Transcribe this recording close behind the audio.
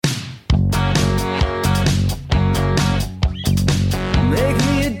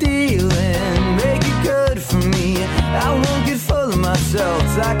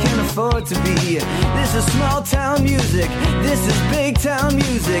small town music. This is big town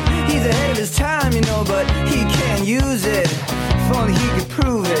music. He's ahead of his time, you know, but he can't use it. If only he could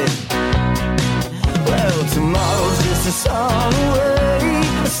prove it. Well, tomorrow's just a song away,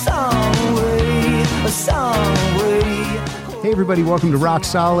 a song away, a song away. Hey everybody, welcome to Rock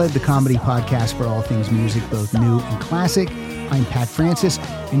Solid, the comedy podcast for all things music, both new and classic. I'm Pat Francis,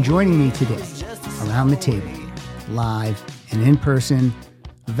 and joining me today, around the table, live and in person,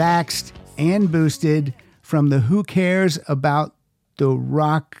 vaxxed and boosted, from the Who Cares About the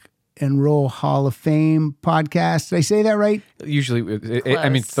Rock and Roll Hall of Fame podcast. Did I say that right? Usually, I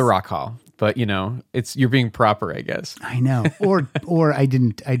mean, it's the Rock Hall, but you know, you're being proper, I guess. I know. Or I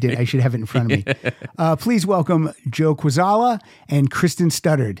didn't. I did. I should have it in front of me. Please welcome Joe Quazala and Kristen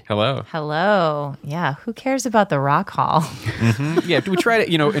Studdard. Hello. Hello. Yeah. Who cares about the Rock Hall? Mm-hmm. Yeah. We try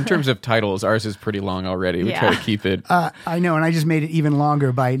to, in terms of titles, ours is pretty long already. We try to keep it. I know. And I just made it even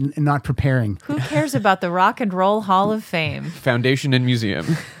longer by not preparing. Who cares about the Rock and Roll Hall of Fame? Foundation and Museum.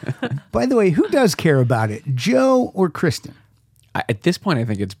 By the way, who does care about it? Joe or Kristen? At this point, I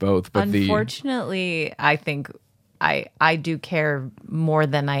think it's both. But unfortunately, I think I do care more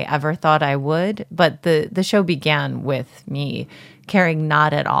than I ever thought I would. But the show began with me caring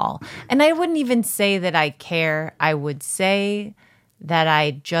not at all. And I wouldn't even say that I care. I would say that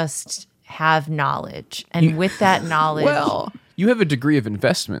I just have knowledge. And with that knowledge... Well, you have a degree of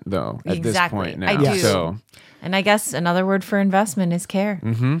investment, though, at this point now. I do. So. And I guess another word for investment is care.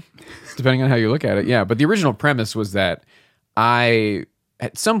 Mm-hmm. Depending on how you look at it, yeah. But the original premise was that I,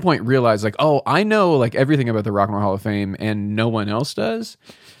 at some point, realized, like, oh, I know, like, everything about the Rock and Roll Hall of Fame, and no one else does.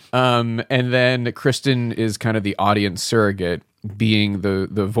 And then Kristen is kind of the audience surrogate, being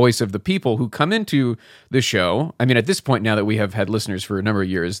the voice of the people who come into the show. I mean, at this point, now that we have had listeners for a number of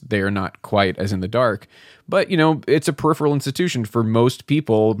years, they are not quite as in the dark. But, it's a peripheral institution for most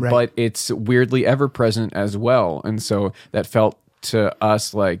people, right. But it's weirdly ever-present as well. And so that felt to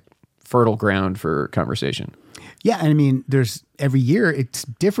us like fertile ground for conversation. Yeah, I mean, there's every year it's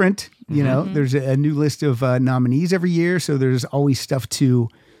different. Mm-hmm. There's a new list of nominees every year, so there's always stuff to,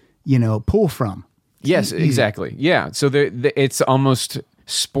 pull from. Yes, exactly. Yeah, so it's almost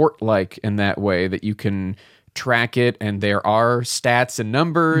sport-like in that way that you can track it, and there are stats and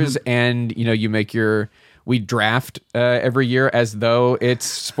numbers, and you make we draft every year as though it's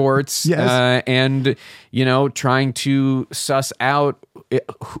sports, yes. And trying to suss out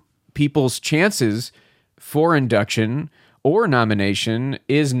people's chances for induction or nomination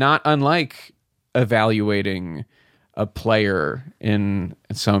is not unlike evaluating a player in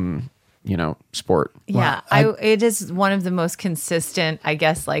some, sport. Yeah, it is one of the most consistent, I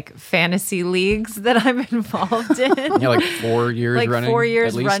guess, like fantasy leagues that I'm involved in. Yeah, like 4 years like running. 4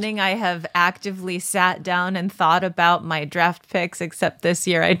 years at least. running, I have actively sat down and thought about my draft picks, except this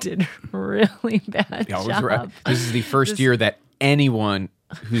year I did a really bad job. Right. This is the first year that anyone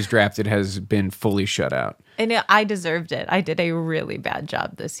who's drafted has been fully shut out. And I deserved it. I did a really bad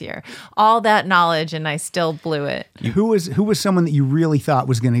job this year. All that knowledge, and I still blew it. Who was someone that you really thought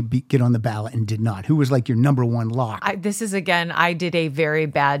was going to get on the ballot and did not? Who was like your number one lock? I did a very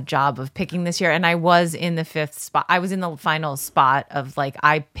bad job of picking this year, and I was in the fifth spot. I was in the final spot of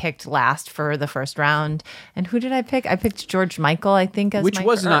I picked last for the first round. And who did I pick? I picked George Michael, I think, as which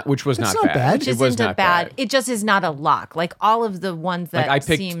was not bad. Which isn't bad. It just is not a lock. Like all of the ones that I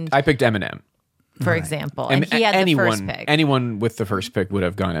picked Eminem. For example, and he had the first pick. Anyone with the first pick would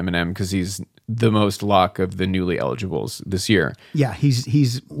have gone Eminem because he's the most lock of the newly eligibles this year. Yeah,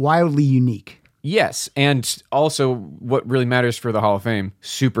 he's wildly unique. Yes, and also what really matters for the Hall of Fame,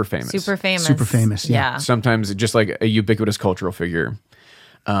 super famous. Super famous, yeah. Sometimes just like a ubiquitous cultural figure.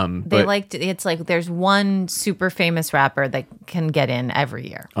 It's like there's one super famous rapper that can get in every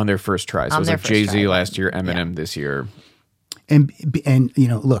year. On their first try. So it was like Jay-Z last year, Eminem this year. And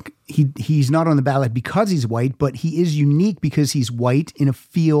look, he's not on the ballot because he's white, but he is unique because he's white in a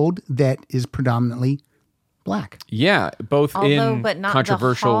field that is predominantly black. Yeah, both but not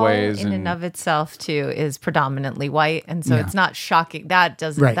controversial the hall ways. In and of itself, too, is predominantly white. And so it's not shocking.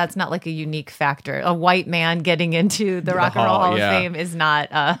 That's not like a unique factor. A white man getting into the Rock and Roll Hall of Fame is not...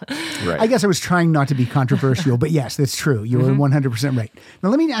 Right. I guess I was trying not to be controversial, but yes, that's true. You're 100% right. Now,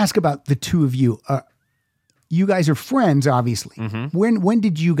 let me ask about the two of you. You guys are friends, obviously. Mm-hmm. When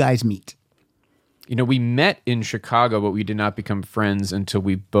did you guys meet? We met in Chicago, but we did not become friends until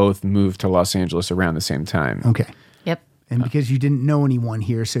we both moved to Los Angeles around the same time. Okay. Yep. And because you didn't know anyone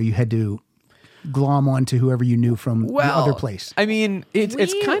here, so you had to glom onto whoever you knew from the other place? I mean, it's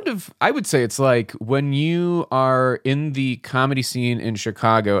kind of, I would say it's like when you are in the comedy scene in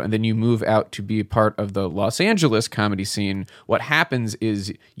Chicago and then you move out to be part of the Los Angeles comedy scene, what happens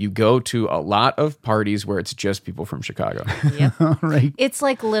is you go to a lot of parties where it's just people from Chicago. Yep. Right. It's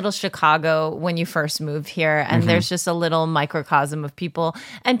like little Chicago when you first move here, and there's just a little microcosm of people,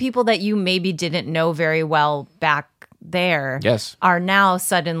 and people that you maybe didn't know very well back there Yes. are now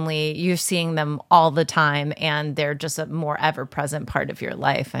suddenly you're seeing them all the time, and they're just a more ever-present part of your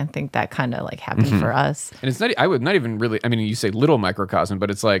life. I think that kind of like happened for us. And it's not, I would not even really, I mean, you say little microcosm, but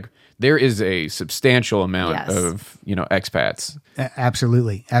it's like there is a substantial amount Yes. of, expats.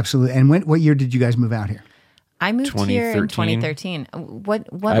 Absolutely. Absolutely. And what year did you guys move out here? I moved here in 2013. 2013. What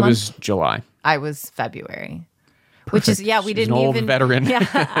I month? was July. I was February. Which is, we She's didn't an old even. veteran. Yeah,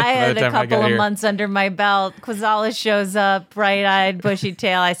 I had the a time I got couple of here. months under my belt. Quazales shows up, bright-eyed,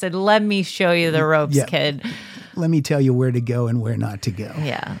 bushy-tail. I said, "Let me show you the ropes, Yeah. kid." Let me tell you where to go and where not to go.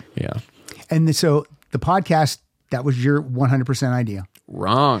 Yeah. Yeah. And so the podcast, that was your 100% idea.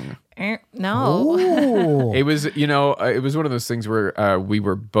 Wrong. No. Oh, It was, it was one of those things where we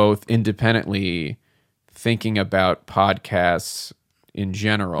were both independently thinking about podcasts in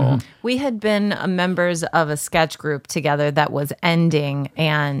general. We had been members of a sketch group together that was ending,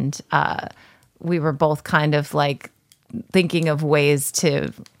 and we were both kind of like thinking of ways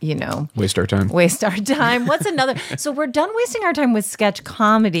to, Waste our time. waste our time. What's another? So we're done wasting our time with sketch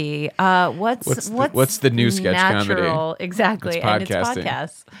comedy. What's the new sketch comedy? natural? Exactly, It's and it's podcasting.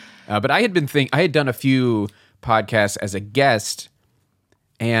 podcasts. But I had done a few podcasts as a guest,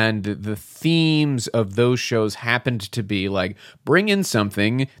 and the themes of those shows happened to be like, bring in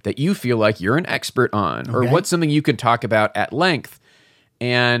something that you feel like you're an expert on, or Okay. what's something you could talk about at length.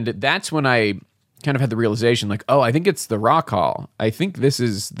 And that's when I kind of had the realization, like, oh, I think it's the Rock Hall. I think this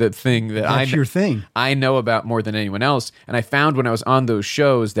is the thing that that's your thing. I know about more than anyone else. And I found when I was on those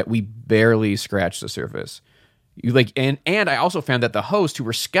shows that we barely scratched the surface. And I also found that the hosts who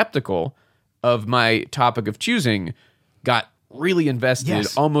were skeptical of my topic of choosing got really invested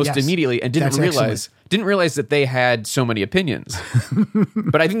Yes, almost yes. immediately and That's didn't realize that they had so many opinions.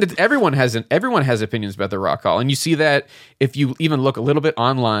 But I think that everyone has opinions about the Rock Hall, and you see that if you even look a little bit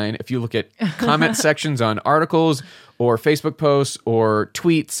online, if you look at comment sections on articles or Facebook posts or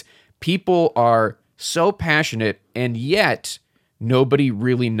tweets, people are so passionate, and yet nobody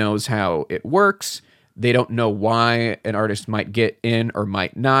really knows how it works. They don't know why an artist might get in or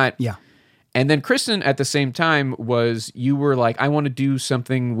might not. Yeah. And then Kristen, at the same time, you were like, I want to do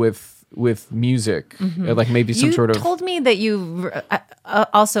something with music, like maybe some You sort of. told me that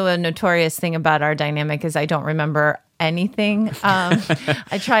also a notorious thing about our dynamic is I don't remember anything.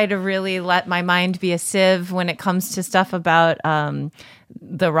 I try to really let my mind be a sieve when it comes to stuff about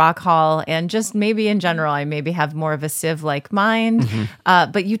the Rock Hall, and just maybe in general, I maybe have more of a sieve-like mind.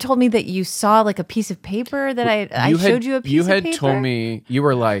 But you told me that you saw like a piece of paper that I showed you a piece of paper. You had told me, you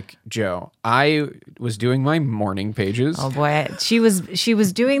were like, Joe, I was doing my morning pages. Oh boy, she was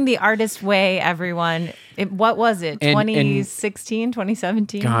doing the artist way, everyone. What was it? And- 2016,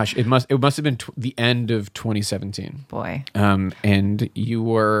 2017? Gosh, it must have been the end of 2017. Boy. And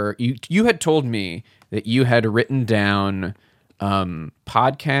you had told me that you had written down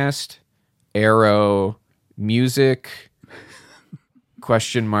podcast, arrow, music,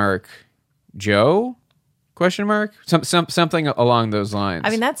 Joe? Something along those lines. I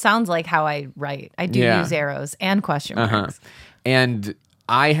mean, that sounds like how I write. I do Yeah. use arrows and question marks. And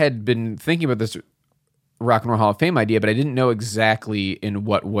I had been thinking about this Rock and Roll Hall of Fame idea, but I didn't know exactly in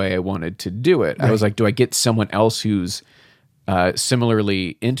what way I wanted to do it. I was like, do I get someone else who's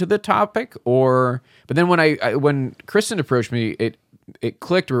similarly into the topic, or? But then when Kristen approached me, it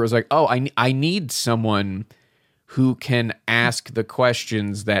clicked where it was like, oh, I need someone who can ask the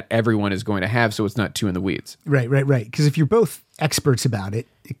questions that everyone is going to have, so it's not too in the weeds. Right. Because if you're both experts about it,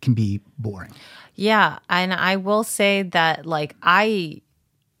 it can be boring. Yeah, and I will say that like I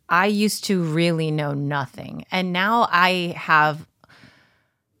used to really know nothing, and now I have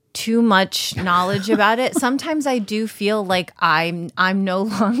too much knowledge about it. Sometimes I do feel like I'm no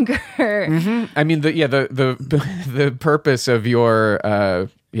longer. I mean, the purpose of your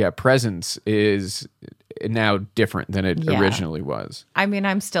presence is now different than it Yeah. originally was. I mean,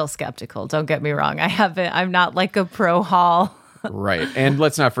 I'm still skeptical. Don't get me wrong. I'm not like a pro hall. Right. And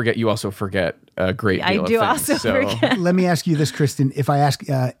let's not forget, you also forget a great deal I of do things. also forget. Let me ask you this, Kristen. If I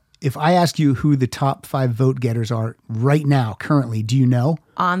ask you who the top 5 vote getters are right now, currently, do you know?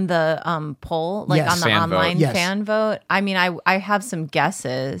 On the poll, like Yes. on the Fan vote. online Yes. fan vote. I mean, I have some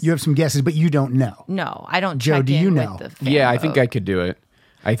guesses. You have some guesses, but you don't know. No, I don't. Joe, check do you in know? With the fan Yeah, I think vote. I could do it.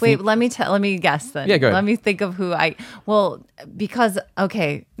 I Wait, think. let me guess then. Yeah, go ahead. Let me think of who because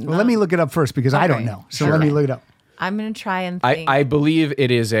okay, Well, let me look it up first because I don't Okay. know. So Sure. let me look it up. I'm gonna try and think. I believe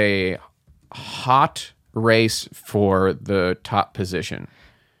it is a hot race for the top position.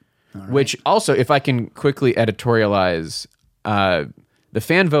 Which also, if I can quickly editorialize, the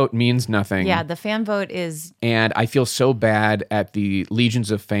fan vote means nothing. yeah, the fan vote is And I feel so bad at the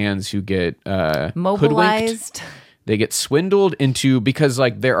legions of fans who get hoodwinked. mobilized. They get swindled into, because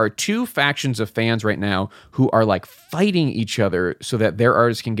like there are two factions of fans right now who are like fighting each other so that their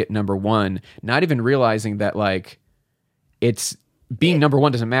artist can get number one, not even realizing that like it's being number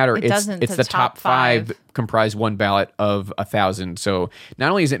one doesn't matter. it It's doesn't. it's The the top top five five. comprise one ballot of 1,000. So not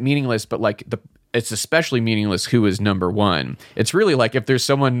only is it meaningless, but like it's especially meaningless who is number one. It's really like if there's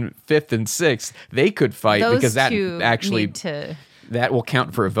someone fifth and sixth, they could fight Those because that two actually need to that will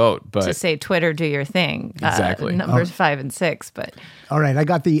count for a vote. But say Twitter, do your thing. Exactly. Numbers 5 and 6, but All right, I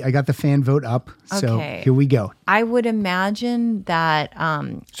got the fan vote up. So Okay. here we go. I would imagine that.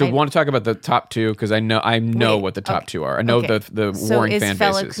 So we want to talk about the top two because I know Wait, what the top okay. two are. I know Okay. the So warring is fan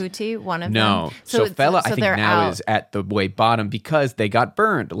Fela bases. Kuti one of No, them? so Fela I think they're now out. is at the way bottom because they got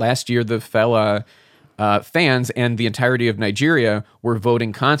burned last year. The Fela fans and the entirety of Nigeria were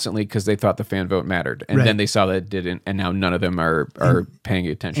voting constantly because they thought the fan vote mattered, and Right. then they saw that it didn't, and now none of them are paying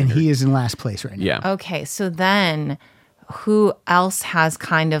attention. And or- he is in last place right now. yeah. Okay, so then who else has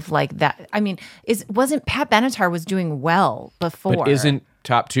kind of like that? I mean, wasn't Pat Benatar was doing well before? But isn't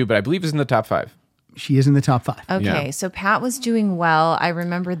top two, but I believe is in the top five. She is in the top 5. Okay, Yeah. so Pat was doing well. I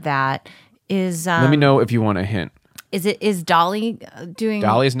remember that. Let me know if you want a hint. Is Dolly doing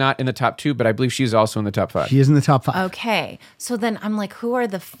Dolly is not in the top two, but I believe she's also in the top five. She is in the top 5. Okay, so then I'm like, who are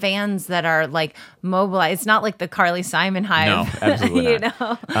the fans that are like mobilized? It's not like the Carly Simon hive. No, absolutely you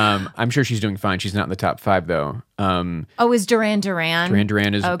not. know? I'm sure she's doing fine. She's not in the top five though. Oh, is Duran Duran? Duran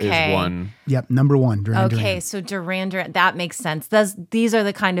Duran is Okay. one. Yep, number 1. Duran Okay, Duran. so Duran Duran, that makes sense. These are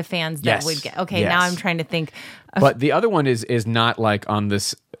the kind of fans that Yes, would get. Okay, yes. now I'm trying to think. But the other one is not like on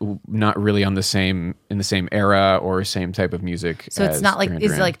this, not really on the same in the same era or same type of music. So it's as not like Duran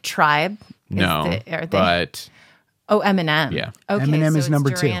is it Duran. like Tribe? No, are they? but Oh, Eminem. Yeah. Okay, Eminem so is it's number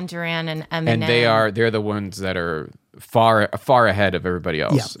 2. Duran Duran and Eminem. and they're the ones that are far ahead of everybody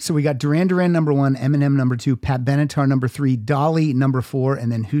else. Yeah. So we got Duran Duran number 1, Eminem number 2, Pat Benatar number 3, Dolly number 4,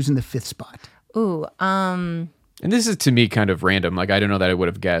 and then who's in the 5th spot? Ooh, And this is to me kind of random. Like I don't know that I would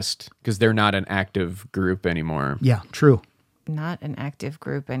have guessed because they're not an active group anymore. Yeah, true. not an active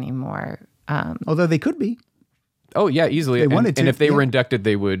group anymore. Although they could be. Oh yeah, easily. They And, wanted and to, if they were yeah. inducted,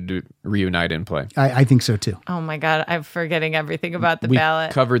 they would reunite and play. I think so too. Oh my God, I'm forgetting everything about the We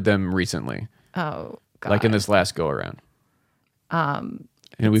ballot. covered them recently, Oh God, like in this last go around.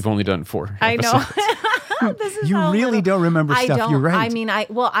 And we've only done 4. I know. episodes. This is You how really little- don't remember I stuff. don't. You're right. I mean,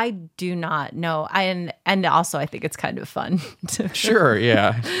 I do not know. And also, I think it's kind of fun to Sure,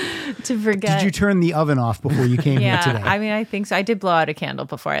 yeah. to forget. Did you turn the oven off before you came yeah, here today? I mean, I think so. I did blow out a candle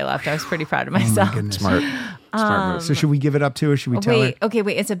before I left. I was pretty proud of myself. Goodness. Smart move. So should we give it up to her? Should we tell wait, her? okay,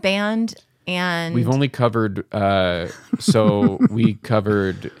 wait. It's a band, and We've only covered, so we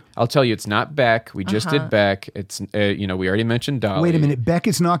covered, I'll tell you, it's not Beck. We just did Beck. It's, we already mentioned Dolly. Wait a minute. Beck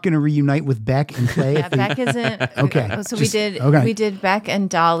is not going to reunite with Beck and play. yeah, Beck isn't Okay, So just- we okay. did Beck and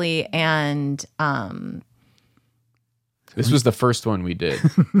Dolly, and This was the first one we did.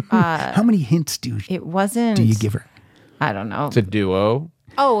 How many hints do it wasn't. you give her? I don't know. It's a duo.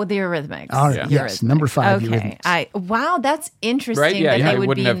 Oh, the Eurythmics. All right. Yeah. Yes. Number 5. Okay. Wow, that's interesting. Right? Yeah, that yeah, they I would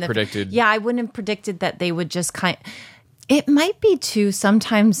wouldn't be have in the, predicted. Yeah, I wouldn't have predicted that they would just It might be too.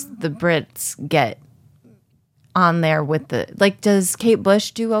 Sometimes the Brits get on there with the Does Kate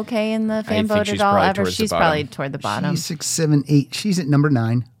Bush do okay in the fan think vote she's at all? probably Ever? towards the She's bottom. probably toward the bottom. She's 6, 7, 8. She's at number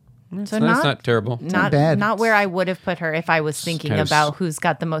 9. So That's not terrible. not bad. Not where I would have put her if I was thinking kind of about who's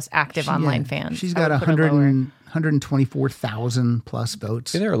got the most active online fans. She's I got would put her 100 lower. 124,000 plus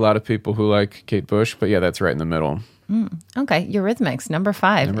votes. Yeah, there are a lot of people who like Kate Bush, but yeah, that's right in the middle. Okay, Eurythmics, number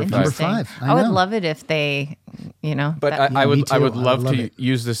 5. Number five. Interesting. Number 5, I I would know. love it if they, But that- I me would too. I would I love love to it.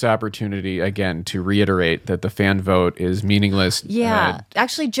 use this opportunity again to reiterate that the fan vote is meaningless. Yeah.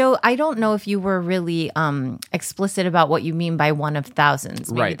 Actually, Joe, I don't know if you were really explicit about what you mean by one of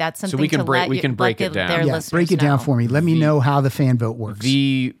thousands. Maybe Right. that's So something we can to break- let we you- can break let it down. their Yeah, listeners break it down know. for me. Let me know how the fan vote works.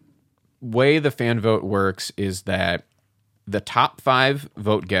 The way the fan vote works is that the top 5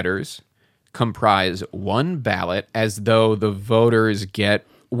 vote getters comprise one ballot, as though the voters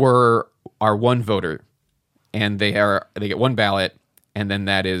are one voter, and they get one ballot, and then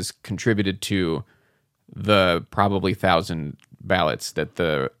that is contributed to the probably 1,000 ballots that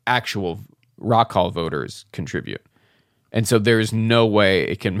the actual Rock Hall voters contribute. And so there's no way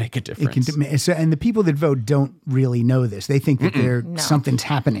it can make a difference. And the people that vote don't really know this. They think that something's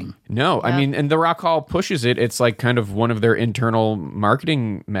happening. No, I mean, and the Rock Hall pushes it. It's like kind of one of their internal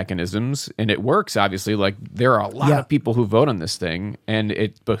marketing mechanisms, and it works, obviously. Like, there are a lot of people who vote on this thing, and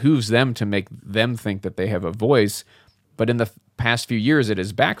it behooves them to make them think that they have a voice. But in the past few years, it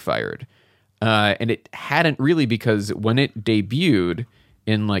has backfired. And it hadn't really, because when it debuted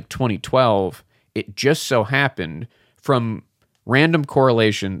in like 2012, it just so happened from random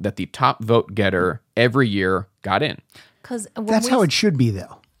correlation that the top vote getter every year got in. That's how it should be,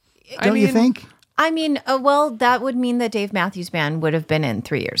 though. Don't you think? I mean, well, that would mean that Dave Matthews Band would have been in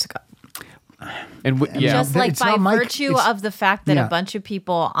 3 years ago. And just like by virtue of the fact that yeah. a bunch of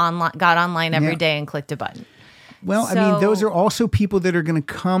people got online every day and clicked a button. Well, I mean, those are also people that are going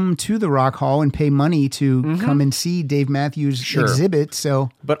to come to the Rock Hall and pay money to come and see Dave Matthews exhibit.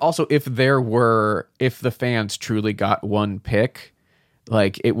 So, but also if the fans truly got one pick,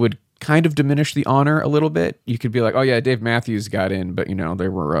 like, it would kind of diminish the honor a little bit. You could be like, oh yeah, Dave Matthews got in, but they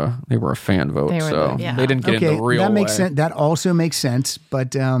were a fan vote, they didn't get in the real that makes way. sense. That also makes sense,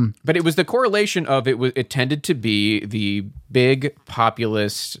 but it was the correlation of it tended to be the big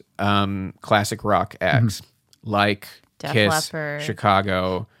populist classic rock acts like Def Kiss, Leppard.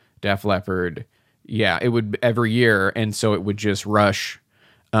 Chicago, Def Leppard. Yeah, it would every year, and so it would just rush.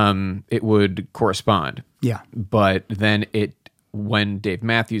 It would correspond. Yeah, but then when Dave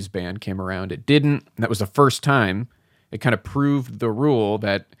Matthews Band came around, it didn't. That was the first time. It kind of proved the rule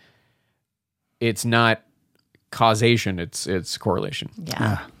that it's not causation; it's correlation.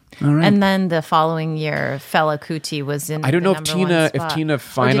 Yeah. All right. And then the following year, Fela Kuti was in. I don't know if Tina Tina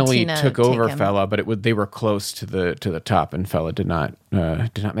finally took over Fela, but they were close to the top, and Fela did not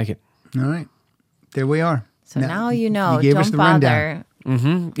make it. All right, there we are. So now you know. You gave us don't the bother. rundown.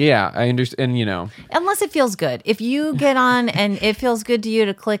 Yeah, I understand. Unless it feels good. If you get on and it feels good to you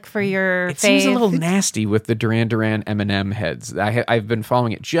to click for your it seems a fave. little nasty with the Duran Duran Eminem heads. I've been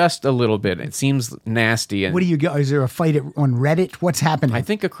following it just a little bit. It seems nasty. And What do you got? Is there a fight on Reddit? What's happening? I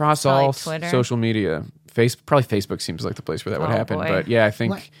think across Probably all Twitter. social media, probably Facebook seems like the place where that would happen. boy. But yeah, I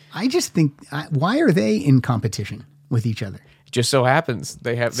think I just think, why are they in competition with each other? it just so happens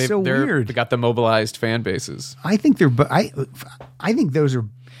they got the mobilized fan bases. I think I think those are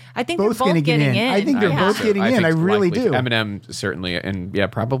I think both they're going to both get getting in. I think they're both So getting in. think I really likely do. Eminem certainly, and yeah,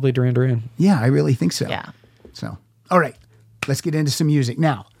 probably Duran Duran. Yeah, I really think so. Yeah. So, all right, let's get into some music.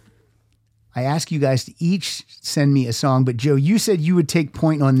 Now, I ask you guys to each send me a song, but Joe, you said you would take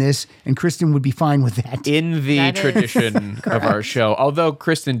point on this, and Kristen would be fine with that. In the That is tradition of our show, although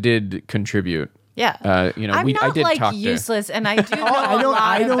Kristen did contribute. Yeah. I'm I'm not I did like talk useless, and I do know I a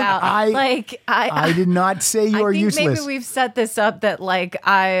lot about. I did not say you I are think useless. maybe we've set this up that like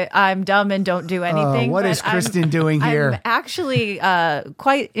I'm dumb and don't do anything. what but is Kristen doing here? I'm actually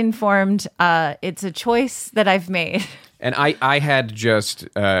quite informed. It's a choice that I've made. And I had just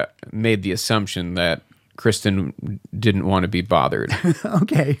made the assumption that Kristen didn't want to be bothered.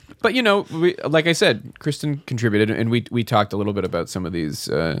 Okay. But like I said, Kristen contributed, and we talked a little bit about some of these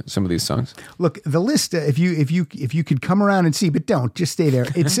songs. Look, the list. If you could come around and see, but don't just stay there.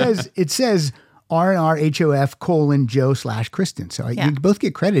 It says RNRHOF Joe/Kristen. So you both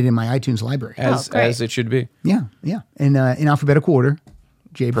get credit in my iTunes library. As it should be. Yeah. And in alphabetical order,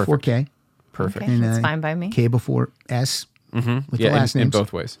 J before K. Perfect. Okay, that's fine by me. K before S. With the last in names.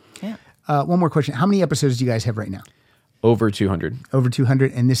 both ways. Yeah. One more question. How many episodes do you guys have right now? Over 200. Over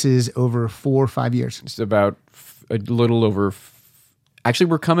 200. And this is over 4 or 5 years. It's about a little over. Actually,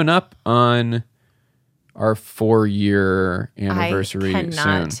 we're coming up on our 4-year anniversary I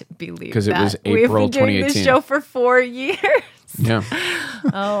cannot soon. believe because it that. was We've April been doing 2018. this show for 4 years. Yeah.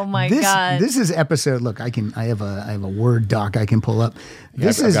 Oh my god! This is episode. Look, I have a Word doc I can pull up.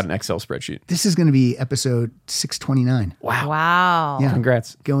 I've got an Excel spreadsheet. This is going to be episode 629. Wow. Yeah.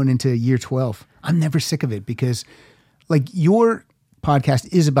 Congrats. Going into year 12. I'm never sick of it because, like, your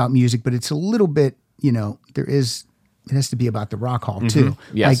podcast is about music, but it's a little bit, it has to be about the Rock Hall too.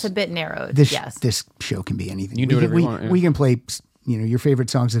 Yes. It's a bit narrowed. This yes. this show can be anything. You do whatever you want, yeah. We can play, your favorite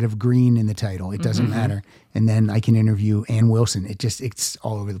songs that have green in the title. It doesn't matter. And then I can interview Ann Wilson. It's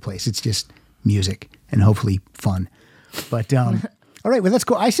all over the place. It's just music and hopefully fun. But all right, well, let's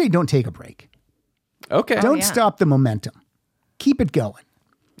go. I say don't take a break. Okay. Don't stop the momentum. Keep it going.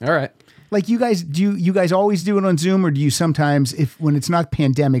 All right. Like you guys, do you guys always do it on Zoom, or do you sometimes, when it's not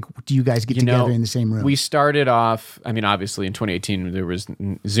pandemic, do you guys get together in the same room? We started off. I mean, obviously, in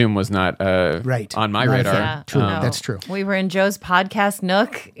 2018, Zoom was not right on my Not a radar. thing. Yeah, True, no. that's true. We were in Joe's podcast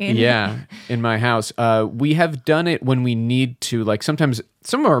nook. In my house. We have done it when we need to. Like sometimes,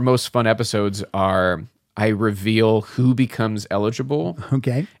 some of our most fun episodes are I reveal who becomes eligible.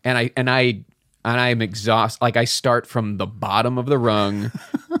 Okay. And I'm exhausted. Like I start from the bottom of the rung.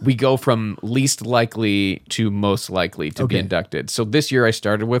 We go from least likely to most likely to be inducted. So this year I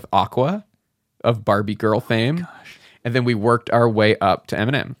started with Aqua of Barbie Girl fame. And then we worked our way up to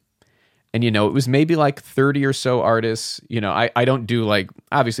Eminem. And, it was maybe like 30 or so artists. I don't do like,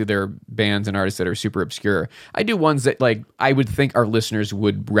 obviously there are bands and artists that are super obscure. I do ones that like, I would think our listeners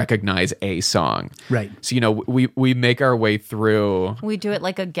would recognize a song. Right. So, we make our way through. We do it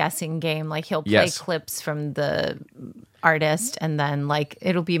like a guessing game. Like he'll play Yes. clips from the artist, and then like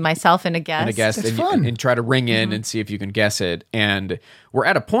it'll be myself and a guest. That's fun. And try to ring in and see if you can guess it. And we're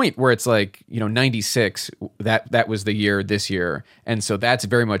at a point where it's like, 96, that was the year this year. And so that's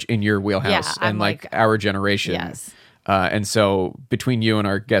very much in your wheelhouse I'm and like like- our generation. Yes. And so between you and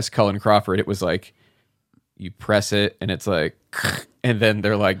our guest Cullen Crawford, it was like you press it and it's like, and then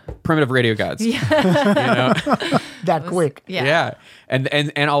they're like primitive radio gods. Yeah. That quick. Yeah.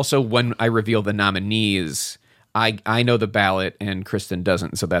 And also when I reveal the nominees, I know the ballot and Kristen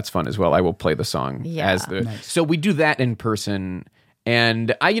doesn't, so that's fun as well. I will play the song as the. Nice. So we do that in person,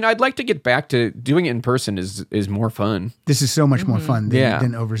 and I'd like to get back to doing it in person. Is more fun. This is so much more fun than, Yeah.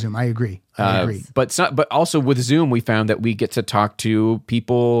 than over Zoom. I agree. I agree. But also with Zoom, we found that we get to talk to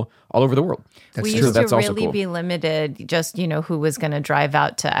people all over the world. That's We true. used That's to also really cool. be limited, just who was going to drive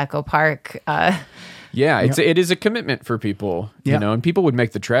out to Echo Park. Yeah, it is a commitment for people, Yeah. and people would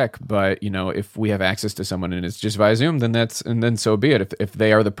make the trek, but if we have access to someone and it's just via Zoom, then so be it. If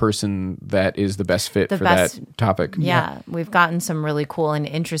they are the person that is the best fit for that topic. Yeah, we've gotten some really cool and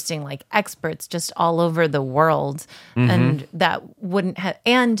interesting like experts just all over the world, and that wouldn't have.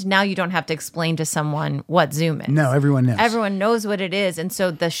 And now you don't have to explain to someone what Zoom is. No, everyone knows. Everyone knows what it is, and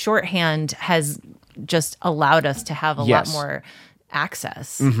so the shorthand has just allowed us to have a Yes. lot more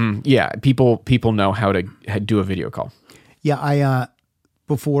access. Yeah, people know how to do a video call. Yeah, I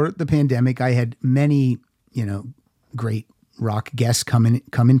before the pandemic, I had many, great rock guests come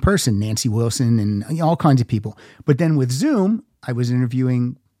in person, Nancy Wilson and all kinds of people. But then with Zoom, I was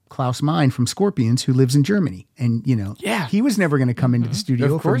interviewing Klaus Meine from Scorpions, who lives in Germany, and Yeah. he was never going to come into the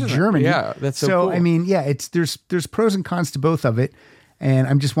studio Of course from not. Germany. Yeah, that's so cool. I mean, yeah, there's pros and cons to both of it, and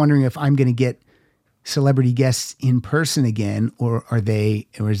I'm just wondering if I'm going to get celebrity guests in person again, or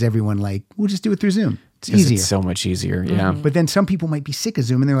is everyone like, we'll just do it through Zoom? It's 'Cause easier. It's so much easier. Yeah. But then some people might be sick of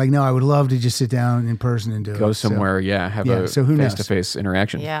Zoom and they're like, no, I would love to just sit down in person and do it. Go So, somewhere. yeah, Have a so who knows? face-to-face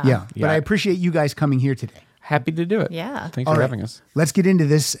interaction. Yeah. yeah. But Yeah. I appreciate you guys coming here today. Happy to do it. Yeah. Thanks All for right. having us. Let's get into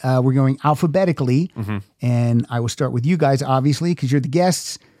this. We're going alphabetically, Mm-hmm. and I will start with you guys, obviously, because you're the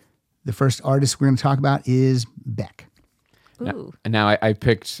guests. The first artist we're going to talk about is Beck. Ooh. And now I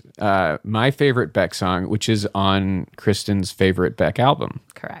picked my favorite Beck song, which is on Kristen's favorite Beck album,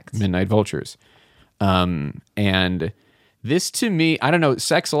 Correct. Midnight Vultures. And this to me, I don't know,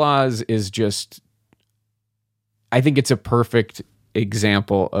 Sex Laws is just, I think it's a perfect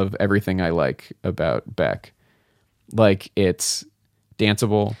example of everything I like about Beck. Like, it's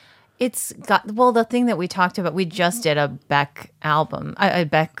danceable. It's got the thing that we talked about. We just did a Beck album, a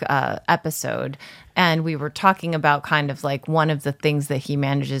Beck episode, and we were talking about kind of like one of the things that he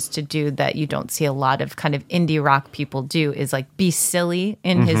manages to do that you don't see a lot of kind of indie rock people do is like be silly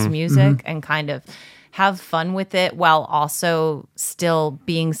in his music and kind of have fun with it while also still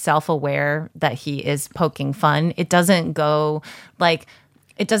being self-aware that he is poking fun. It doesn't go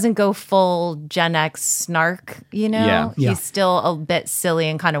full Gen X snark, Yeah. Yeah. He's still a bit silly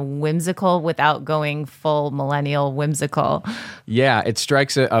and kind of whimsical without going full millennial whimsical. Yeah, it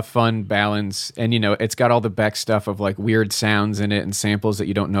strikes a fun balance. And, it's got all the Beck stuff of like weird sounds in it and samples that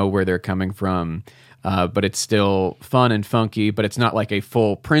you don't know where they're coming from. But it's still fun and funky, but it's not like a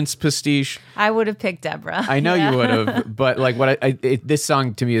full Prince pastiche. I would have picked Deborah. I know you would have, but like this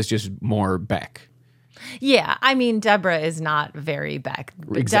song to me is just more Beck. Yeah, I mean, Deborah is not very Beck.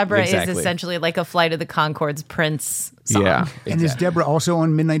 Deborah exactly. is essentially like a Flight of the Conchords Prince song. Yeah. And is Deborah also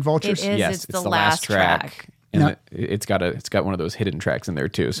on Midnight Vultures? It is. Yes, It's the last track. And Now- it's got one of those hidden tracks in there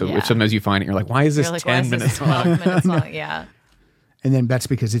too. So Yeah. which sometimes you find it, you're like, why is this You're like, why 10 is this minutes 12 long? minutes long? Yeah. And then that's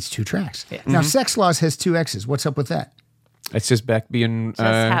because it's 2 tracks. Mm-hmm. Now, Sex Laws has 2 X's. What's up with that? It's just Beck being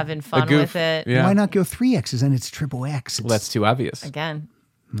having a fun goof. with it. Yeah. Why not go 3 X's and it's triple X? Well, that's too obvious. Again.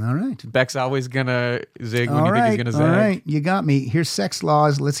 All right. Beck's always gonna zig when All you right. think he's gonna All zag. right. You got me. Here's Sex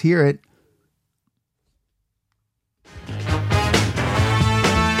Laws. Let's hear it.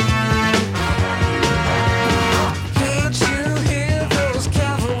 Can't you hear those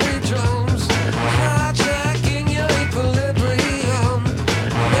cavalry drums hijacking your equilibrium?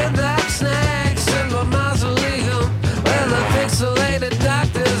 Midnight snacks in my mausoleum where the pixelated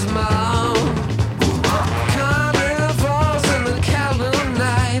doctors moan.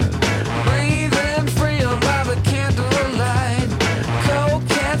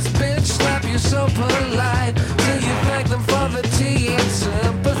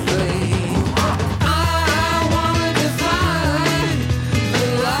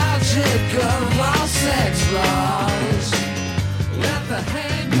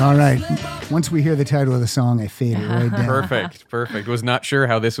 All right. Once we hear the title of the song, I fade it right down. Perfect. Was not sure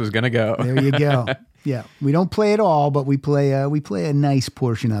how this was going to go. There you go. Yeah, we don't play it all, but we play a nice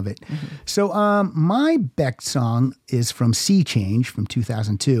portion of it. So, my Beck song is from Sea Change from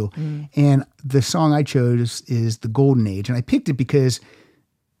 2002, and the song I chose is "The Golden Age," and I picked it because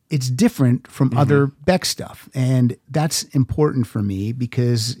it's different from other Beck stuff, and that's important for me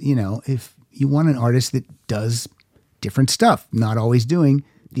because if you want an artist that does different stuff, not always doing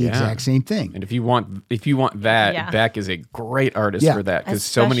the exact same thing. And if you want that, Yeah. Beck is a great artist Yeah. for that because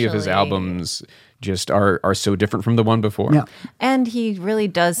so many of his Especially- albums just are so different from the one before. Yeah. And he really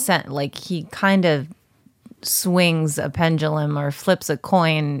does he kind of swings a pendulum or flips a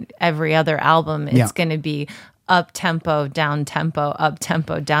coin every other album. It's Yeah. going to be up tempo, down tempo, up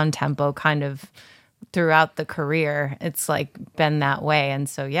tempo, down tempo kind of throughout the career. It's been that way. And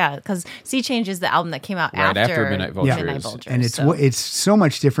so, because Sea Change is the album that came out Right after Midnight Vultures. Midnight Vultures. And it's so. it's so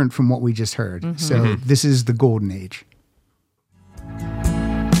much different from what we just heard. So this is the Golden Age.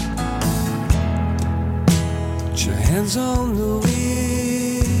 Put your hands on the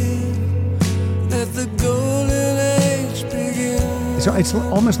wheel. Let the golden age begin. So it's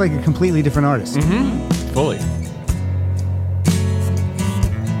almost like a completely different artist. Fully.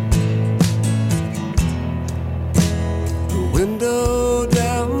 The window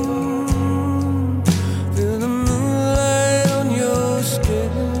down, feel the moonlight on your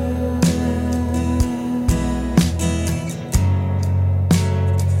skin.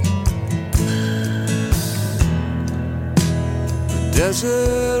 The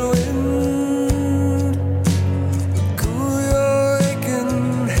desert wind, cool your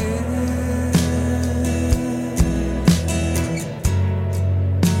aching head.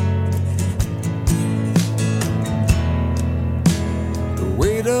 The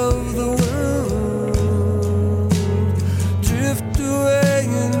weight of the world drift away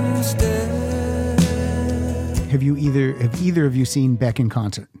instead. Have either of you seen Beck in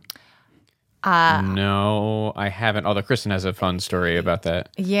concert? No, I haven't. Although Kristen has a fun story about that.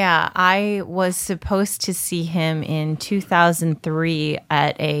 Yeah, I was supposed to see him in 2003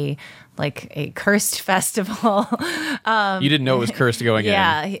 at a cursed festival. You didn't know it was cursed going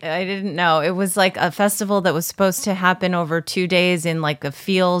Yeah, in. I didn't know. It was a festival that was supposed to happen over 2 days in a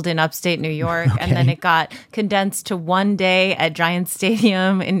field in upstate New York. And then it got condensed to 1 day at Giant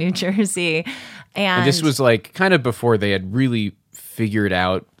Stadium in New Jersey. And this was kind of before they had really figured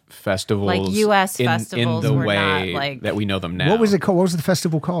out festivals US in festivals the were way not, that we know them now. What was it called? What was the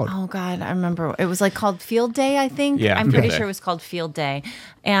festival called? Oh God, I remember it was called Field Day, I think. Yeah, I'm Field pretty Day. sure it was called Field Day.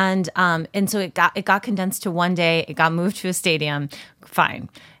 And so it got condensed to 1 day. It got moved to a stadium. Fine.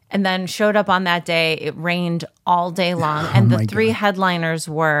 And then showed up on that day. It rained all day long. And my the three God. headliners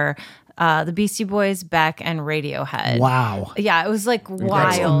were the Beastie Boys, Beck, and Radiohead. Wow. Yeah, it was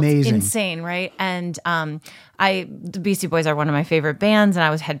wild, amazing. insane, right? And the Beastie Boys are one of my favorite bands,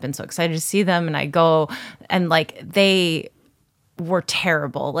 and had been so excited to see them. And I go, and they were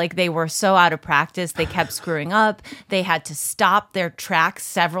terrible. They were so out of practice. They kept screwing up. They had to stop their tracks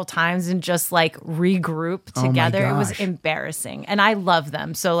several times and just regroup Oh my together. It was gosh. embarrassing. And I love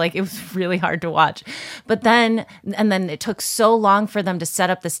them. So it was really hard to watch. But then it took so long for them to set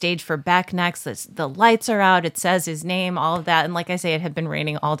up the stage for Beck next. The lights are out. It says his name, all of that. And like I say, it had been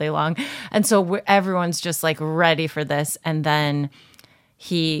raining all day long. And so everyone's just ready for this. And then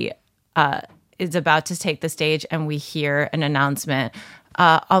he is about to take the stage, and we hear an announcement.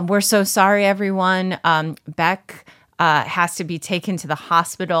 We're so sorry, everyone. Beck has to be taken to the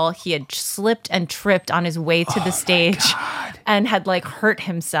hospital. He had slipped and tripped on his way to the stage and had hurt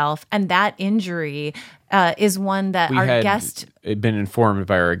himself. And that injury is one that We our had guest. been informed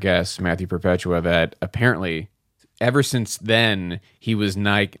by our guest, Matthew Perpetua, that apparently ever since then, he was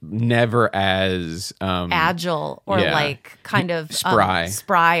never as agile or yeah. kind of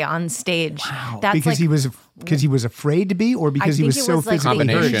Spry on stage. That's Because he was afraid to be, or because he was so physically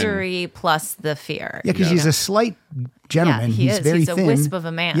the Combination. hurt? injury plus the fear. Yeah, because he's a slight gentleman. Yeah, he he's is. very He's a thin. wisp of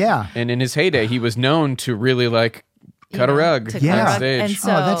a man. Yeah. And in his heyday, he was known to really cut a rug to on cut a rug. stage. And so,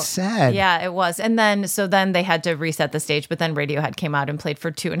 that's sad. Yeah, it was. And then they had to reset the stage, but then Radiohead came out and played for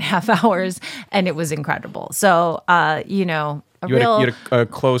 2.5 hours, and it was incredible. So, You had a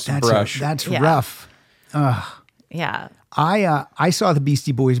close brush. That's Yeah. rough. yeah. I saw the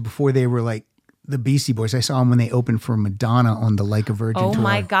Beastie Boys before they were the Beastie Boys. I saw them when they opened for Madonna on the Like a Virgin Oh tour.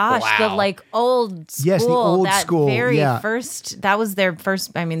 my gosh, Wow. the old school. Yes, the old that school, very yeah. first. That was their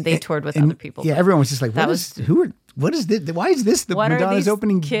first. I mean, they toured with And, other people. Yeah, but everyone was just like, that what is this? Why is this the What are Madonna's these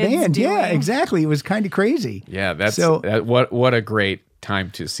opening kids band? Yeah, doing? exactly. It was kind of crazy. Yeah, So- what a great time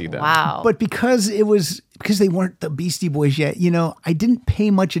to see them. Wow. But because because they weren't the Beastie Boys yet, I didn't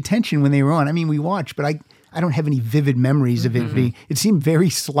pay much attention when they were on. I mean, we watched, but I don't have any vivid memories of it being, it seemed very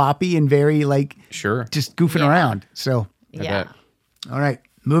sloppy and very Sure. just goofing around. So, Yeah. bet. all right,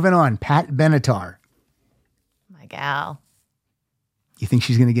 moving on. Pat Benatar. My gal. You think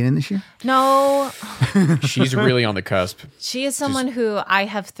she's going to get in this year? No, She's really on the cusp. she is someone who I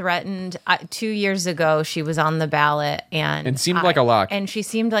have threatened. 2 years ago, she was on the ballot and seemed like a lock. And she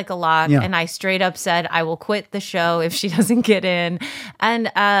seemed like a lock. Yeah. And I straight up said, I will quit the show if she doesn't get in.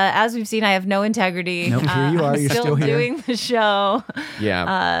 And as we've seen, I have no integrity. Nope, here you are. I'm You're still here. doing the show.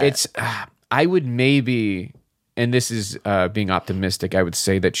 Yeah. It's I would maybe, and this is being optimistic, I would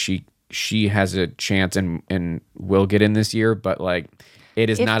say that she has a chance and will get in this year, but it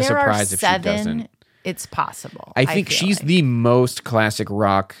is If not a there are surprise if she 7, doesn't. it's possible. I think feel she's like. the most classic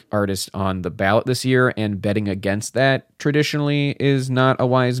rock artist on the ballot this year, and betting against that traditionally is not a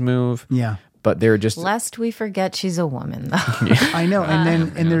wise move. Yeah. But they're just Lest we forget she's a woman, though. I know.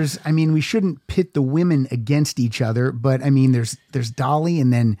 And there's, we shouldn't pit the women against each other, but there's Dolly,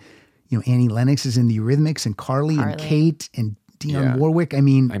 and then, Annie Lennox is in the Eurythmics, and Carly. And Kate and Dionne Yeah. Warwick.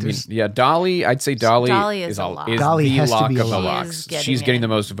 Dolly. I'd say Dolly, Dolly is is a a lock. is Dolly the has to lock be a of the lock. locks. She is She's getting getting in. the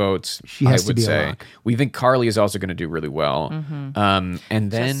most votes. She has I to would be a say. lock. We think Carly is also going to do really well. And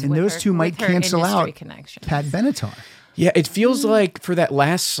then And With those her- two might with her cancel industry out connections. Pat Benatar. yeah, it feels like for that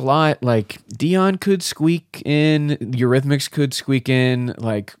last slot, Dion could squeak in, the Eurythmics could squeak in,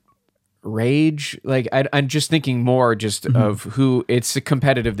 Rage. I'm just thinking more just of who it's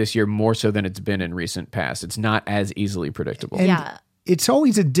competitive this year more so than it's been in recent past. It's not as easily predictable. And Yeah. it's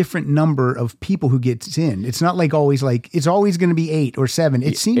always a different number of people who gets in. It's not always it's always going to be 8 or 7.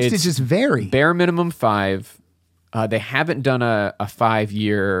 It seems to It's just vary. Bare minimum 5. They haven't done a 5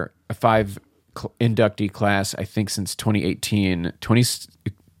 inductee class, I think, since 2018.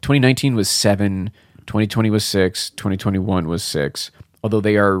 2019 was 7, 2020 was 6, 2021 was 6. Although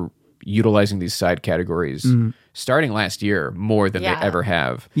they are utilizing these side categories starting last year more than Yeah. they ever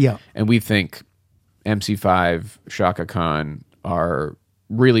have. Yeah. And we think MC5, Shaka Khan are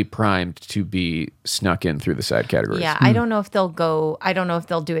really primed to be snuck in through the side categories. Yeah, I don't know if they'll go. I don't know if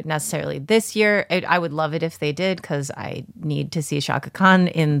they'll do it necessarily this year. I would love it if they did because I need to see Shaka Khan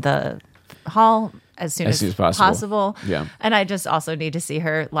in the hall as soon as possible. Yeah. And I just also need to see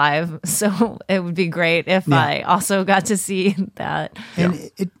her live. So it would be great if I also got to see that. And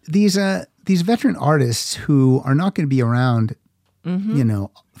these veteran artists who are not going to be around,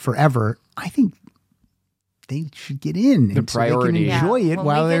 forever, I think they should get in. The priority. So they can enjoy it when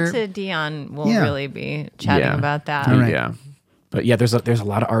while we they're. get to Dion, we'll Yeah. really be chatting Yeah. about that. All right. Yeah. But yeah, there's a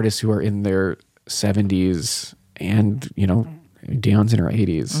lot of artists who are in their 70s and, Dion's in her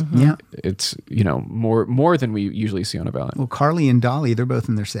 80s. Yeah. It's, more than we usually see on a ballot. Well, Carly and Dolly, they're both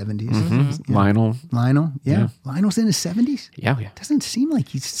in their 70s. Lionel. Lionel, yeah. Lionel's in his 70s? Yeah. Doesn't seem like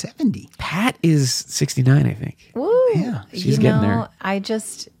he's 70. Pat is 69, I think. Woo. Yeah, she's getting there.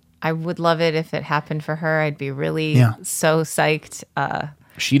 I would love it if it happened for her. I'd be really Yeah. so psyched.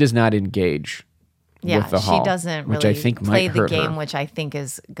 She does not engage Yeah, with the hall, she doesn't which really I think play might the hurt game, her. which I think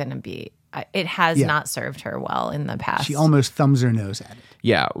is going to be. It has Yeah. not served her well in the past. She almost thumbs her nose at it.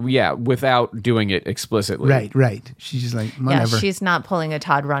 Yeah, without doing it explicitly. Right. She's just like, yeah, whatever. she's not pulling a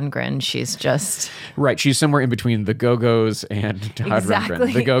Todd Rundgren. She's just Right, she's somewhere in between the Go-Go's and Todd Exactly.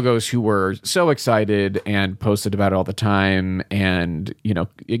 Rundgren. The Go-Go's who were so excited and posted about it all the time, and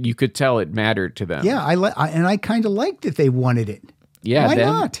you could tell it mattered to them. Yeah, I kind of liked that they wanted it. Yeah, Why them,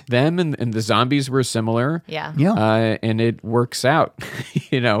 not? Them and the zombies were similar. yeah. Yeah. And it works out,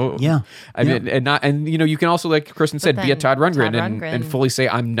 Yeah. I mean, and you can also, like Kristen said, be a then Todd Rundgren, Todd and Rundgren- fully say,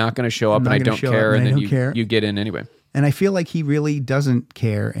 I'm not going to show up, I'm and I not gonna don't show care, up, and and I then don't care. you get in anyway. And I feel like he really doesn't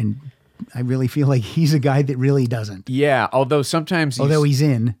care. And I really feel like he's a guy that really doesn't. Yeah, although sometimes Although he's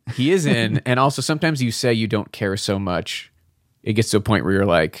in. he is in, and also sometimes you say you don't care so much, it gets to a point where you're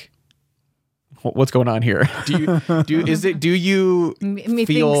like, what's going on here? Do you Me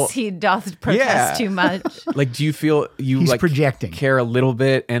feel thinks he doth protest Yeah. too much. like, do you feel you He's like projecting. care a little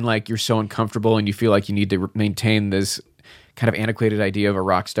bit, and like you're so uncomfortable, and you feel like you need to maintain this kind of antiquated idea of a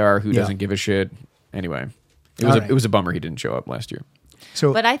rock star who Yeah. doesn't give a shit? Anyway, All right. it was a bummer he didn't show up last year.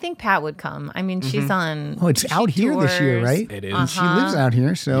 So, But I think Pat would come. I mean, she's on. it's she out here this year, tours. right? It is. And she lives out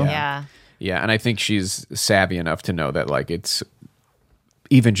here. So, Yeah. Yeah, and I think she's savvy enough to know that like it's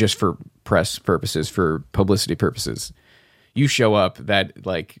even just for press purposes, for publicity purposes, you show up, that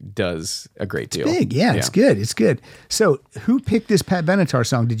like does a great deal. big. Yeah, it's good. It's good. So, who picked this Pat Benatar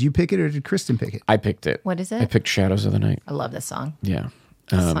song? Did you pick it or did Kristen pick it? I picked it. What is it? I picked Shadows of the Night. I love this song. Yeah.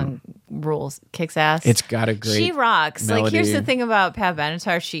 This song rules, kicks ass. It's got a great She rocks. Like, here's the melody. thing about Pat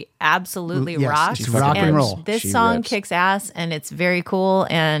Benatar. She absolutely Yes, rocks. it's rock and roll. This She song rips. kicks ass, and it's very cool.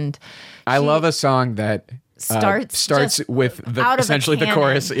 And I love a song that starts just with out of a essentially the cannon.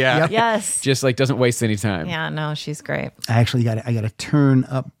 chorus. Yeah. Yep. yes. Just like doesn't waste any time. Yeah, no, she's great. I actually got to turn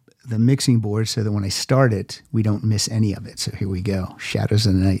up the mixing board so that when I start it, we don't miss any of it. So here we go. Shadows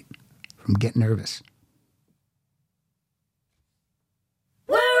of the Night from Get Nervous.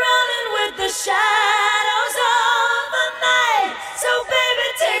 We're running with the shadows of the night. So baby,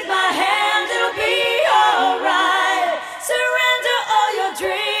 take my hand, it'll be alright. Surrender all your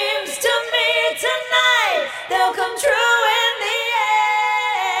dreams to me tonight. They'll come true in the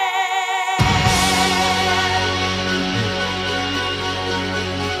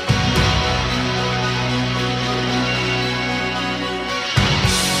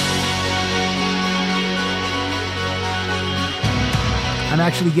I'm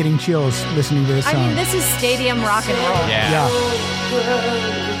actually getting chills listening to this song. I mean, this is stadium rock and roll. Yeah. world.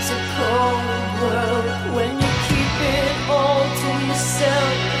 It's a cold world when you keep it all to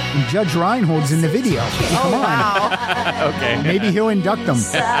yourself. And Judge Reinhold's in the video. Come on. Wow. Okay. Maybe he'll induct them.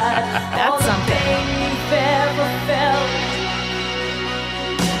 That's something. You've ever felt.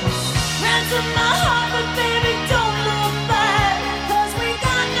 Ransom my heart, but baby, don't look back, 'cause we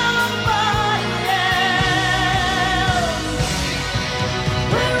got nobody else.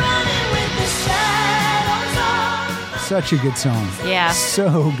 We're running with the shadows of Such a good song. Yeah.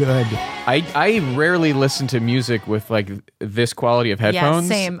 So good. I rarely listen to music with like this quality of Yeah, headphones.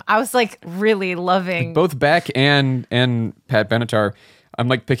 same. I was like really loving. Both Beck and Pat Benatar, I'm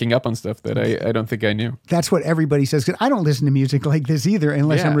like picking up on stuff that I don't think I knew. That's what everybody says. 'Cause I don't listen to music like this either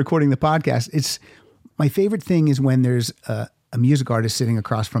unless Yeah. I'm recording the podcast. It's my favorite thing is when there's a music artist sitting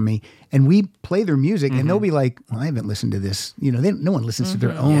across from me and we play their music and they'll be like, well, I haven't listened to this. You know, no one listens to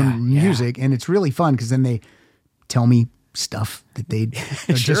their own music. And it's really fun because then they tell me stuff that they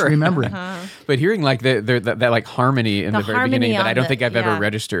are just Sure. remembering. But hearing like that like harmony in The the, very harmony beginning that on I don't the- think I've ever yeah.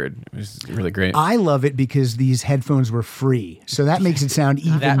 registered was really great. I love it because these headphones were free. So that makes it sound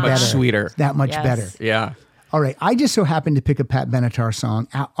even That much better. sweeter. That much Yes. better. Yeah. All right. I just so happened to pick a Pat Benatar song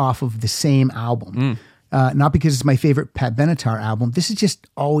off of the same album. Not because it's my favorite Pat Benatar album. This is just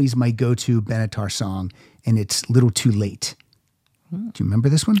always my go-to Benatar song, and it's Little Too Late. Do you remember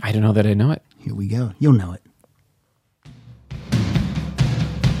this one? I don't know that I know it. Here we go. You'll know it.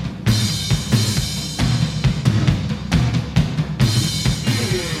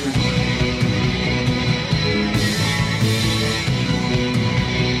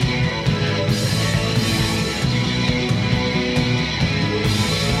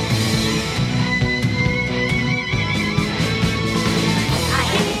 I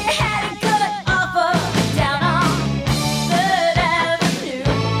hear you had a good offer down on 3rd Avenue.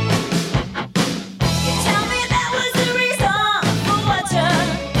 You tell me that was the reason for what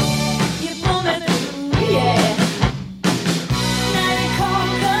you pulled me through, yeah. Now you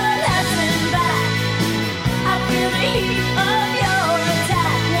come collapsing back. I feel the heat of your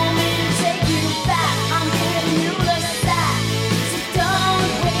attack. Want me to take you back? I'm giving you the sack, so don't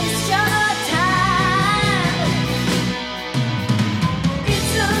waste your time.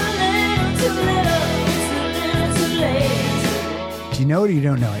 It's a little too little, it's a little too late. Do you know it or you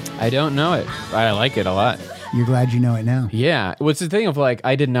don't know it? I don't know it. I like it a lot. You're glad you know it now. Yeah. What's the thing of like,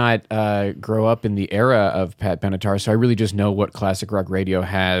 I did not grow up in the era of Pat Benatar, so I really just know what classic rock radio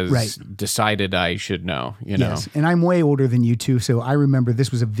has Right. decided I should know, you know? Yes. And I'm way older than you too, so I remember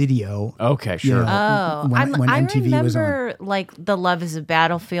this was a video. Okay, you sure. know, Oh, when I MTV was on. remember like the Love is a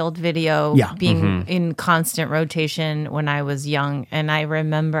Battlefield video Yeah. being in constant rotation when I was young. And I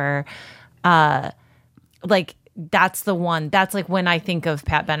remember like that's the one. That's like when I think of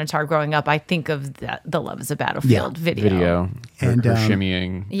Pat Benatar growing up, I think of the Love is a Battlefield video. Her, And, her um,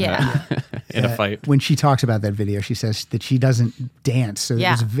 shimmying Yeah. in a fight. When she talks about that video, she says that she doesn't dance, so it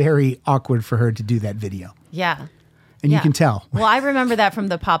Yeah. was very awkward for her to do that video. Yeah. And you Yeah. can tell. Well, I remember that from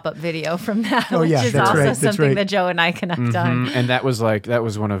the pop-up video from that, Oh, which yeah, is that's also right, that's something right. that Joe and I connect on. And that was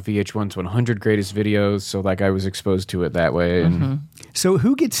one of VH1's 100 greatest videos, so like I was exposed to it that way. And So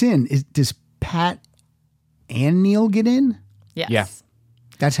who gets in? Does Pat and Neil get in? Yes. Yeah.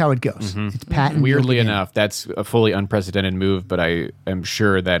 That's how it goes. It's Pat and weirdly Neil get in. enough, that's a fully unprecedented move, but I am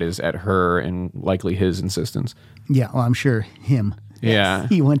sure that is at her and likely his insistence. Yeah, well, I'm sure him. Yeah.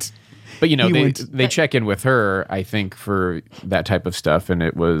 He wants. But you know, He went- they check in with her, I think, for that type of stuff, and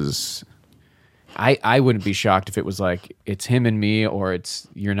it was. I wouldn't be shocked if it was like it's him and me, or it's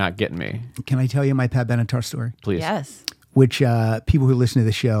you're not getting me. Can I tell you my Pat Benatar story? Please. Yes. Which people who listen to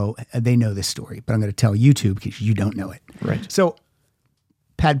the show, they know this story, but I'm going to tell you two because you don't know it. Right. So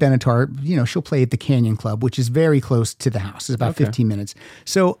Pat Benatar, she'll play at the Canyon Club, which is very close to the house. It's about 15 minutes.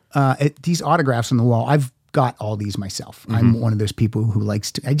 So these autographs on the wall, I've got all these myself. I'm one of those people who I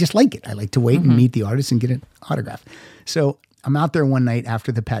just like it. I like to wait and meet the artist and get an autograph. So I'm out there one night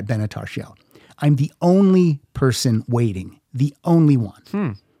after the Pat Benatar show. I'm the only person waiting, the only one. So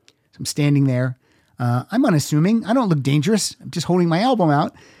I'm standing there. I'm unassuming. I don't look dangerous. I'm just holding my album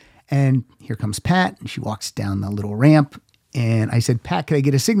out. And here comes Pat, and she walks down the little ramp. And I said, Pat, could I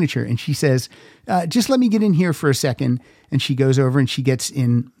get a signature? And she says, just let me get in here for a second. And she goes over and she gets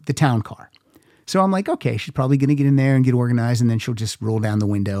in the town car. So I'm like, okay, she's probably going to get in there and get organized, and then she'll just roll down the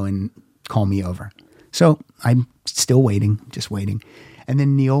window and call me over. So I'm still waiting, just waiting. And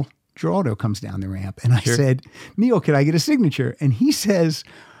then Neil Giraldo comes down the ramp, and I said, Neil, could I get a signature? And he says,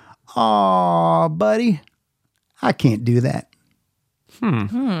 "Aw, buddy, I can't do that."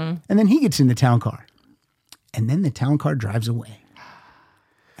 And then he gets in the town car, and then the town car drives away.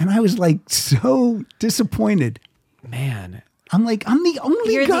 And I was like so disappointed. Man. I'm like, I'm the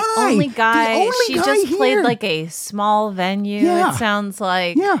only You're guy. the only guy. The only She guy just played here. like a small venue, Yeah. it sounds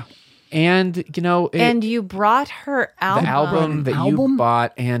like. Yeah. And, And you brought her album. the album that album? you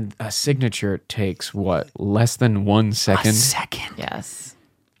bought and a signature takes less than 1 second? A second. Yes.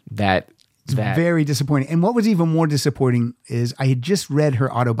 That Very disappointing. And what was even more disappointing is I had just read her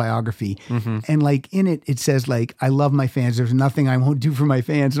autobiography, and like in it, it says like, I love my fans. There's nothing I won't do for my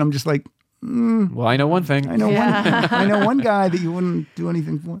fans. And I'm just like, well, I know one thing. I know one guy that you wouldn't do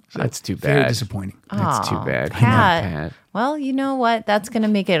anything for. So, That's too Very bad. disappointing. That's too bad. Pat. Well, you know what? That's going to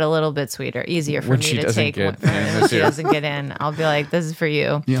make it a little bit sweeter, easier for When me she to doesn't take get when she doesn't get in. I'll be like, this is for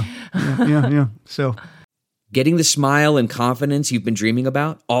you. Yeah. So Getting the smile and confidence you've been dreaming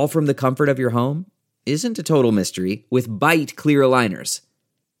about, all from the comfort of your home, isn't a total mystery with Byte clear aligners.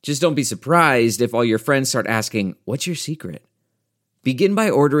 Just don't be surprised if all your friends start asking, what's your secret? Begin by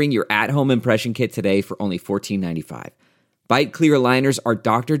ordering your at-home impression kit today for only $14.95. Byte clear aligners are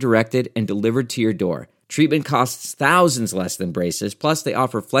doctor-directed and delivered to your door. Treatment costs thousands less than braces, plus they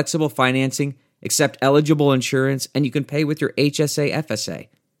offer flexible financing, accept eligible insurance, and you can pay with your HSA FSA.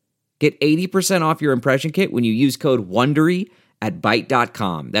 Get 80% off your impression kit when you use code WONDERY at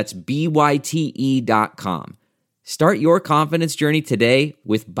Byte.com. That's BYTE.com. Start your confidence journey today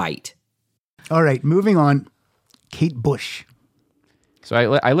with Byte. all right, moving on. Kate Bush. So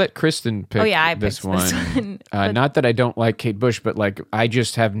I let Kristen pick I this picked this one. one, but- Not that I don't like Kate Bush, but like I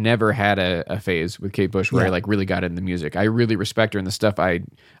just have never had a phase with Kate Bush where I Yeah. like really got into music. I really respect her and the stuff I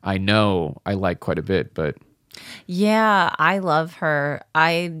know I like quite a bit, but Yeah, I love her.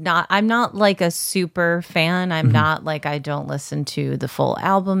 I'm not like a super fan. I'm not like, I don't listen to the full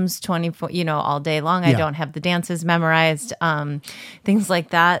albums 24, all day long. I Yeah. don't have the dances memorized, things like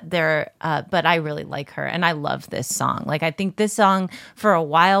that. But I really like her, and I love this song. Like, I think this song for a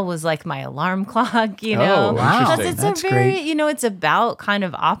while was like my alarm clock, Oh, wow. Because it's That's a very, great. it's about kind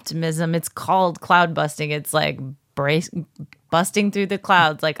of optimism. It's called cloud busting. It's like busting through the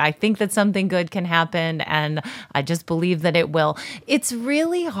clouds. Like, I think that something good can happen, and I just believe that it will. It's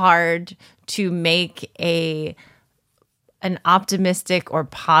really hard to make an optimistic or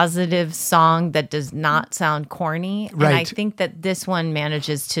positive song that does not sound corny. And I Right. think that this one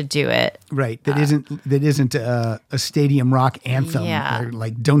manages to do it. Right. That isn't a stadium rock anthem. Yeah. Or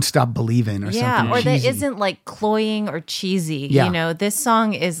like Don't Stop Believing or Yeah, something or that cheesy. isn't like cloying or cheesy. Yeah. This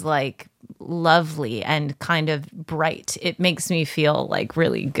song is like lovely and kind of bright. It makes me feel like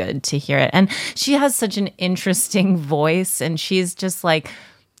really good to hear it. And she has such an interesting voice, and she's just like,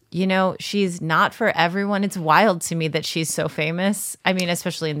 she's not for everyone. It's wild to me that she's so famous. I mean,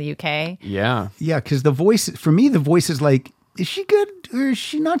 especially in the UK. yeah. Yeah, because the voice, for me, the voice is like, is she good or is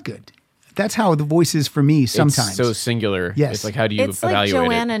she not good? That's how the voice is for me sometimes. It's so singular. Yes. It's like, how do you It's like evaluate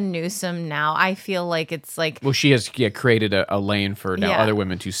Joanna it? Newsom now. I feel like it's like Well, she has created a lane for now Yeah. other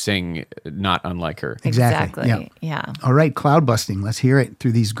women to sing not unlike her. Exactly, Yeah. All right, cloud busting. Let's hear it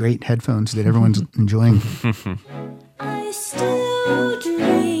through these great headphones that everyone's enjoying. I still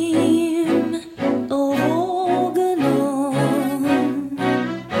dream of Organon.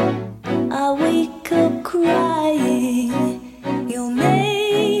 I wake up crying. You're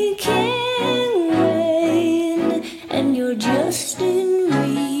making rain, and you're just in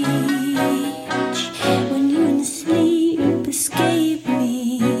reach. When you in sleep escape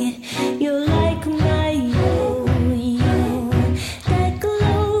me, you're like my yo-yo that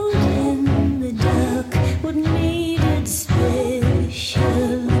glowed in the dark. What made it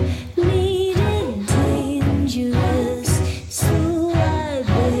special?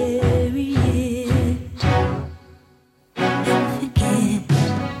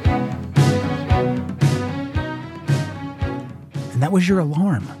 that was your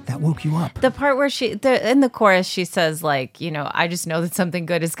alarm. That woke you up. The part where in the chorus, she says, like, I just know that something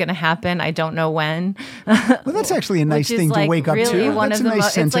good is going to happen. I don't know when. Well, that's actually a nice Which is, thing to like, wake up really to. one That's of a the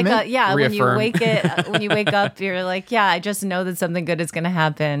nice it's like sentiment. Reaffirm. when you wake up, you're like, yeah, I just know that something good is going to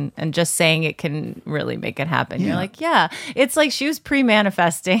happen, and just saying it can really make it happen. Yeah. You're like, yeah, it's like she was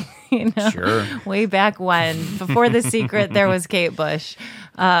pre-manifesting, Sure. way back when, before The Secret, there was Kate Bush.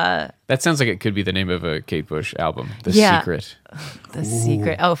 That sounds like it could be the name of a Kate Bush album. The Yeah. Secret. The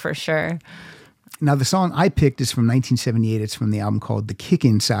Secret, oh, for sure. Now, the song I picked is from 1978. It's from the album called The Kick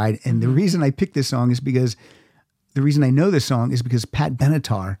Inside. And the reason I picked this song is because the reason I know this song is because Pat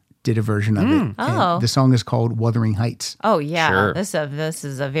Benatar did a version of it. And Oh. the song is called Wuthering Heights. Oh yeah, Sure. this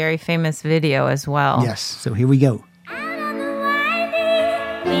is a very famous video as well. Yes. So here we go. Out on the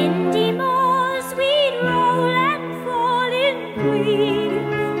winding, windy moors, we'd roll and fall in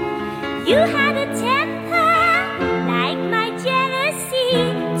breeze. You had a temper like my jealousy,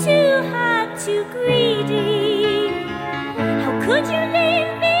 too hard, too greedy. How could you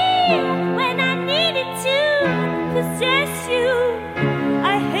leave me when I needed to possess you?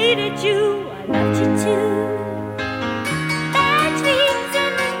 I hated you, I loved you too. Bad dreams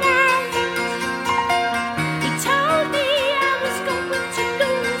in the night. He told me I was going to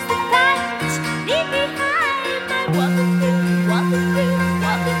lose the fight. Leave behind my walking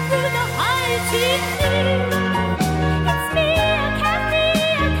through the heights. It's me, I can't be,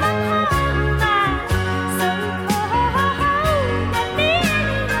 I come home back. So cold, let me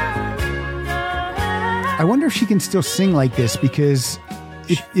in. I wonder if she can still sing like this because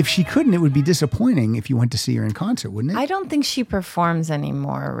if she couldn't, it would be disappointing if you went to see her in concert, wouldn't it? I don't think she performs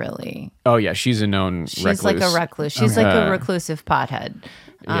anymore, really. Oh, yeah. She's a known She's recluse. like a recluse. She's like a reclusive pothead.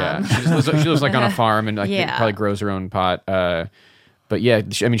 Yeah. She lives like on a farm and like Yeah. probably grows her own pot. But yeah,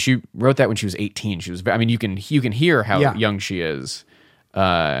 she wrote that when she was 18. She was, you can hear how Yeah. young she is.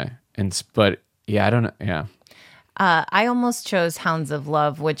 But yeah, I don't know. Yeah. I almost chose Hounds of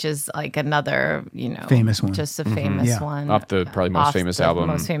Love, which is like another, Famous one. just a famous Yeah. one. Off the probably most famous the album.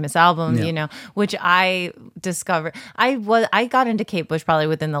 Most famous album, Yeah. Which I discovered. I got into Kate Bush probably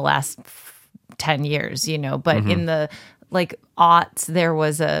within the last 10 years, but in the like aughts, there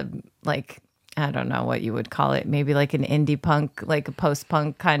was a like, I don't know what you would call it, maybe like an indie punk, like a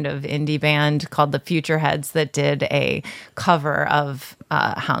post-punk kind of indie band called the Future Heads that did a cover of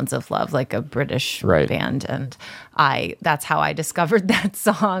Hounds of Love, like a British Right. band. And that's how I discovered that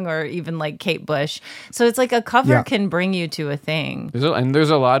song, or even like Kate Bush. So it's like a cover Yeah. can bring you to a thing. There's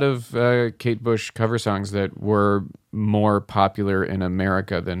a lot of Kate Bush cover songs that were more popular in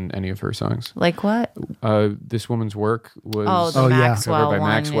America than any of her songs. Like what? This woman's work was Oh, the Oh, yeah. Maxwell Covered by one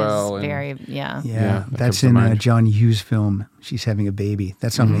Maxwell is and- very, yeah. Yeah, Yeah, that that's comes to in mind. John Hughes' film. She's having a baby.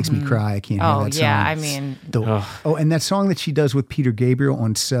 That song makes me cry. I can't hear Oh, that song. yeah, I mean, And that song that she does with Peter Gabriel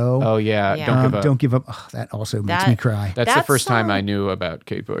on So. Oh yeah, Yeah. Don't Give Up. Don't Give Up. Oh, that also makes That- me cry. That's the That first time song- I knew about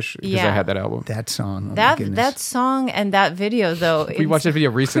Kate Bush because I Yeah. had that album. That song. Oh my that goodness. song and that video, though. We watched that video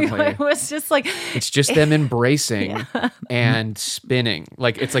recently. It was just like, It's just them embracing and spinning.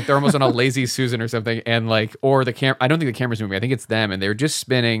 Like it's like they're almost on a Lazy Susan or something, and like or the camera. I don't think the camera's moving. I think it's them, and they're just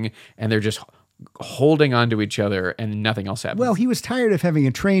spinning and they're just holding onto each other, and nothing else happens. Well, he was tired of having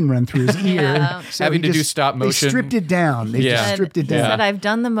a train run through his ear. So Having he to do just- stop motion. They stripped it down. They Yeah. just stripped it he down. said, I've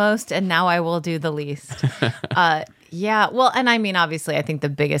done the most and now I will do the least. Yeah. Well, and I mean, obviously, I think the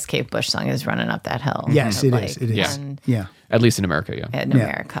biggest Kate Bush song is Running Up That Hill. Yes, it Like, is. It is. Yeah. and Yeah. At least in America, yeah. in Yeah.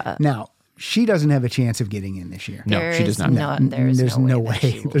 America. Now, she doesn't have a chance of getting in this year. No, There she does is not. There's no way. that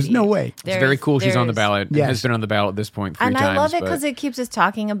she will There's be. no way. It's It's very cool. She's on the There's- ballot. Yes. Has been on the ballot at this point 3 And times. I love it but- because it keeps us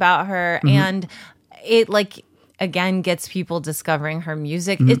talking about her, Mm-hmm. and it like again gets people discovering her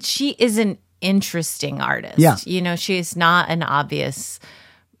music. Mm-hmm. She is an interesting artist. Yeah. She's not an obvious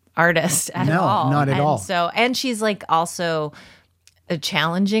artist at No, all. not at and all. So, and she's like also a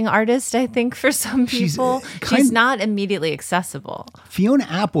challenging artist, I think, for some She's, people. kind- She's not immediately accessible. Fiona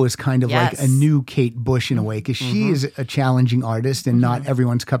Apple is kind of like Yes. a new Kate Bush in a way because she is a challenging artist and not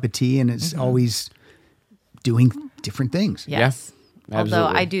everyone's cup of tea and is always doing different things. Yes. Although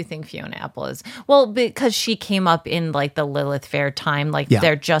absolutely. I do think Fiona Apple is because she came up in like the Lilith Fair time, like Yeah,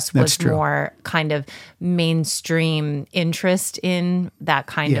 there just that's was true. more kind of mainstream interest in that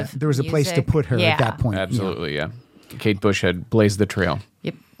kind Yeah, of there was a place to music. put her Yeah. at that point. Absolutely, yeah. Kate Bush had blazed the trail.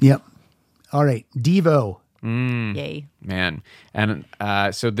 Yep. Yep. All right, Devo. Yay. Man. And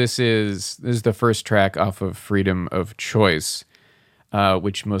so this is the first track off of Freedom of Choice,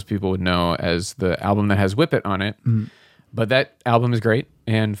 which most people would know as the album that has Whip It on it. But that album is great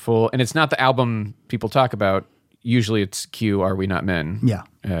and full. And it's not the album people talk about usually it's Q, Are We Not Men? Yeah.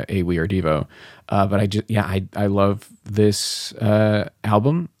 A, We Are Devo. But I love this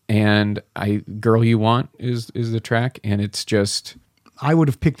album, and Girl You Want is the track, and it's just I would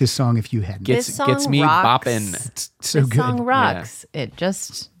have picked this song if you hadn't. This song gets me rocks. bopping. It's so This good. song rocks. It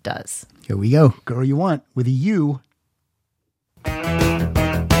just does. Here we go. Girl You Want with a U.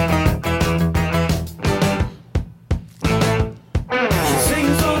 She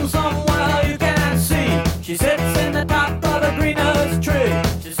sings on somewhere you can't see. She sits in the top of the greenest tree.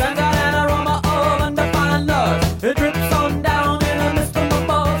 She sends out an aroma of undefined love. It drips on down in a mist from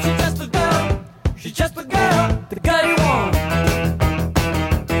above. She's just a girl. She's just a girl. The girl you want.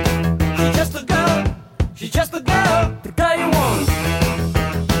 She's just a girl. She's just a girl. The girl you want.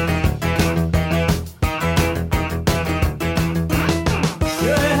 You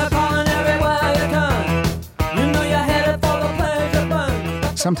hear her calling everywhere you turn. You know you're headed for the pleasure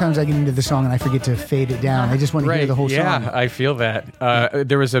burn. Sometimes I get into the song and I forget to fade it down. I just want to hear the whole yeah, song. I feel that.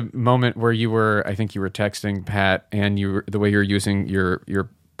 There was a moment where I think you were texting Pat, and the way you were using your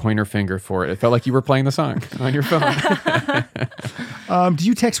pointer finger for it felt like you were playing the song on your phone. Do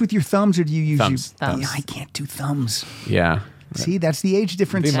you text with your thumbs or do you use Thumbs. your Thumbs. Yeah, I can't do thumbs. Yeah. See, that's the age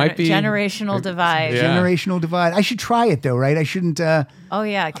difference. They might be Generational divide. Yeah. Generational divide. I should try it though, right? I shouldn't. Oh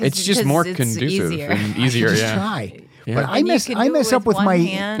yeah, It's just more it's conducive easier. and easier. Just Yeah. try. Yeah. But I And you mess. can I do it mess up with with one my.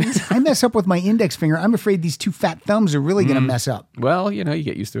 hand. I mess up with my index finger. I'm afraid these two fat thumbs are really going to mess up. Well, you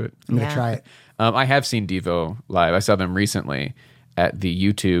get used to it. I'm going Yeah. to try it. I have seen Devo live. I saw them recently at the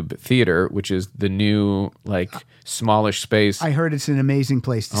YouTube Theater, which is the new smallish space. I heard it's an amazing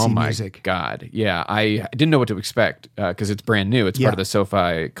place to Oh see my music. God. Yeah. I didn't know what to expect because it's brand new. It's Yeah. part of the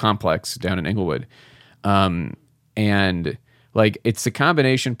SoFi complex down in Inglewood. And it's a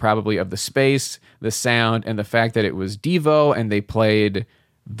combination probably of the space, the sound, and the fact that it was Devo and they played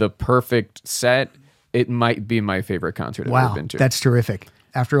the perfect set. It might be my favorite concert I've Wow, ever been to. that's terrific.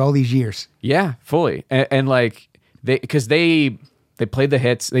 After all these years, Yeah, fully. And they played the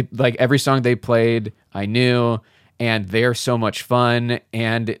hits. They every song they played, I knew, and they're so much fun.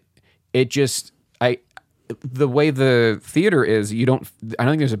 And it just the way the theater is, I don't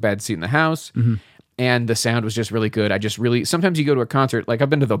think there's a bad seat in the house. And the sound was just really good. Sometimes you go to a concert, I've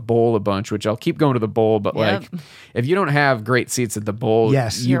been to the Bowl a bunch, which I'll keep going to the Bowl, but Yep. if you don't have great seats at the Bowl,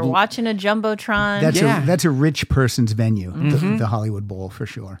 Yes. You're watching a jumbotron. that's a rich person's venue, the Hollywood Bowl for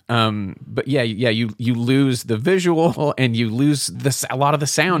sure. But you lose the visual and you lose a lot of the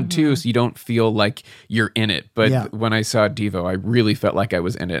sound too, so you don't feel like you're in it. But Yeah. when I saw Devo, I really felt like I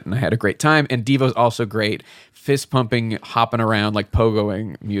was in it, and I had a great time. And Devo's also great, fist pumping, hopping around,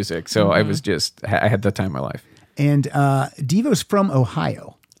 pogoing music. So I was I had the time of my life. And Devo's from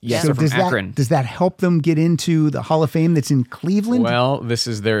Ohio. Yes, so they're from does Akron. does that help them get into the Hall of Fame that's in Cleveland? Well, this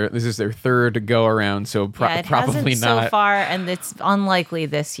is their third go around, so it probably hasn't not so far, and it's unlikely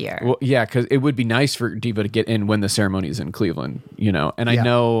this year. Well, yeah, because it would be nice for Devo to get in when the ceremony is in Cleveland, And I Yeah.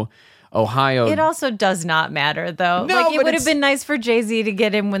 know Ohio. It also does not matter, though. No, it but would have it's- been nice for Jay-Z to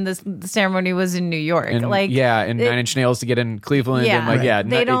get in when the ceremony was in New York. and It- Nine Inch Nails to get in Cleveland. Yeah,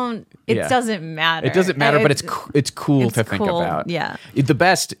 and they don't. It doesn't matter. It doesn't matter, but it's cool it's to think cool, about. yeah. The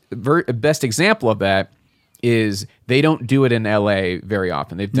best example of that is they don't do it in LA very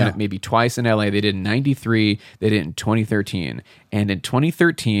often. They've done No. it maybe twice in LA. They did it in 93, they did it in 2013. And in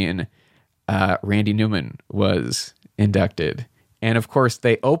 2013, Randy Newman was inducted. And of course,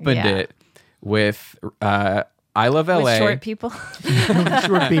 they opened Yeah. it with I Love LA. With short people.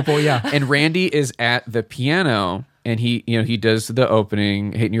 Short people, yeah. And Randy is at the piano, and he does the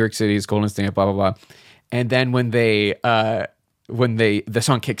opening, Hate New York City, it's Golden Stamp, blah blah blah. And then when the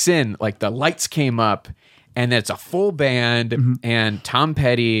song kicks in, the lights came up, and then it's a full band, and Tom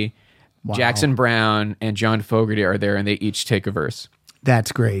Petty, Jackson Brown, and John Fogerty are there, and they each take a verse,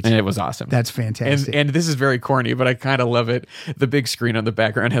 That's great. and it was awesome. That's fantastic. And this is very corny, but I kind of love it. The big screen on the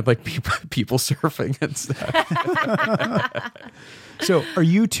background had people surfing and stuff. So, are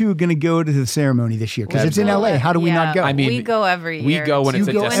you two going to go to the ceremony this year? Because it's in LA. How do we not go? I mean, we go every we year. go when it's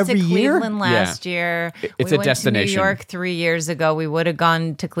a we went every to year? Cleveland last year. It's we a went destination. To New York 3 years ago. We would have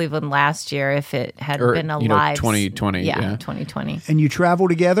gone to Cleveland last year if it had Or, been a you know, live 2020, Yeah, yeah. 2020. and you travel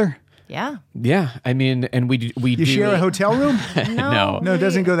together? Yeah. Yeah, I mean, and we do. You share a hotel room? No. No, it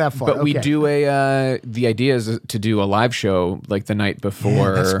doesn't go that far. But we Okay. do the idea is to do a live show the night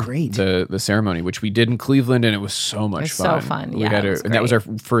before that's great. the ceremony, which we did in Cleveland, and it was so much was fun. so fun. We Yeah, had it was and that was our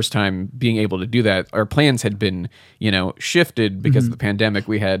great. first time being able to do that. Our plans had been, shifted because Mm-hmm. of the pandemic.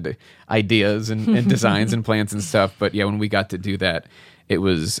 We had ideas and designs and plans and stuff, but yeah, when we got to do that, it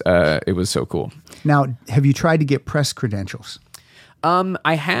was so cool. Now, have you tried to get press credentials?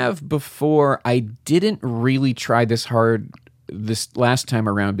 I have before. I didn't really try this hard this last time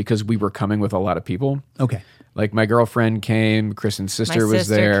around because we were coming with a lot of people. Okay. Like my girlfriend came, Kristen's sister was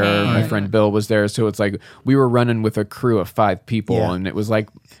sister there, came. my friend Bill was there. So it's like we were running with a crew of 5 people, Yeah. and it was like,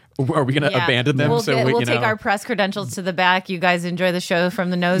 are we going to abandon them? We'll, So we'll you take know. our press credentials to the back. You guys enjoy the show from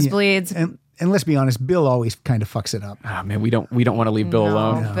the nosebleeds. And let's be honest, Bill always kind of fucks it up. Oh, man, we don't want to leave Bill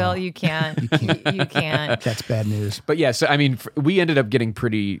alone. Bill, you can't. You can't. That's bad news. But yeah, so I mean, we ended up getting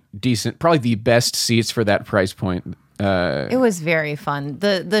pretty decent, probably the best seats for that price point. It was very fun.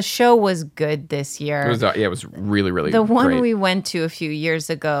 The show was good this year. It was really, really The one great. we went to a few years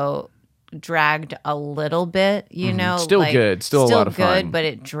ago dragged a little bit, you know. Still good. Still a lot of good, fun. but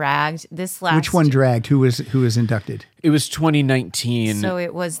it dragged. This last Which one dragged? Who was inducted? It was 2019. So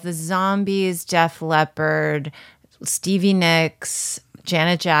it was the Zombies, Def Leppard, Stevie Nicks,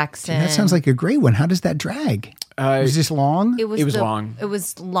 Janet Jackson. That sounds like a great one. How does that drag? Was this long? It was long. It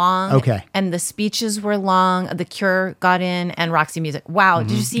was long. Okay. And the speeches were long. The Cure got in, and Roxy Music. Wow.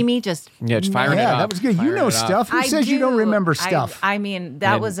 Did you see me just? just firing it Yeah, up. that was good. You Firing know it up. stuff. Who I says you don't do. remember stuff? I mean,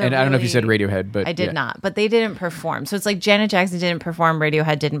 that was a and I don't know if you said really- Radiohead, but I did yeah. not, but they didn't perform. So it's like Janet Jackson didn't perform,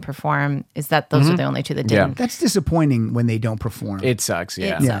 Radiohead didn't perform. Is that those are the only two that Yeah. didn't? That's disappointing when they don't perform. It sucks.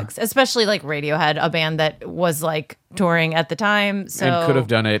 Yeah. It sucks, especially like Radiohead, a band that was like touring at the time, so And could have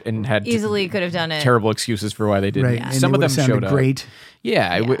done it and had easily could have done it. terrible excuses for why they didn't. right. And Some they of them would've sounded showed up. great.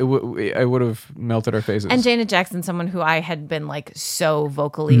 Yeah, I would have melted our faces. And Janet Jackson, someone who I had been like so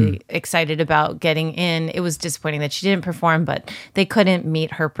vocally excited about getting in, it was disappointing that she didn't perform, but they couldn't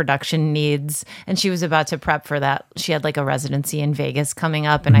meet her production needs. And she was about to prep for that. She had like a residency in Vegas coming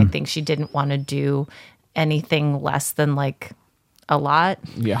up, and I think she didn't want to do anything less than like a lot.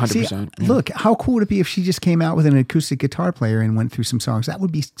 yeah, 100%. See, look, how cool would it be if she just came out with an acoustic guitar player and went through some songs? That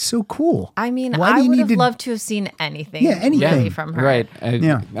would be so cool. I mean, Why do I you would need have to- loved to have seen anything, Yeah, anything. really from her. Right.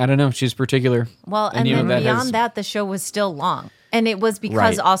 Yeah. I don't know. She's particular. Well, and you know, then that beyond has- that, the show was still long. And it was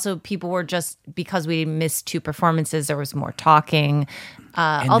because Right. also people were just, because we missed 2 performances, there was more talking.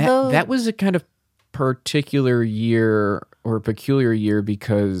 And Although that was a kind of particular year or peculiar year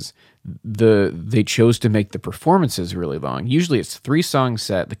because they chose to make the performances really long. Usually it's 3 song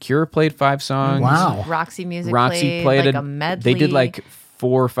set. The Cure played 5 songs. Wow. Roxy Music Roxy played played like a medley. They did like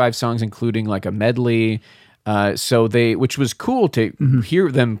 4 or 5 songs, including like a medley. Which was cool to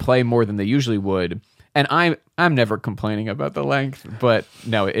hear them play more than they usually would. And I'm never complaining about the length, but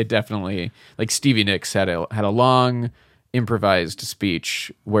no, it definitely, like Stevie Nicks had a long improvised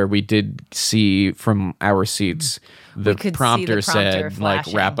speech where we did see from our seats the could see prompter the prompter said like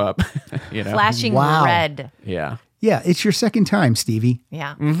flashing. wrap up, you know. flashing Wow. red. Yeah. Yeah, it's your second time, Stevie.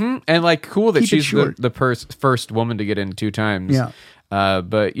 Yeah. And like cool that Keep it she's short. the first woman to get in 2 times. Yeah.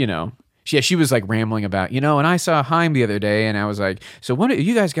 But you know, she was like rambling about, and I saw Haim the other day, and I was like, so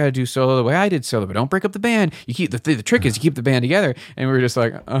you guys got to do solo the way I did solo, but don't break up the band. You keep the trick is you keep the band together. And we were just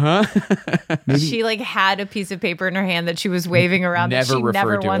like, She like had a piece of paper in her hand that she was waving around Never that she never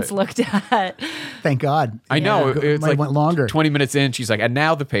referred to once it. looked at. Thank God. I know it's Might like went longer. 20 minutes in, she's like, and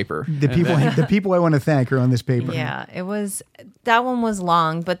now the paper. The people I want to thank are on this paper. Yeah, that one was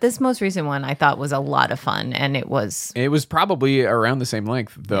long, but this most recent one I thought was a lot of fun, and it was It was probably around the same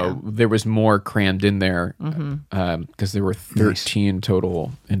length, though. There was more crammed in there because there were 13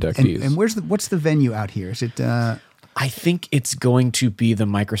 total inductees. And what's the venue out here? Is it I think it's going to be the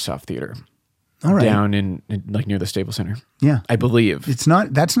Microsoft Theater all right? down in like near the Staples Center. Yeah. I believe.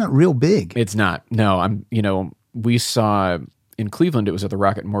 That's not real big. It's not. No, we saw in Cleveland, it was at the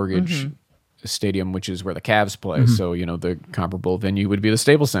Rocket Mortgage Stadium, which is where the Cavs play. So, the comparable venue would be the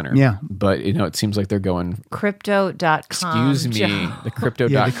Staples Center. Yeah. But, it seems like they're going, crypto.com. excuse me, Joe. the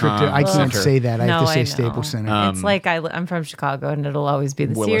crypto.com. Yeah, the crypto. I can't center. say that. I have No, to say I know. Staples Center. It's like I'm from Chicago, and it'll always be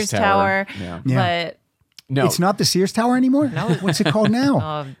the Willis Sears Tower. Tower. Yeah. Yeah. But No. It's not the Sears Tower anymore. No. What's it called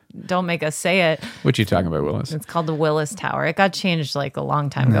now? don't make us say it. What you talking about, Willis? It's called the Willis Tower. It got changed like a long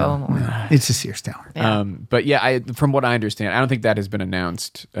time ago. It's the Sears Tower. But yeah, from what I understand, I don't think that has been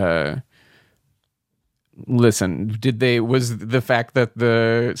announced. Listen, was the fact that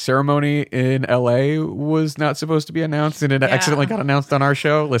the ceremony in LA was not supposed to be announced and it accidentally got announced on our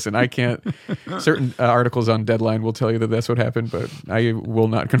show? Listen, I can't. Certain articles on Deadline will tell you that that's what happened, but I will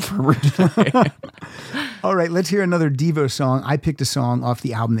not confirm it today. All right, let's hear another Devo song. I picked a song off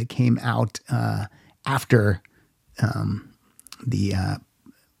the album that came out after the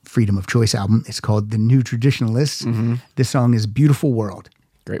Freedom of Choice album. It's called The New Traditionalists. This song is Beautiful World.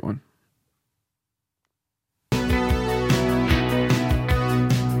 Great one.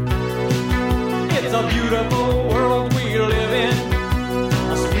 It's a beautiful world we live in,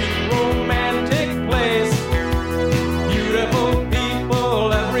 a sweet romantic place. Beautiful people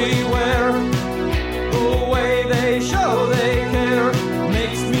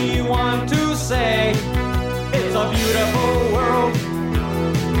a beautiful world.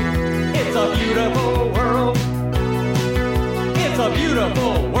 It's a beautiful world. It's a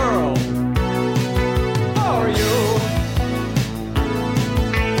beautiful world. For you.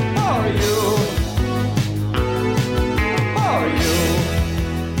 For you. For you.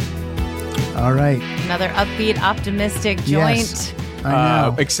 All right. Another upbeat, optimistic joint. Yes. I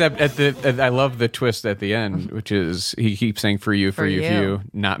know. Except I love the twist at the end, which is he keeps saying "for you, for you, for you,"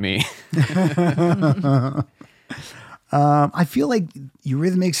 not me. I feel like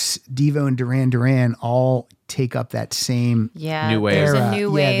Eurythmics, Devo, and Duran Duran all take up that same. Yeah, New wave. there's Era. a new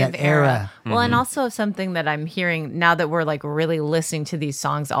Yeah, wave that era. era. Well, and also something that I'm hearing now that we're like really listening to these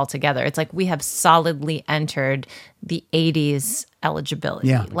songs all together. It's like we have solidly entered the 80s eligibility.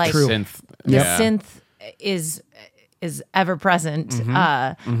 Yeah, like true. Synth. the Yeah. synth is ever present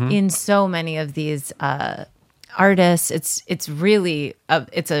in so many of these artists. It's really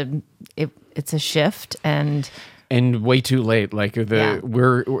it's a shift And way too late. Like Yeah.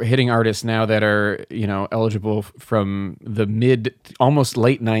 we're hitting artists now that are eligible from the mid, almost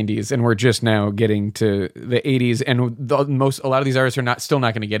late '90s, and we're just now getting to the '80s. And a lot of these artists are still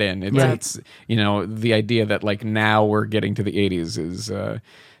not going to get in. It's the idea that like now we're getting to the '80s is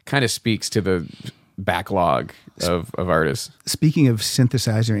kind of speaks to the backlog of artists. Speaking of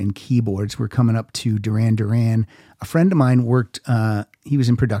synthesizer and keyboards, we're coming up to Duran Duran. A friend of mine worked, he was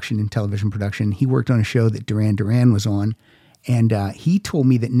in production, in television production. He worked on a show that Duran Duran was on. And he told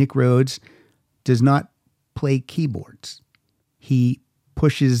me that Nick Rhodes does not play keyboards. He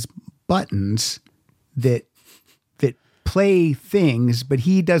pushes buttons that play things, but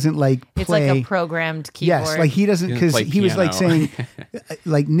he doesn't like play. it's like a programmed keyboard. Yes, like he doesn't, He doesn't because play he was like piano. saying,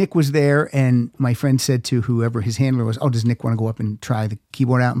 like Nick was there, and my friend said to whoever his handler was, "Oh, does Nick want to go up and try the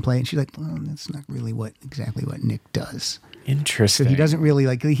keyboard out and play?" And she's like, "Well, that's not really exactly what Nick does." Interesting. So he doesn't really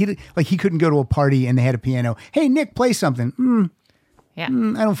he couldn't go to a party and they had a piano. Hey, Nick, play something. Yeah.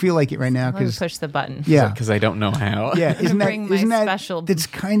 I don't feel like it right now Let me because push the button. yeah, because I don't know how. yeah. Isn't that Bring my isn't that special- That's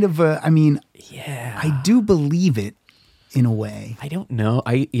kind of a. I mean, Yeah. I do believe it in a way. I don't know.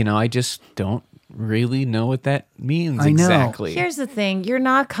 I just don't really know what that means I know. exactly. Here's the thing: you're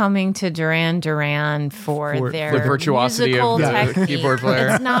not coming to Duran Duran for their the virtuosity of musical the technique. keyboard player.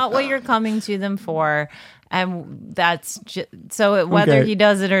 It's not what you're coming to them for, and that's so. Whether Okay. he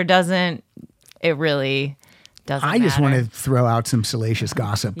does it or doesn't, it really doesn't. I just matter. want to throw out some salacious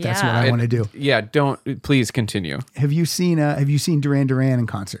gossip. That's what Yeah. I want to do. Yeah, please continue. Have you seen Duran Duran in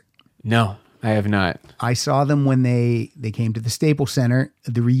concert? No, I have not. I saw them when they came to the Staples Center,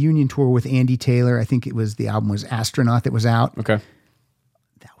 the reunion tour with Andy Taylor. I think the album was Astronaut that was out. Okay.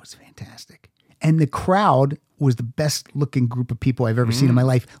 That was fantastic. And the crowd was the best looking group of people I've ever seen in my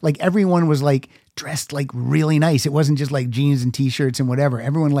life. Like everyone was like dressed like really nice. It wasn't just like jeans and t-shirts and whatever.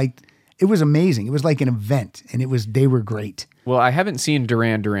 Everyone it was amazing. It was like an event and they were great. Well, I haven't seen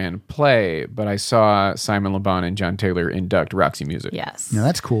Duran Duran play, but I saw Simon Le Bon and John Taylor induct Roxy Music. Yes. Now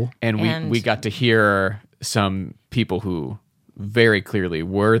that's cool. And we got to hear some people who very clearly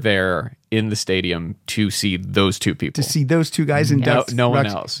were there in the stadium to see those two people. To see those two guys induct no one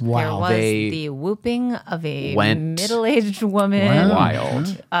Roxy- else. There Wow. was They the whooping of a went middle-aged woman. Wow.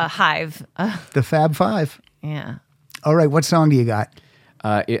 wild. A hive. The Fab Five. Yeah. All right, what song do you got?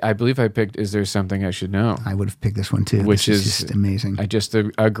 I believe I picked "Is There Something I Should Know," I would have picked this one too. which This is just amazing. Just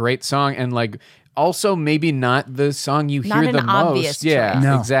a great song, and like also maybe not the song you Not hear an the obvious most. Yeah, choice.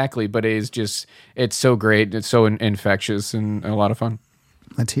 No. exactly. But it is just it's so great. It's so infectious and a lot of fun.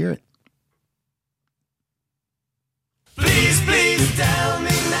 Let's hear it. Please, please tell me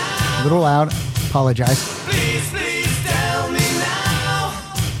now. A little loud. Apologize. Please, please tell me now.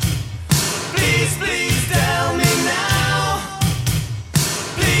 Please, please tell me now.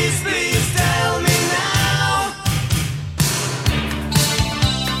 Please, please tell me now.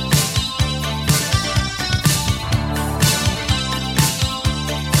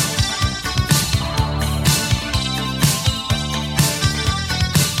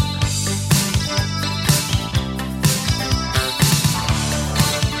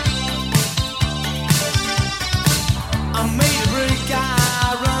 I made a break,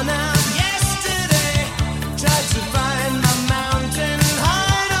 I run out yesterday. Tried to find my mountain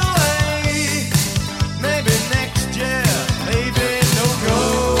hideaway. Maybe next year, maybe no go.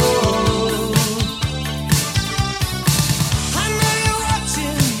 I know you're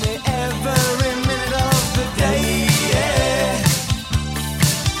watching me every minute of the day. Yeah.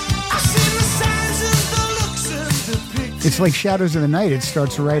 I've seen the signs and the looks and the pictures. It's like Shadows of the Night. It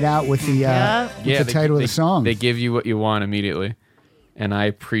starts right out with the Yeah. title of the song. They give you what you want immediately, and I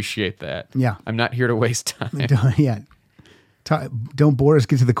appreciate that. Yeah. I'm not here to waste time. Yeah. Don't bore us,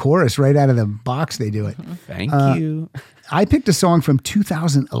 get to the chorus. Right out of the box, they do it. Thank you. I picked a song from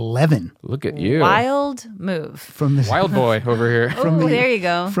 2011 Look at you. Wild move. from the Wild boy over here. Oh, there you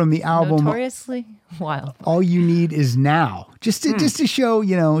go. from the album Notoriously wild. All You Need Is Now. Just to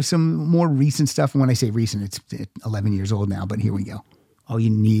show, some more recent stuff. And when I say recent, it's 11 years old now, but here we go. All You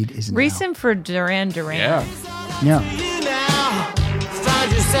Need Is Now. Recent for Duran Duran. Yeah. Yeah. You now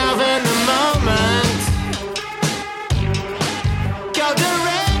find yourself in the moment. Go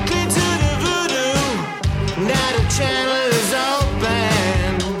directly to the voodoo. Now the channel is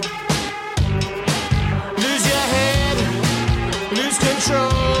open. Lose your head, lose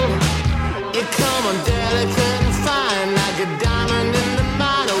control. You come on delicate and fine like a diamond in the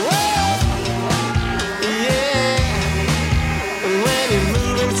mine. Whoa, yeah. And when you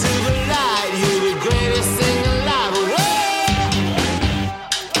move into the light, you're the greatest thing alive. Whoa.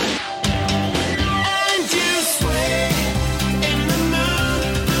 And you sway in the mood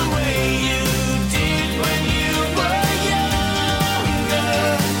the way you did when you were younger.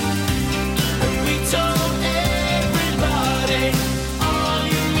 And we told everybody all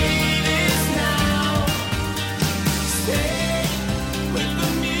you need is now. Stay with the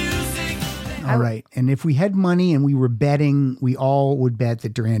music. All right. And if we had money and we were betting, we all would bet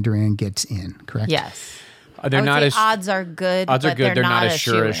that Duran Duran gets in, correct? Yes. They're I would not say as odds are good. odds are but good. They're not as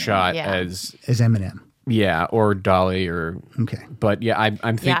sure a shoo-in. shot Yeah. as As Eminem. or Dolly or. Okay. But yeah, I'm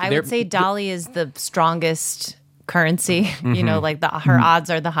thinking. Yeah, I they're- would say Dolly is the strongest currency. Mm-hmm. Like her odds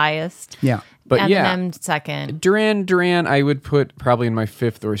are the highest. Yeah. But Eminem second. Duran, I would put probably in my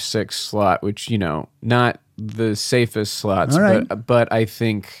 5th or 6th slot, which not the safest slots, All right. but I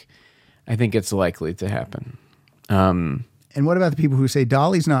think it's likely to happen. And what about the people who say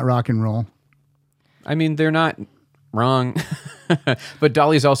Dolly's not rock and roll? I mean, they're not wrong, but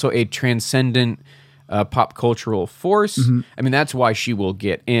Dolly's also a transcendent pop cultural force. I mean, that's why she will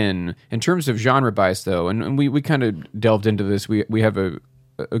get in terms of genre bias, though. And we kind of delved into this. We have a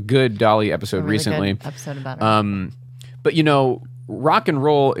good Dolly episode A really recently. good episode about her. But rock and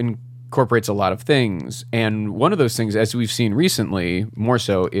roll incorporates a lot of things, and one of those things, as we've seen recently, more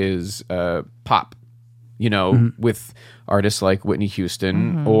so, is pop. With artists like Whitney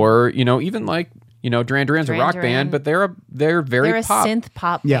Houston, or even like Duran Duran's a Duran rock Duran. band, but they're very They're a pop. synth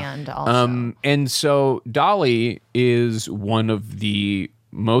pop Yeah. band also. And so Dolly is one of the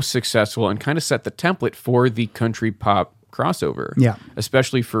most successful and kind of set the template for the country pop crossover. Yeah.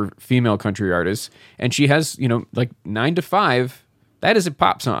 Especially for female country artists. And she has, like 9 to 5, that is a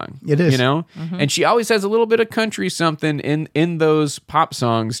pop song. It is. And she always has a little bit of country something in those pop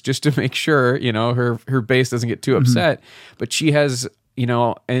songs just to make sure, her bass doesn't get too upset. But she has,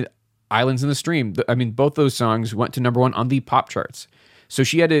 and Islands in the Stream. I mean, both those songs went to number 1 on the pop charts. So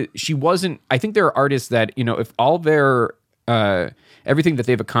she wasn't, I think there are artists that, if all their, everything that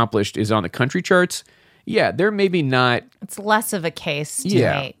they've accomplished is on the country charts, yeah, they're maybe not It's less of a case to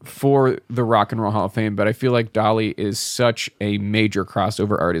make. for the Rock and Roll Hall of Fame, but I feel like Dolly is such a major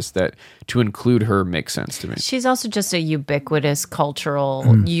crossover artist that to include her makes sense to me. She's also just a ubiquitous cultural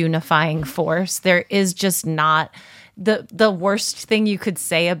unifying force. There is just not the worst thing you could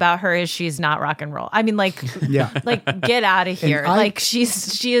say about her is she's not rock and roll. I mean, like, Yeah. like get out of here. I- She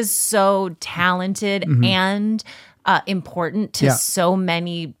is so talented and important to Yeah. so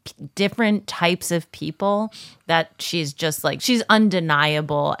many different types of people that she's just like she's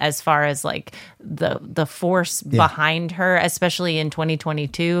undeniable as far as like the force behind her, especially in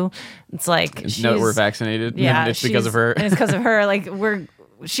 2022. It's like Now that we're vaccinated, yeah, and it's because of her. and it's because of her. Like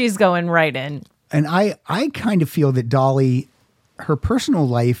she's going right in. And I kind of feel that Dolly, her personal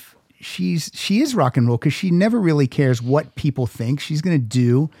life, she is rock and roll because she never really cares what people think. She's going to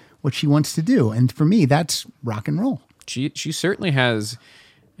do what she wants to do. And for me, that's rock and roll. She certainly has.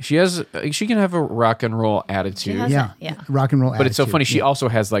 She can have a rock and roll attitude. has- Yeah. Yeah. Rock and roll. But it's so attitude. funny. She Yeah. also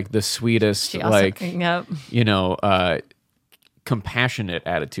has like the sweetest, She also, like yep. compassionate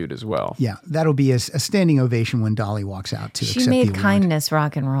attitude as well. Yeah, that'll be a standing ovation when Dolly walks out to She accept the made award. kindness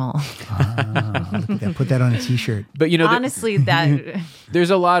rock and roll. Yeah, put that on a T-shirt. But Honestly, that there's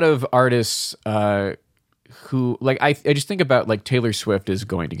a lot of artists who like I just think about like Taylor Swift is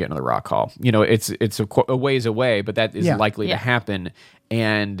going to get into the Rock Hall. It's a ways away, but that is Yeah. likely Yeah. to happen.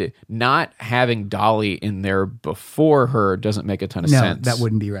 And not having Dolly in there before her doesn't make a ton of No, sense. that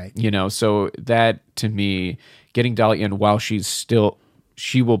wouldn't be right. So that to me, getting Dolly in while she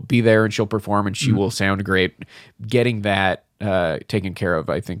will be there and she'll perform and she will sound great. Getting that taken care of,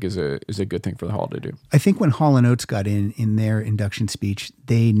 I think, is a good thing for the hall to do. I think when Hall & Oates got in their induction speech,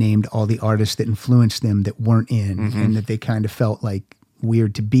 they named all the artists that influenced them that weren't in, and that they kind of felt like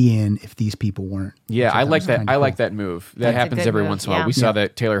weird to be in if these people weren't. Yeah, Which I thought like was that. kinda I cool. like that move. That That's a happens good every move, once in a while. yeah. We saw Yeah.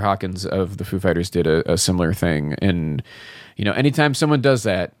 that Taylor Hawkins of the Foo Fighters did a similar thing, and anytime someone does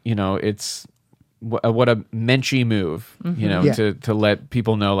that, it's what a menschy move. Mm-hmm. Yeah. To let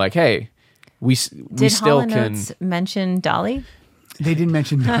people know, like, hey, we Did still Hall & can. Oates mention Dolly? They didn't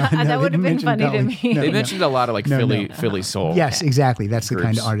mention That would have been funny to me. They No. mentioned a lot of like No, Philly no. Philly soul. Yes, exactly. That's the kind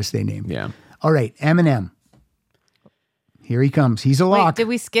of Groups. artist they named. Yeah. All right, Eminem. Here he comes. He's a Wait, lock. did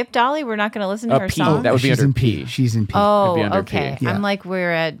we skip Dolly? We're not going to listen to her P. song? That would be She's under in P. She's in P. Oh, It'd be under okay. P. Yeah. I'm like,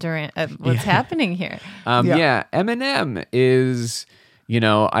 we're at Durant. What's happening here? Yeah. Yeah, Eminem is,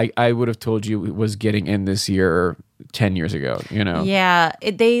 I would have told you was getting in this year 10 years ago, Yeah,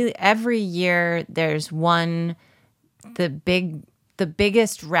 they every year there's one, the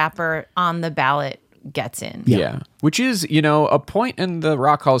biggest rapper on the ballot gets in. Yeah. Which is, a point in the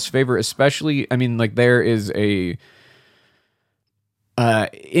Rock Hall's favor, especially, there is a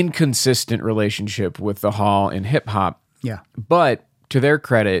inconsistent relationship with the Hall and hip hop, Yeah. but to their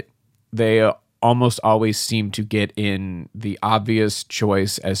credit, they almost always seem to get in the obvious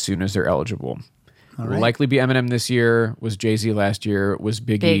choice as soon as they're eligible. Will likely be Eminem this year, was Jay-Z last year, was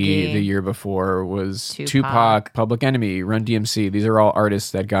Biggie the year before, was Tupac, Public Enemy, Run DMC. These are all artists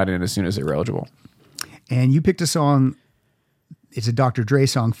that got in as soon as they were eligible. And you picked a song. It's a Dr. Dre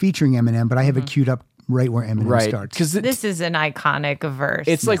song featuring Eminem, but I have it queued up right where Eminem Right. starts. Because This is an iconic verse.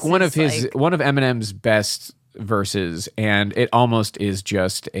 it's like This one of is his like- one of Eminem's best verses, and it almost is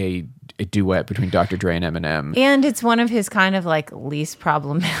just a duet between Dr. Dre and Eminem. and it's one of his kind of like least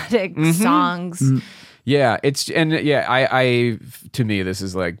problematic songs. Yeah, I to me this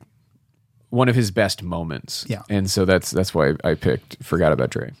is like one of his best moments. Yeah. And so that's why I picked Forgot About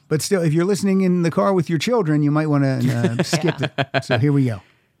Dre. But still, if you're listening in the car with your children, you might want to skip it. So here we go.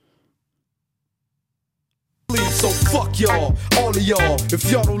 So fuck y'all, all of y'all.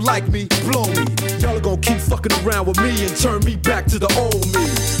 If y'all don't like me, blow me. Y'all are gonna keep fucking around with me and turn me back to the old me.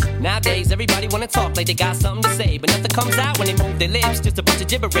 Nowadays, everybody wanna talk like they got something to say, but nothing comes out when they move their lips. Just a bunch of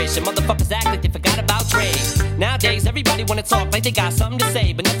gibberish, and motherfuckers act like they forgot about Dre. Nowadays, everybody wanna talk like they got something to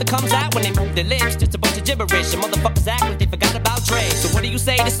say, but nothing comes out when they move their lips. Just a bunch of gibberish, and motherfuckers act like they forgot about Dre. So what do you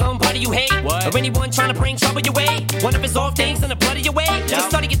say to somebody you hate? What? Or anyone trying to bring trouble your way? One of his off things in the blood of your way? Just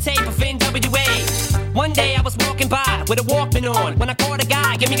study your tape of NWA. One day I was walking by with a Walkman on when I caught a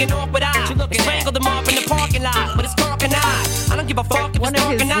guy, give me an awkward eye. I strangled him off in the parking lot with his dark and I don't give a fuck if One it's of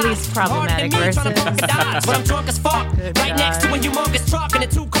dark his or not. least problematic Harder than me trying to verses. bump the dots, but I'm drunk as fuck. Good Right next to God. a humongous truck in a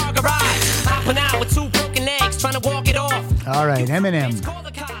 2-car garage. Hopping out with 2 broken legs, trying to walk it off. All right, Eminem. Call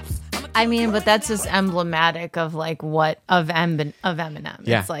the cops. I mean, but that's just emblematic of like what of Eminem.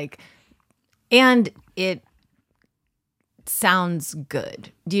 Yeah. It's like, and it sounds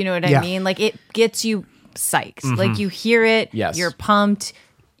good. Do you know what Yeah. I mean? Like it gets you psyched. Like you hear it, Yes. you're pumped.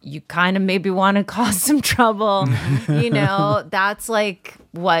 You kind of maybe want to cause some trouble. That's like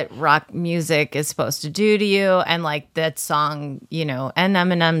what rock music is supposed to do to you. And like that song, and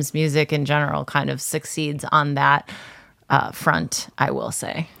Eminem's music in general kind of succeeds on that front, I will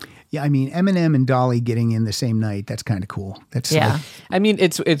say. Yeah, I mean, Eminem and Dolly getting in the same night, that's kind of cool. That's Yeah. like, I mean,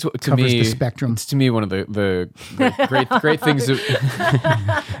 it's to Covers me the spectrum. It's to me one of the great things.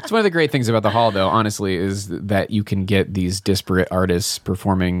 It's one of the great things about the Hall, though. Honestly, is that you can get these disparate artists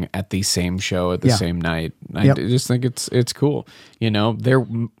performing at the same show at the Yeah. same night. Yep. I just think it's cool.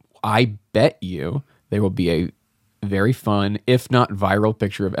 I bet you there will be a very fun, if not viral,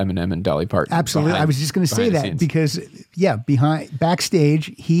 picture of Eminem and Dolly Parton. absolutely. I was just going to say behind the that scenes. because,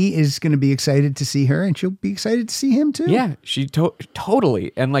 backstage, he is going to be excited to see her and she'll be excited to see him too. Yeah, she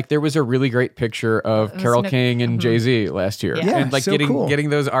totally. And like there was a really great picture of Carole King and Jay-Z last year. Yeah, and like so cool. getting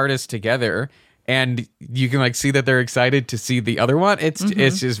those artists together, and you can like see that they're excited to see the other one. It's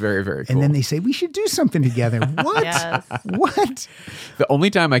just very, very cool. And then they say, we should do something together. What? Yes. What? The only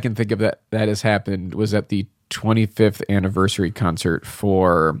time I can think of that has happened was at the 25th anniversary concert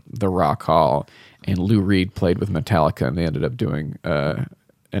for the Rock Hall, and Lou Reed played with Metallica, and they ended up doing an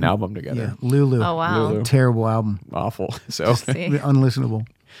album Yeah, together. Lulu. Oh, wow. Lulu. Terrible album. Awful. So See? Unlistenable.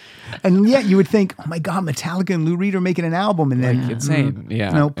 And yet you would think, oh my God, Metallica and Lou Reed are making an album. And then insane.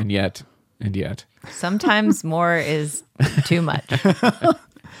 Yeah. Nope. And yet. Sometimes more is too much.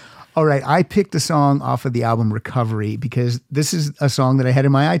 All right, I picked a song off of the album Recovery because this is a song that I had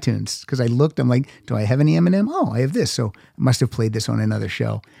in my iTunes because I looked, I'm like, do I have any Eminem? Oh, I have this. So I must have played this on another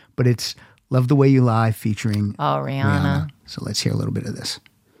show. But it's Love the Way You Lie featuring Oh, Rihanna. So let's hear a little bit of this,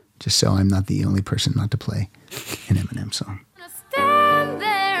 just so I'm not the only person not to play an Eminem song. Stand there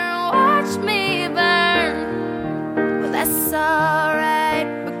and watch me burn. Well, that's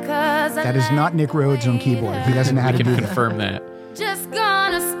alright because That is not Nick Rhodes on keyboard. He doesn't know how We to can do that. confirm that. Just go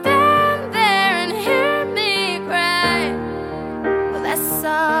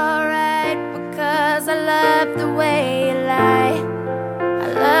alright because I love the way you lie. I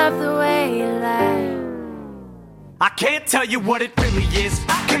love the way you lie. I can't tell you what it really is.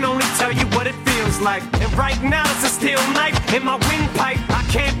 I can only tell you what it feels like. And right now it's a steel knife in my windpipe. I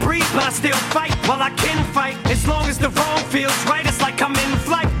can't breathe, but I still fight. While I can fight, as long as the wrong feels right, it's like I'm in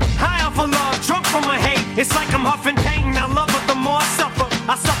flight. High off of love, drunk from my hate. It's like I'm huffing pain. I love her the more I suffer.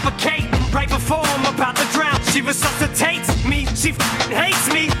 I suffocate right before I'm about to drown. She resuscitates me. She hates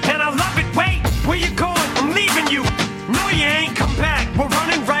me, and I love it. Wait, where you going? I'm leaving you. No, you ain't come back. We're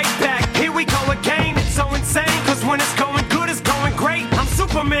running right back. Here we go again. It's so insane, cause when it's going good, it's going great. I'm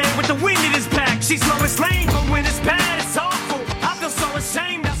Superman with the wind in his back. She's Lois Lane, but when it's bad, it's awful. I feel so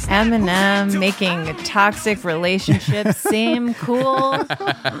ashamed. Eminem making toxic relationships seem cool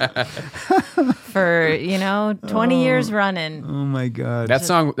for 20 years running. Oh my God. That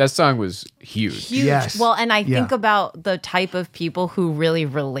song was huge. Huge. Yes. Well, and I Yeah. think about the type of people who really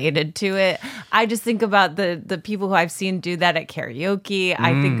related to it. I just think about the people who I've seen do that at karaoke.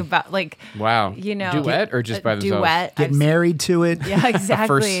 I think about Wow. Duet or just by themselves? Duet. Get married to it. Yeah,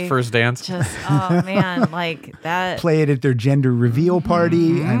 exactly. First dance. Just oh man, like that. Play it at their gender reveal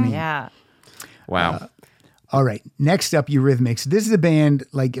party. I mean, Yeah. Wow. all right. Next up, Eurythmics. This is a band,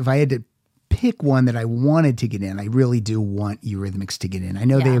 like, if I had to pick one that I wanted to get in, I really do want Eurythmics to get in. I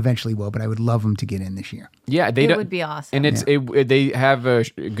know they Yeah. eventually will, but I would love them to get in this year. Yeah, they It don't- would be awesome. and they have a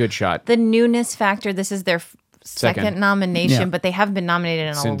good shot The newness factor. This is their second Second. nomination, Yeah. but they haven't been nominated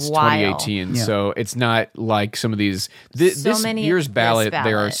in since a while. 2018. Yeah. So it's not like some of these. So This many year's this ballot, there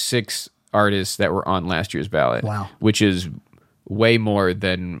are ballot. 6 artists that were on last year's ballot. Wow. Which is way more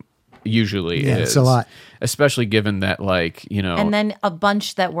than usually Yeah, is. it's a lot. Especially given that, And then a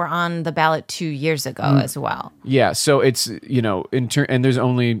bunch that were on the ballot 2 years ago as well. yeah, so it's, and there's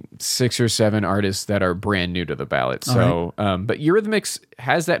only 6 or 7 artists that are brand new to the ballot. So, but Eurythmics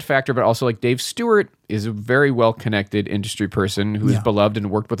has that factor, but also like Dave Stewart is a very well-connected industry person who's Yeah. beloved and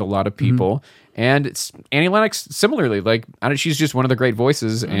worked with a lot of people. And it's Annie Lennox, similarly, she's just one of the great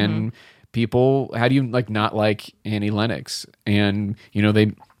voices and people, how do you not like Annie Lennox? And,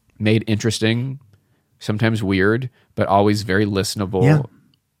 they made interesting, sometimes weird, but always very listenable Yeah.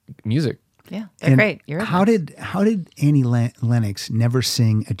 music. Yeah, they're And great. You're how did Annie Lennox never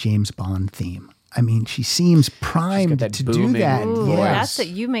sing a James Bond theme? I mean, she seems primed that to do booming that. Ooh, voice. that's it.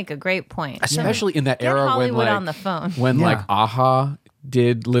 You make a great point. Especially in that Get era Hollywood when on the phone. when Yeah. Aha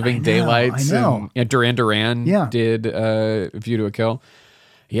did Living I know, Daylights I know. and Duran Duran Yeah. did View to a Kill.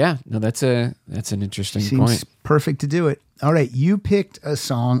 Yeah, no, that's an interesting Seems point. perfect to do it. All right, you picked a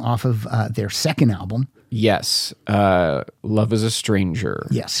song off of their second album. Yes, Love is a Stranger.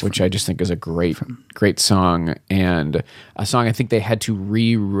 Yes. Which I just think is a great song, and a song I think they had to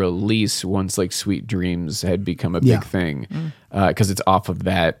re-release once Sweet Dreams had become a big Yeah. thing, because it's off of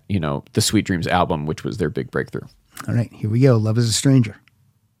that, the Sweet Dreams album, which was their big breakthrough. All right, here we go. Love is a Stranger.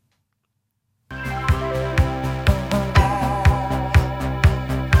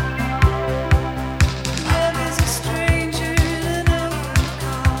 Love is a stranger that open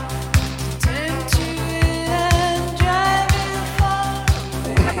car to tempt you in and drive you far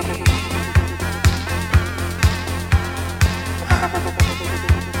away.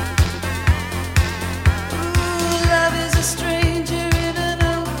 Ooh, love is a stranger in an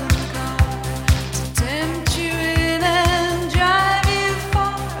open car to tempt you in and drive you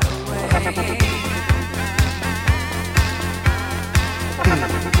far away.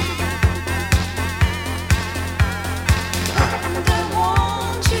 And I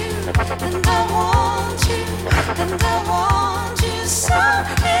want you, and I want you, and I want you so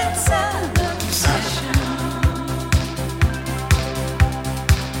it's an obsession.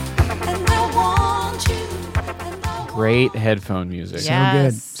 And I want you, and I want Great headphone music.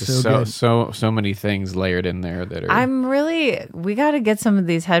 Yes. Just So good. so many things layered in there that are. We got to get some of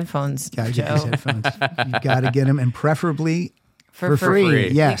these headphones, Gotta get Joe, these headphones. You gotta get them, and preferably for free. free.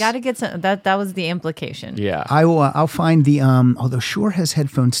 Yes. We got to get some. That was the implication. Yeah. I will. I'll find the. Although Shure has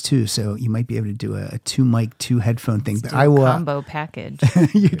headphones too, so you might be able to do a 2 mic 2 headphone thing. But I will. Combo package. Gotta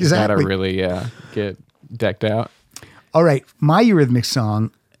Exactly. really get decked out. All right, my Eurythmics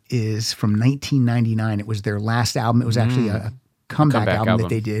song is from 1999. It was their last album. It was actually a comeback album album. that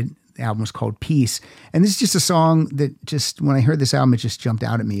they did. The album was called Peace. And this is just a song that just, when I heard this album, it just jumped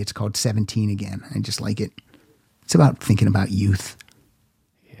out at me. It's called 17 Again. I just like it. It's about thinking about youth.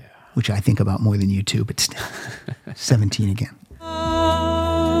 Yeah. Which I think about more than you two, but still. 17 Again.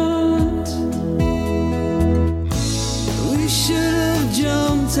 We should have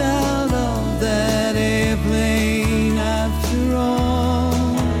jumped out of that airplane after all.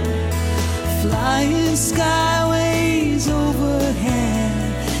 Flying skyways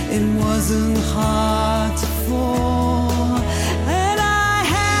overhead it wasn't hard to fall. And I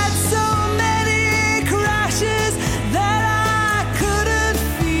had so many crashes that I couldn't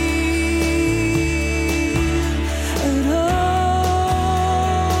feel at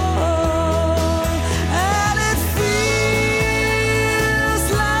all. And it feels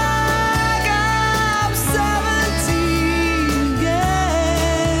like I'm 17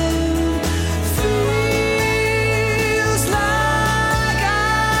 again. Feels like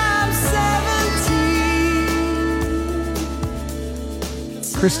I'm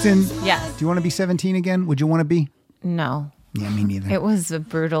 17. Kristen, Yes. do you want to be 17 again? Would you want to be? No. Yeah, me neither. It was a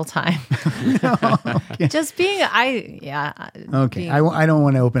brutal time. Just being, Okay, I don't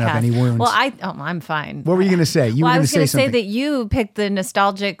want to open up any wounds. Well, I'm fine. What were you going to say? You Well, were I going was to say going to say something. that you picked the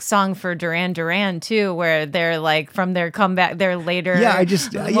nostalgic song for Duran Duran too, where they're like from their comeback, their later Yeah, I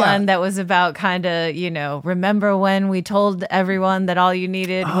just- one yeah. that was about kind of remember when we told everyone that all you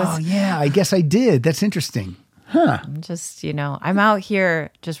needed Oh, was yeah, I guess I did. That's interesting. just I'm out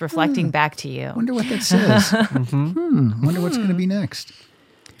here just reflecting back to you. Wonder what that says. Wonder what's going to be next.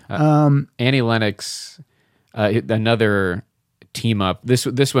 Annie Lennox, another team up. This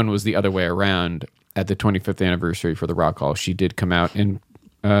one was the other way around. At the 25th anniversary for the Rock Hall, she did come out and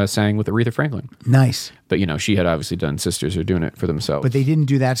sang with Aretha Franklin. Nice. But she had obviously done Sisters Are Doing It for themselves. But they didn't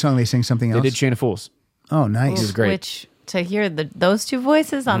do that song. They sang something They else. did Chain of Fools. Oh, nice. was great. Which to hear those two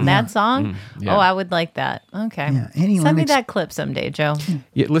voices on that song, yeah. oh, I would like that. Okay, Yeah, Annie send me Lennox- that clip someday, Joe.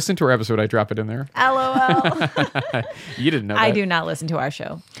 Yeah, listen to our episode. I drop it in there. LOL. You didn't know that. I do not listen to our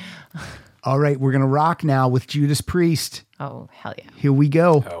show. All right, we're going to rock now with Judas Priest. Oh hell yeah! Here we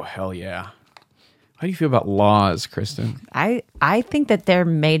go. Oh, hell yeah. How do you feel about laws, Kristen? I think that they're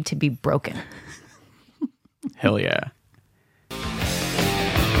made to be broken. Hell yeah.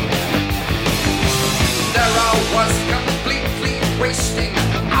 There I was completely wasting,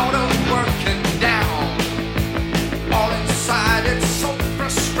 out of work and down. All inside, it's so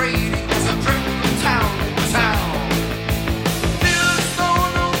frustrating as I trip from town to town. Feels as though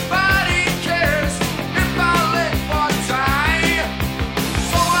nobody cares if I let one die.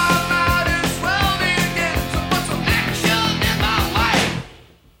 So I might as well begin to put some action in my life.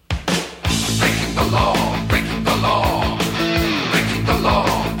 Breaking the law, breaking the law, breaking the law,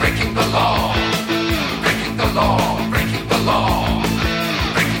 breaking the law. Breaking the law, breaking the law,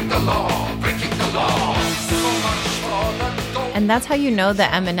 breaking the law, breaking the law. So much for the gold. And that's how you know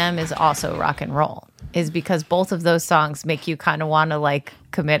that Eminem is also rock and roll, is because both of those songs make you kind of want to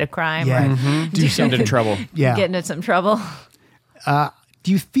commit a crime Yeah. or Do something in trouble. Yeah. get into some trouble.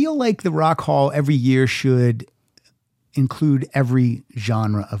 Do you feel like the Rock Hall every year should include every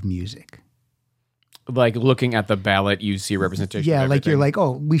genre of music? Like looking at the ballot, you see representation. Yeah, of like you're everything. like,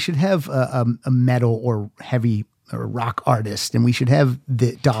 oh, we should have a metal or heavy or rock artist, and we should have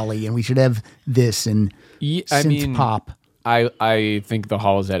the Dolly, and we should have this and synth pop. I think the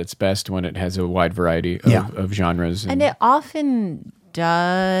hall is at its best when it has a wide variety of genres. And it often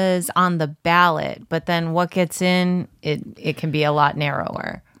does on the ballot, but then what gets in, it can be a lot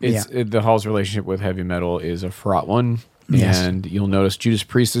narrower. The hall's relationship with heavy metal is a fraught one. Yes. And you'll notice Judas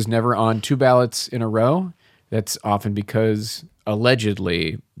Priest is never on two ballots in a row. That's often because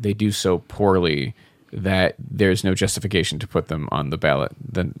allegedly they do so poorly that there's no justification to put them on the ballot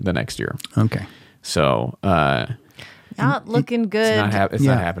the next year. Okay. So Not looking good. it's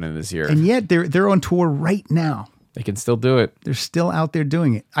Yeah. not happening this year. And yet they're on tour right now. They can still do it. They're still out there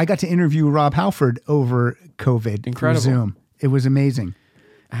doing it. I got to interview Rob Halford over COVID Incredible. through Zoom. It was amazing.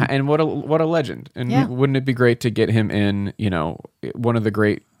 And what a legend. And Yeah. wouldn't it be great to get him in, one of the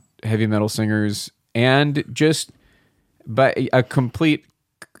great heavy metal singers and just by a complete,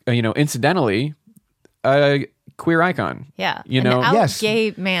 incidentally, a queer icon. Yeah. You An know, out Yes.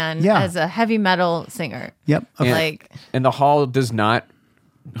 gay man Yeah. as a heavy metal singer. Yep. and the hall does not.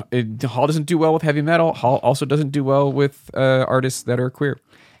 The hall doesn't do well with heavy metal. Hall also doesn't do well with artists that are queer.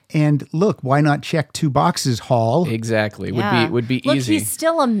 And look, why not check two boxes, Hall? Exactly. Yeah. Would be Look, easy. he's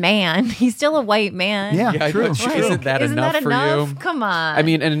still a man. He's still a white man. Yeah, Yeah, true. but true. isn't that enough for you? Come on. I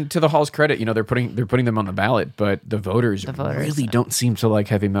mean, and to the hall's credit, they're putting them on the ballot, but the voters really don't seem to like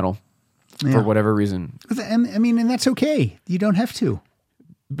heavy metal for whatever reason. I mean, and that's okay. You don't have to.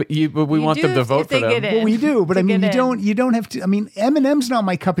 But we You want do them to if vote for they them. get in. Well, we do, but To I mean, get in. you don't have to. I mean, Eminem's not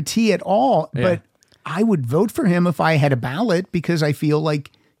my cup of tea at all, but I would vote for him if I had a ballot because I feel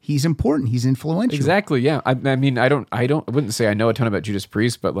like he's important. He's influential. Exactly. Yeah. I mean, I wouldn't say I know a ton about Judas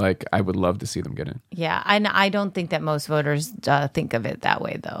Priest, but like, I would love to see them get in. Yeah, and I don't think that most voters think of it that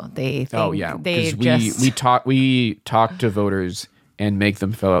way, though. They think Oh yeah, they because just we talk to voters and make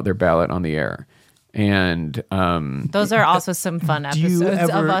them fill out their ballot on the air, And Those are also some fun Do you episodes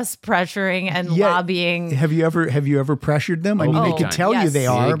ever- of us pressuring and Yeah. lobbying. Have you ever pressured them? I mean, they big could time. tell you Yes. they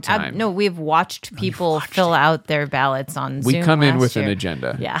are. Big time. No, we've watched people fill out their ballots on we Zoom come in last with year. an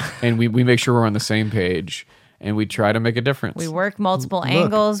agenda. Yeah. And we make sure we're on the same page, and we try to make a difference. We work multiple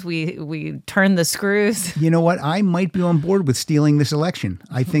angles. We turn the screws. You know what? I might be on board with stealing this election.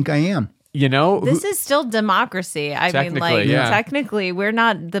 I think I am. You know, This is still democracy. I mean, like, Technically, yeah. technically, we're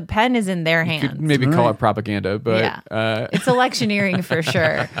not, the pen is in their could hands. maybe call Right. it propaganda, but Yeah. It's electioneering for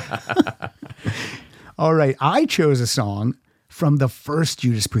sure. All right. I chose a song from the first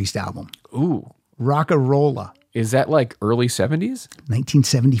Judas Priest album, ooh, Rock-a-Rolla, is that like early 70s?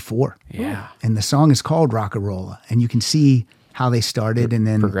 1974. Yeah. And the song is called Rock-a-Rolla. And you can see how they started and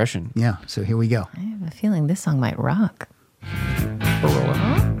then Progression. Yeah. So here we go. I have a feeling this song might rock.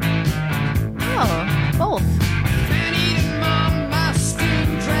 Corolla. Oh, both.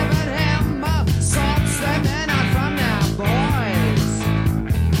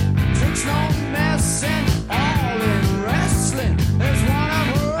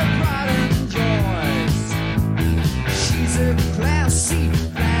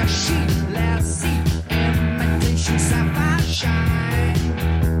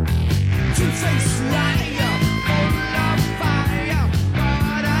 Two-faced liar, full of fire,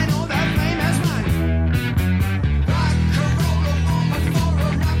 but I know that fame is mine. Rock-a-rolla woman for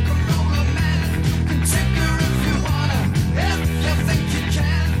a rock-a-rolla man. You can take her if you wanna, if you think you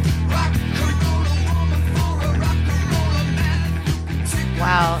can. Rock-a-rolla woman for a rock-a-rolla man. You can take her.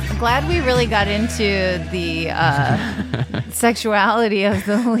 Wow. Glad we really got into the sexuality of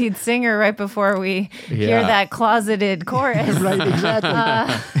the lead singer right before we hear Yeah. that closeted chorus. Right.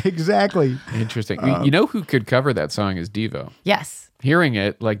 Exactly. Exactly. Interesting. You know who could cover that song is Devo. Yes. Hearing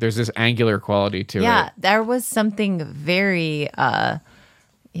it, like there's this angular quality to Yeah. it. There was something very, yeah.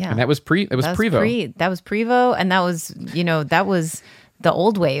 And that was Prevo. That was Prevo. And that was, that was the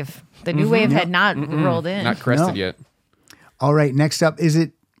old wave. The new wave had not rolled in. Not crested No. yet. All right. Next up, is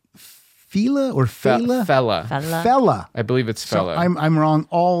it Fela or Fela? Fella. Fela. I believe it's So Fella. I'm wrong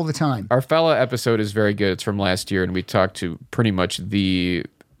all the time. Our Fella episode is very good. It's from last year, and we talked to pretty much the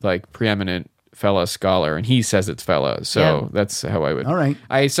like preeminent Fella scholar, and he says it's Fella. So Yeah. that's how I would. All right.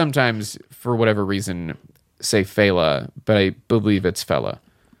 I sometimes, for whatever reason, say Fela, but I believe it's Fella.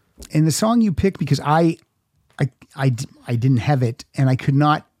 And the song you picked, because I didn't have it and I could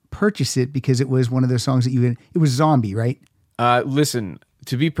not purchase it because it was one of those songs that it was Zombie, right? Listen,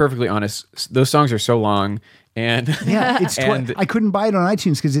 to be perfectly honest, those songs are so long, and Yeah, it's and I couldn't buy it on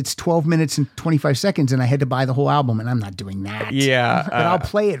iTunes because it's 12 minutes and 25 seconds, and I had to buy the whole album, and I'm not doing that. yeah, but I'll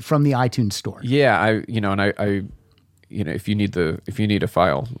play it from the iTunes store. yeah. I if you need a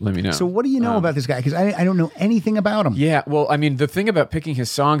file, let me know. So what do you know about this guy? Because I don't know anything about him. Yeah, well, I mean, the thing about picking his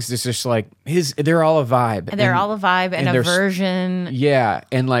songs is just like they're all a vibe. And they're all a vibe and a there's- version. Yeah,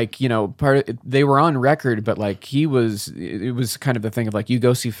 and like they were on record, but like it was kind of the thing of like you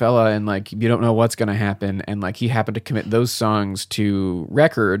go see Fella and like you don't know what's gonna happen, and like he happened to commit those songs to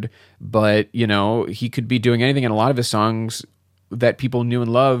record, but he could be doing anything, and a lot of his songs that people knew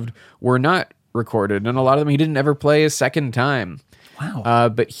and loved were not recorded, and a lot of them he didn't ever play a second time. Wow.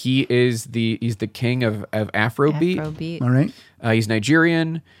 But he's the king of Afrobeat. Afrobeat. All right. He's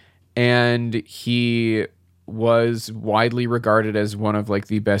Nigerian, and he was widely regarded as one of like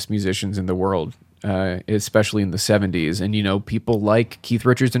the best musicians in the world, especially in the 70s. And people like Keith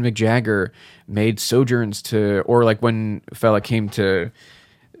Richards and Mick Jagger made sojourns to, or like when Fella came to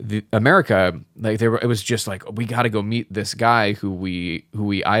America, like it was just like we got to go meet this guy who we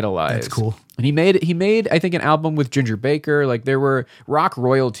idolize. That's cool. And he made I think an album with Ginger Baker. Like there were rock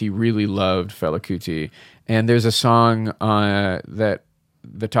royalty really loved Fela Kuti, and there's a song that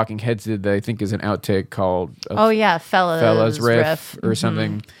the Talking Heads did that I think is an outtake called Oh yeah, Fella's Riff. or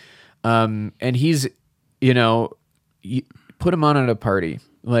something. And he's you put him on at a party.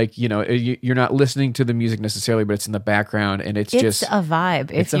 Like, you're not listening to the music necessarily, but it's in the background, and it's just a vibe,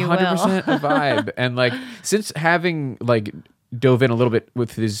 if it's you will. 100% a vibe. And like, since having like dove in a little bit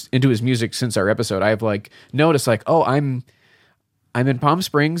into his music since our episode, I've like noticed like, oh, I'm in Palm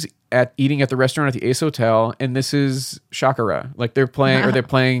Springs eating at the restaurant at the Ace Hotel, and this is Shakira. Like they're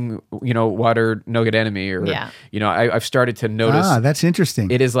playing, Water No Good Enemy, or Yeah. I've started to notice. That's interesting.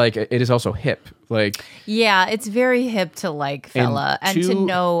 It is also hip. Like Yeah, it's very hip to like Fella and to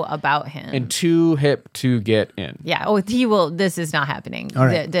know about him. and too hip to get in. Yeah. Oh, he will. This is not happening. All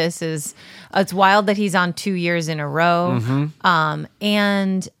right. This is. It's wild that he's on 2 years in a row.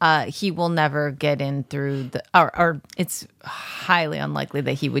 And he will never get in through or it's highly unlikely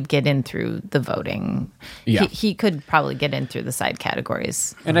that he would get get in through the voting. Yeah. He could probably get in through the side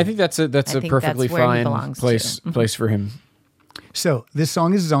categories. And I think that's a think perfectly that's where he fine belongs place for him. So this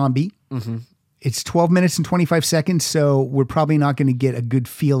song is Zombie. Mm-hmm. It's 12 minutes and 25 seconds, so we're probably not going to get a good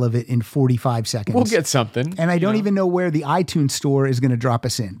feel of it in 45 seconds. We'll get something. And I don't even know where the iTunes store is going to drop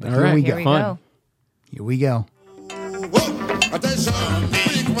us in. But All right. here we Here go. we go. Here we go. Attention,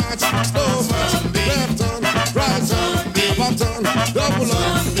 big match, slow match, left turn, right turn, button, double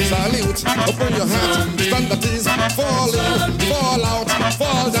up, salute, open your hat, stand at ease, fall in, fall out,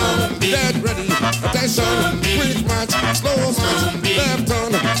 fall down, dead ready. Attention, quick match, slow match, left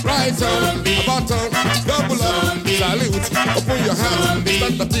turn, right turn, button, double up, salute, open your hat,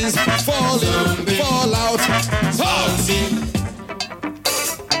 stand at ease, fall in, fall out, halt.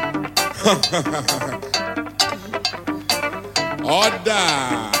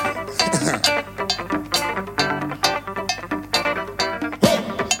 Order.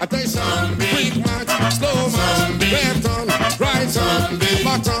 Attention, quick match, slow match, left turn, right turn,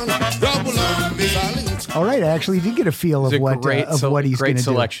 button, double up, salute. All right, I actually did get a feel It's of a what great he's going to great do.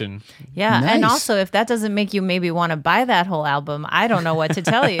 selection. Yeah, and Nice. also if that doesn't make you maybe want to buy that whole album, I don't know what to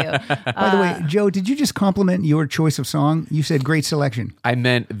tell you. By the way, Joe, did you just compliment your choice of song? You said great selection. I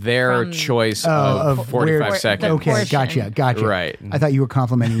meant their From- choice of of 45 where- seconds. the Okay, portion. gotcha. Right. I thought you were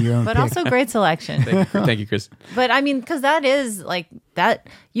complimenting your own But pick. also great selection. Thank you, Chris. But I mean, because that is like that,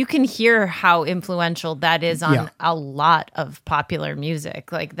 you can hear how influential that is on Yeah. a lot of popular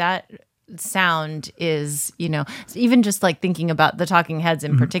music. Like that sound is, even just like thinking about the Talking Heads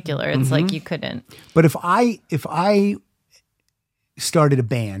in particular, it's like you couldn't. But if I started a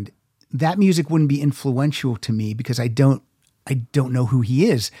band, that music wouldn't be influential to me because I don't know who he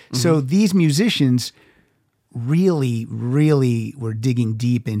is. So these musicians really, really were digging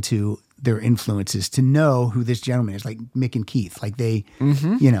deep into their influences to know who this gentleman is, like Mick and Keith. Like they,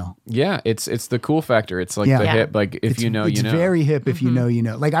 Yeah, it's the cool factor. It's like Yeah. the Yeah. hip. Like if it's, you know, it's you know. very hip if you know, you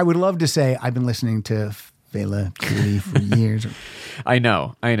know. Like I would love to say I've been listening to Fela Kuti for years, I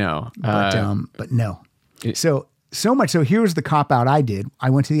know. but no. So much so, here was the cop out I did. I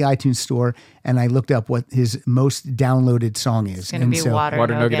went to the iTunes store and I looked up what his most downloaded song is. It's going to be Water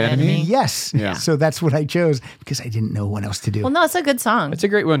Water No No Get Get Enemy. Enemy? Yes. Yeah. So that's what I chose because I didn't know what else to do. Well, no, it's a good song. It's a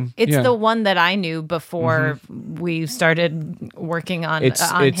great one. It's Yeah. the one that I knew before we started working on him if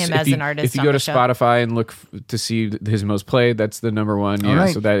as you, an artist. If you on go the to show. Spotify and look to see his most played, that's the number one. Yeah,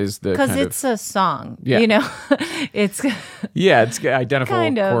 right. so that is the because kind it's a song, Yeah. it's yeah, it's identical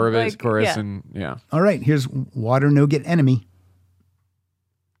kind of, chorus, like, yeah. and yeah. All right, here's Water No Get Enemy.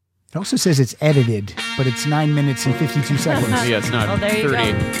 It also says it's edited, but it's 9 minutes and 52 seconds. Yeah, it's not Oh, there you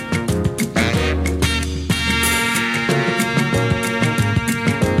 30. go.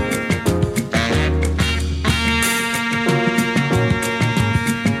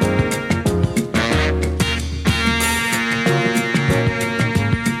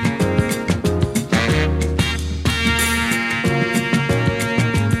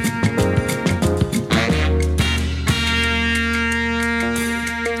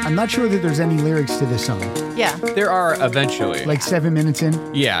 I'm not sure that there's any lyrics to this song. Yeah. There are eventually. Like 7 minutes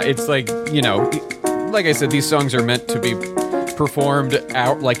in. Yeah, it's like, like I said, these songs are meant to be performed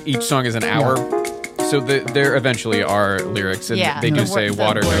out, like each song is an hour. So there eventually are lyrics, and Yeah. they do The say wor- the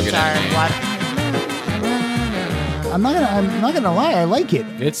water no words get are enemy. water- I'm not gonna lie, I like it.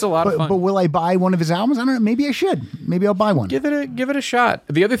 It's a lot of fun. But will I buy one of his albums? I don't know. Maybe I should. Maybe I'll buy one. Give it a shot.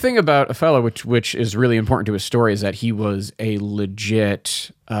 The other thing about Fela, which is really important to his story, is that he was a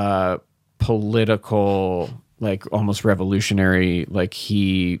legit political, like almost revolutionary. Like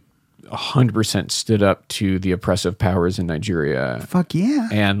he 100% stood up to the oppressive powers in Nigeria, Fuck yeah.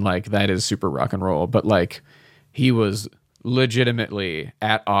 and like that is super rock and roll. But like he was legitimately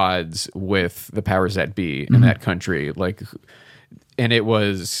at odds with the powers that be in that country. Like, and it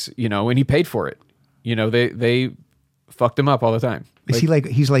was, and he paid for it. They fucked him up all the time. Is he like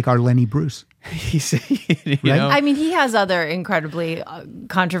he's like our Lenny Bruce? He's, I mean, he has other incredibly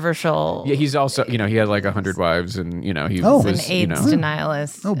controversial. yeah, he's also, he had like 100 wives, and he Oh. was, an AIDS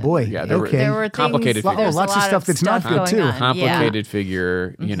denialist. Oh boy. Yeah, there were- okay. There were things, Complicated figure. there's Oh, lots a of lot stuff that's not good, going too. on. complicated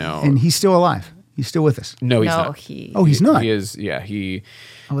figure, and he's still alive. He's still with us. No, he's No, not. Oh, he's not. He is. Yeah, he.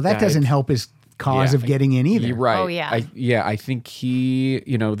 Oh, well, that died. doesn't help his cause Yeah. of getting in either. You're right. Oh, yeah. I think he.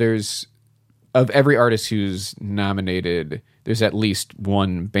 There's of every artist who's nominated, there's at least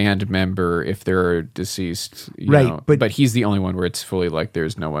one band member if they're deceased. Right, know. but- but he's the only one where it's fully like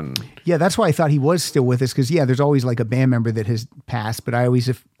there's no one. Yeah, that's why I thought he was still with us because there's always like a band member that has passed, but I always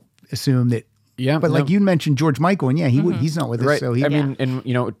assume that Yeah, But like no. you mentioned George Michael, and he's not with us. Right. So he, I mean, and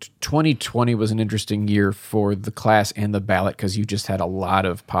 2020 was an interesting year for the class and the ballot because you just had a lot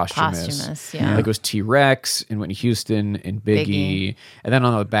of posthumous. Posthumous, yeah. Like it was T-Rex and Whitney Houston and Biggie. And then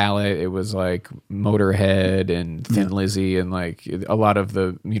on the ballot, it was like Motorhead and Thin Lizzy and like a lot of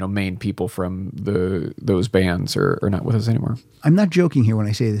the, main people from those bands are not with us anymore. I'm not joking here when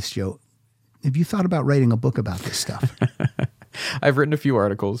I say this, Joe. Have you thought about writing a book about this stuff? I've written a few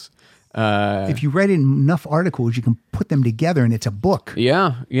articles. If you read enough articles, you can put them together and it's a book.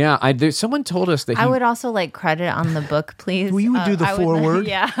 Yeah. Someone told us that I would also like credit on the book, please. Well, you would do the I would- foreword,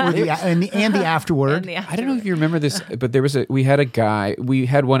 yeah. or and the afterword. And I don't know if you remember this, but we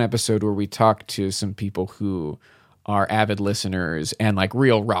had one episode where we talked to some people who are avid listeners and like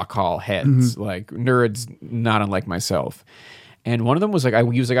real Rock Hall heads, like nerds, not unlike myself. And one of them was like, I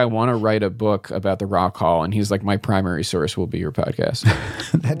want to write a book about the Rock Hall. And he's like, my primary source will be your podcast.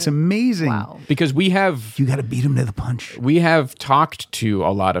 That's amazing. Wow. Because You got to beat him to the punch. we have talked to a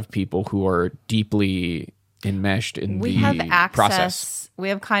lot of people who are deeply enmeshed in We the have access. process. We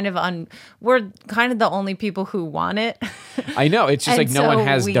have we're kind of the only people who want it. I know. It's just And like no one so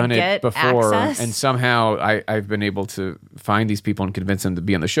has we done it get before. access. And somehow I've been able to find these people and convince them to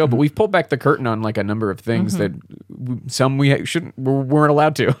be on the show. But we've pulled back the curtain on like a number of things that some we weren't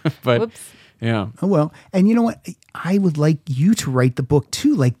allowed to. But Whoops. yeah. Oh, well. And you know what? I would like you to write the book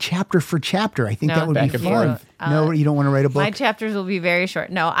too, like chapter for chapter. I think No, that would be Back and fun. forth. No, you don't want to write a book? My chapters will be very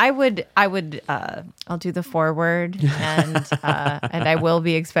short. No, I would I'll do the foreword and I will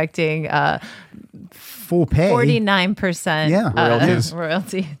be expecting Full pay. 49% Yeah. Royalties.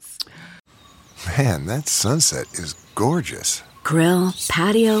 royalties. Man, that sunset is gorgeous. Grill,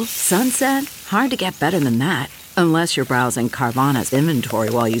 patio, sunset. Hard to get better than that. Unless you're browsing Carvana's inventory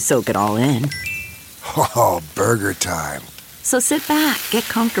while you soak it all in. Oh, burger time. So sit back, get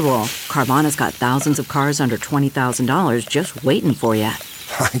comfortable. Carvana's got thousands of cars under $20,000 just waiting for you.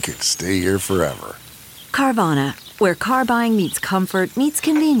 I could stay here forever. Carvana, where car buying meets comfort, meets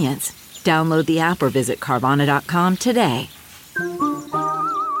convenience. Download the app or visit Carvana.com today.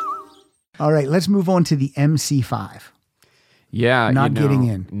 All right, let's move on to the MC5. Yeah, Not getting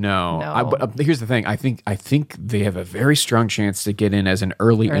in. No, No. but here's the thing. I think they have a very strong chance to get in as an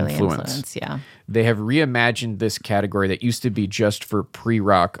early Early influence. influence, yeah. They have reimagined this category that used to be just for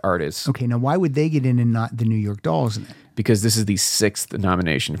pre-rock artists Okay, now why would they get in and not the New York Dolls then? because this is the 6th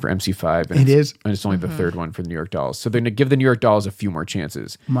nomination for MC5. And It is? and it's only the 3rd one for the New York Dolls. So they're going to give the New York Dolls a few more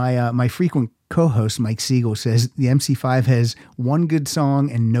chances. My frequent co-host Mike Siegel says the MC5 has one good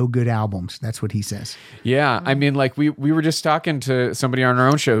song and no good albums. That's what he says. Yeah, I mean, like we were just talking to somebody on our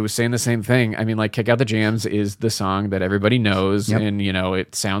own show who was saying the same thing. I mean, like "Kick Out the Jams" is the song that everybody knows, Yep. and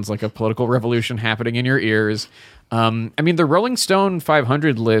it sounds like a political revolution happening in your ears. I mean, the Rolling Stone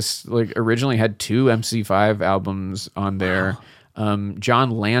 500 list like originally had 2 MC5 albums on there.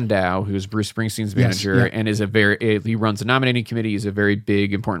 John Landau, who's Bruce Springsteen's manager, yeah. and he runs the nominating committee. He's a very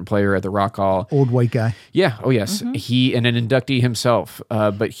big, important player at the Rock Hall. Old white guy. Yeah. Oh, yes. He and an inductee himself.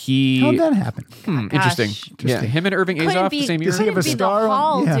 But he. How'd that happen? Interesting. Yeah. Him and Irving Couldn't Azoff be, the same year. Does he have a couldn't be star the on-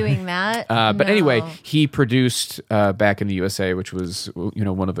 hall Yeah. doing that. But No. anyway, he produced Back in the USA, which was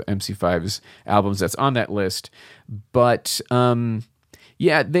one of the MC5's albums that's on that list. But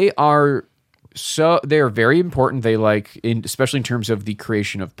yeah, they are very important. They especially in terms of the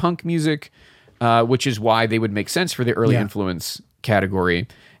creation of punk music, which is why they would make sense for the early Yeah. influence category.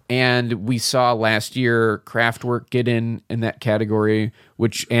 And we saw last year Kraftwerk get in that category,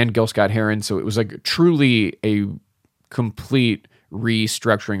 and Gil Scott-Heron. So it was like truly a complete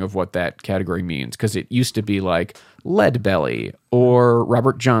restructuring of what that category means, because it used to be like Leadbelly or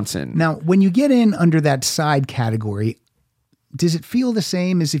Robert Johnson. Now, when you get in under that side category, does it feel the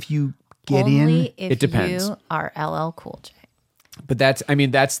same as if you get Only in? if It depends. you are LL Cool J. But that's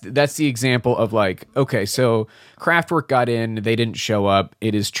the example of like, okay, so Kraftwerk got in, they didn't show up.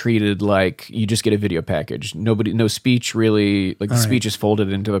 It is treated like you just get a video package. No speech really, like the speech is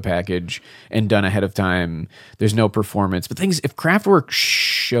folded into a package and done ahead of time. There's no performance. But things, if Kraftwerk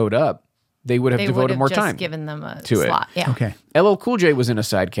showed up, they would have They devoted would have more just time given them a to slot. it. Yeah. Okay. LL Cool J was in a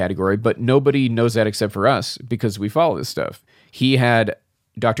side category, but nobody knows that except for us because we follow this stuff.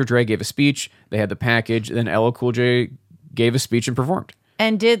 Dr. Dre gave a speech, they had the package, then LL Cool J gave a speech and performed.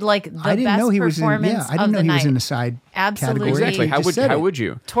 And did like the I didn't best know he was in. performance Yeah, I of didn't know the he was night. in the side Absolutely. category. Exactly. You just said How it. would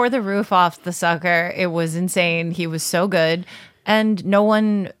you? Tore the roof off the sucker. It was insane. He was so good. And no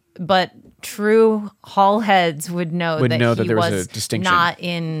one but true hall heads would know Would that know he that there was was a distinction. not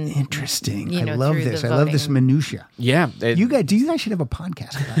in. Interesting. You know, I love through this. the I love this voting. minutia. Yeah. You guys should have a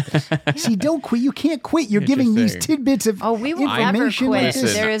podcast about this. See, don't quit. You can't quit. You're giving these Interesting. tidbits of Oh, we will never information quit. like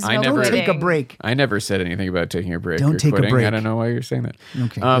this. There is I no never- Don't take a quitting. break. I never said anything about taking a break. Don't or take a quitting. break. I don't know why you're saying that.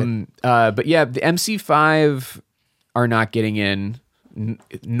 Okay, But yeah, the MC5 are not getting in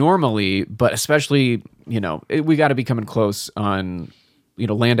normally, but especially, we got to be coming close on,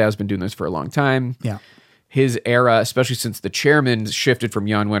 Landau's been doing this for a long time. Yeah. His era, especially since the chairman shifted from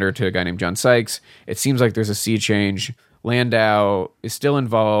Jan Wenner to a guy named John Sykes, it seems like there's a sea change. Landau is still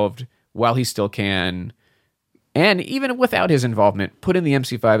involved while he still can. And even without his involvement, put in the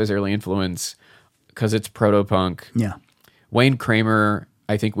MC5 as early influence because it's proto-punk. Yeah. Wayne Kramer,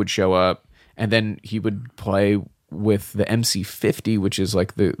 I think, would show up, and then he would play with the MC50, which is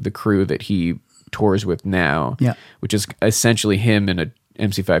like the crew that he tours with now. Yeah. Which is essentially him in a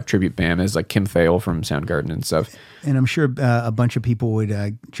MC5 tribute band. There's like Kim Thayil from Soundgarden and stuff. And I'm sure a bunch of people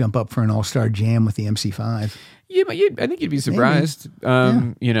would jump up for an all-star jam with the MC5. Yeah, but I think you'd be surprised.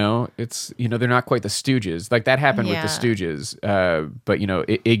 It's they're not quite the Stooges. Like that happened with the Stooges. But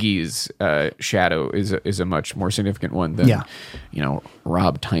Iggy's shadow is a much more significant one than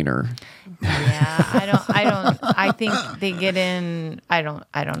Rob Tyner. Yeah, I think they get in. I don't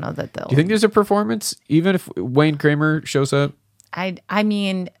know that they'll. Do you think there's a performance even if Wayne Kramer shows up? I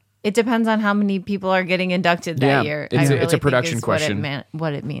mean, it depends on how many people are getting inducted that year. It's I a really production think is question.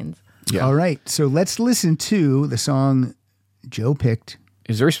 What it means. Yeah. All right. So let's listen to the song Joe picked,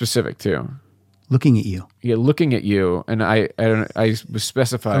 It's very specific too. Looking at You. Yeah, Looking at You, and I was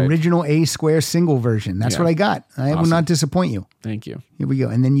specified. Original A Square single version. That's what I got. I will Awesome. not disappoint you. Thank you. Here we go.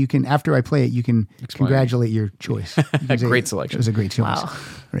 And then you can, after I play it, you can Explain. congratulate your choice. You can say, Great selection. It was a great choice. Wow. All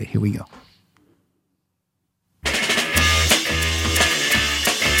right, here we go.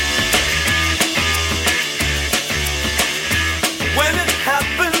 When it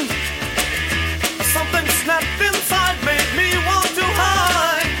happened, something snapped inside, made me want to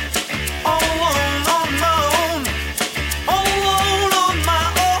hide. All alone on my own, all alone on my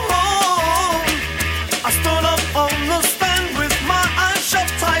own. I stood up on the stand with my eyes shut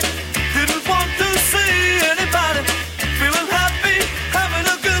tight. Didn't want to see anybody. Feeling happy, having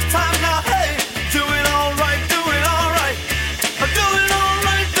a good time. Now hey, doing all right, doing all right. Doing all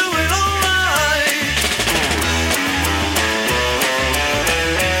right, doing all right.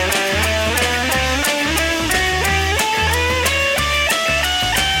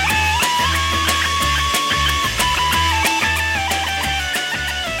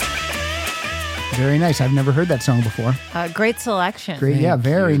 Very nice. I've never heard that song before. Great selection. Great. Yeah,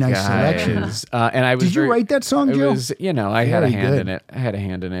 very nice selection. Guys. And I was Did you write that song, it Joe? was, I had a Very hand good. in it. I had a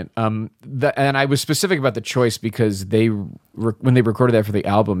hand in it. And I was specific about the choice because when they recorded that for the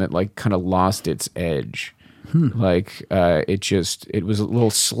album, it like kind of lost its edge. Like it was a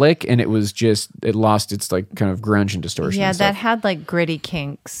little slick, and it lost its like kind of grunge and distortion. Yeah, and that stuff. had like gritty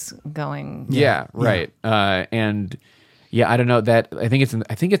kinks going. Yeah, right. And yeah, I don't know that. I think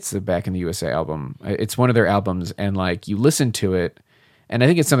it's the Back in the USA album. It's one of their albums, and like you listen to it, and I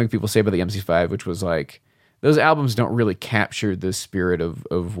think it's something people say about the MC5, which was like those albums don't really capture the spirit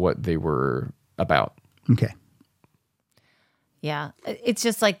of what they were about. Okay. Yeah, it's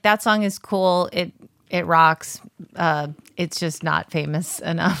just like that song is cool. It rocks. It's just not famous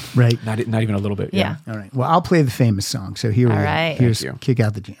enough. Right. Not even a little bit. Yeah. All right. Well, I'll play the famous song. So here we All go. right. Here's Thank you. Kick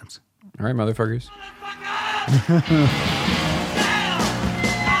Out the Jams. All right, motherfuckers.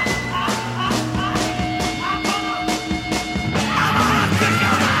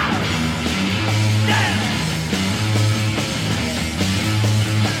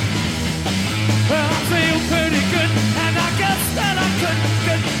 Well, I feel pretty good, and I guess that I could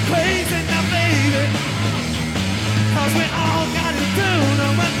get crazy now, baby. 'Cause we all got it doing,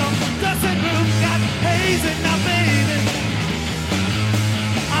 and when the dressing room got hazy now, baby.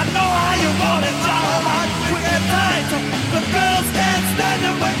 I know how you want it, child. We get tight. The girls can't stand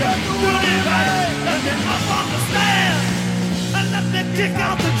it when you're doing it right. Let me up on the stand, and let me kick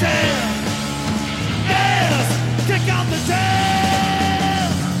out the jam. Yes, kick out the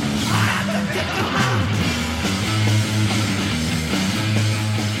jam. I have to kick 'em out.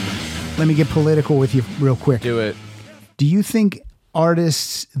 Let me get political with you real quick. Do it. Do you think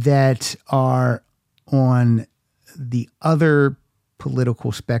artists that are on the other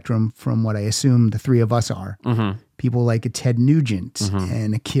political spectrum from what I assume the three of us are, people like a Ted Nugent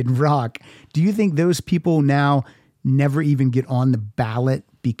and a Kid Rock, do you think those people now never even get on the ballot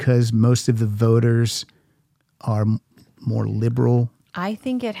because most of the voters are more liberal? I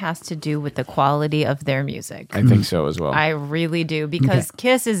think it has to do with the quality of their music. I think so as well. I really do because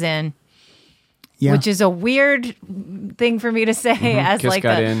Kiss is in. Yeah. which is a weird thing for me to say as Kiss like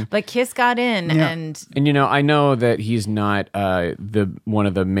got in. but Kiss got in Yeah. and And I know that he's not one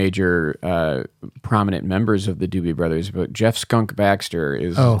of the major prominent members of the Doobie Brothers, but Jeff Skunk Baxter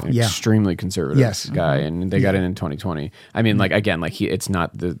is an extremely conservative Yes. guy, and they got in 2020. I mean, it's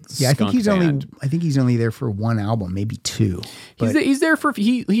not the I think he's band. only there for one album, maybe two. But He's there for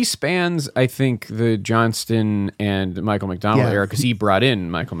he spans, I think, the Johnston and Michael McDonald Yeah. era because he brought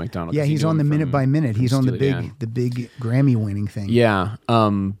in Michael McDonald. yeah, 'cause he he's knew on the him minute by minute. He's on the Steely Dan. big Grammy winning thing. Yeah.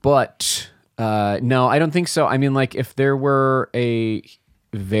 But no, I don't think so. I mean, like, if there were a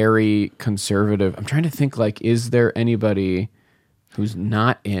very conservative, I'm trying to think, like, is there anybody who's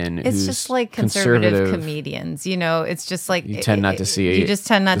not in? it's who's just like conservative comedians, it's just like You tend not to see you just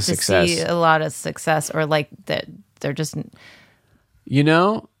tend not the to success. see a lot of success or like that they're just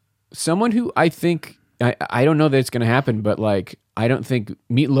Someone who I think, I don't know that it's going to happen, but like, I don't think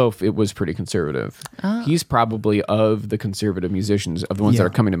Meatloaf, it was pretty conservative. Oh. He's probably of the conservative musicians, of the ones that Yeah.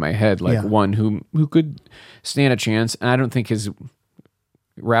 are coming to my head, like Yeah. one who could stand a chance. And I don't think his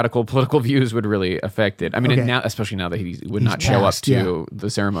radical political views would really affect it. I mean, Okay. and now, especially now that he would He's not show passed, up to the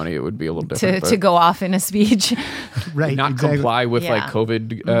ceremony, it would be a little to different. to go off in a speech. Right. not exactly. comply with like Yeah.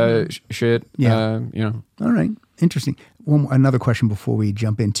 COVID shit. Yeah. All right. Interesting. Another question before we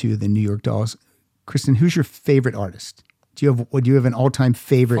jump into the New York Dolls. Kristen, who's your favorite artist? Do you have an all-time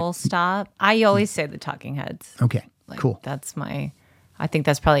favorite? Full stop. I always say the Talking Heads. Okay. Like, Cool. I think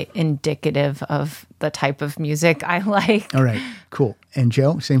that's probably indicative of the type of music I like. All right. Cool. And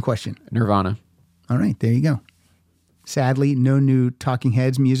Joe, same question. Nirvana. All right. There you go. Sadly, no new Talking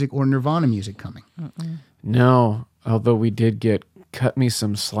Heads music or Nirvana music coming. No, although we did get Cut Me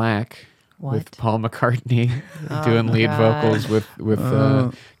Some Slack What? with Paul McCartney doing lead God. vocals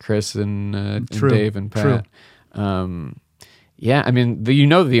with Chris and True, Dave and Pat. Yeah, I mean,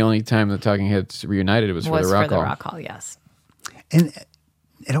 the only time the Talking Heads reunited was for the Rock Hall. Rock Hall, yes. And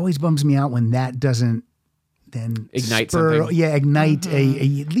it always bums me out when that doesn't then Ignite spur, something. Yeah, ignite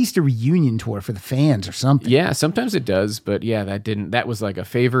a at least a reunion tour for the fans or something. Yeah, sometimes it does, but yeah, that was like a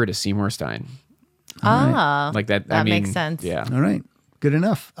favor to Seymour Stein. Like that. That I mean, makes sense. Yeah. All right. Good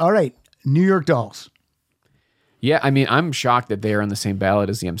enough. All right. New York Dolls. Yeah, I mean, I'm shocked that they are on the same ballot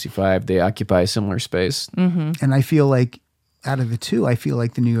as the MC5. They occupy a similar space. And I feel like out of the two, I feel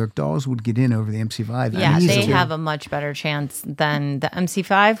like the New York Dolls would get in over the MC5. Yeah, they easily. have a much better chance than the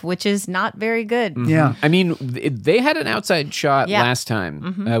MC5, which is not very good. Yeah. I mean, they had an outside shot Yeah. last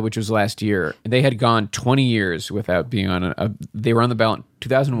time, which was last year. They had gone 20 years without being on they were on the ballot in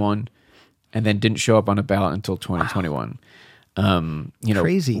 2001 and then didn't show up on a ballot until 2021.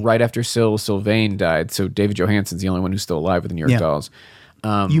 Crazy. Right after Sylvain died. So David Johansen's the only one who's still alive with the New York Yeah. Dolls.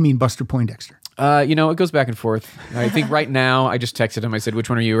 You mean Buster Poindexter? It goes back and forth. I think right now, I just texted him. I said, "Which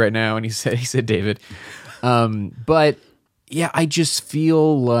one are you right now?" And he said David. But yeah, I just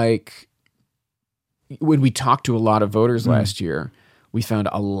feel like when we talked to a lot of voters last year, we found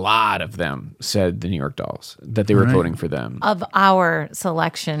a lot of them said the New York Dolls, that they were Right. voting for them, Of our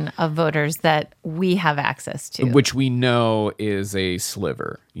selection of voters that we have access to. which we know is a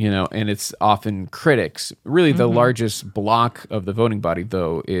sliver, and it's often critics. Really, the largest block of the voting body,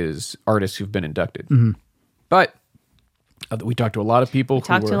 though, is artists who've been inducted. But we talked to a lot of people. We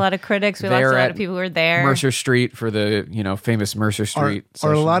talked to a lot of critics. We talked to a lot of people who were there. Mercer Street for the famous Mercer Are Street. a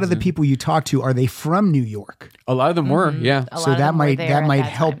lot of the sessions. people you talk to, are they from New York? A lot of them were, yeah. A lot So of that them were might there at that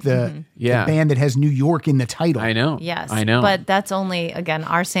help time. the Yeah. band that has New York in the title. I know. Yes. I know. But that's only, again,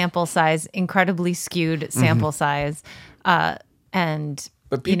 our sample size, incredibly skewed sample size. And,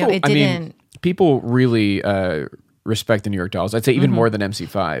 But people, it didn't. people really respect the New York Dolls. I'd say even more than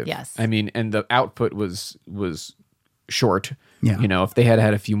MC5. Yes. I mean, and the output was short. Yeah. If they had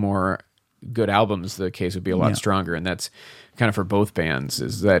had a few more good albums, the case would be a lot Yeah. stronger. And that's kind of for both bands,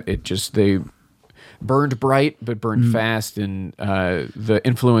 is that they burned bright but burned fast, and the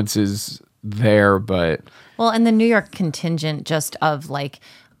influence is there, but Well, and the New York contingent just of like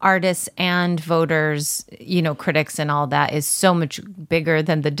artists and voters, critics and all that is so much bigger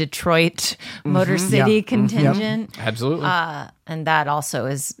than the Detroit Motor City Yeah. contingent. absolutely And that also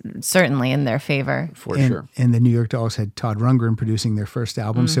is certainly in their favor. for and, sure. and the New York Dolls had Todd Rundgren producing their first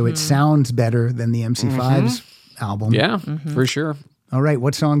album, so it sounds better than the MC5's album. Yeah, for sure. All right,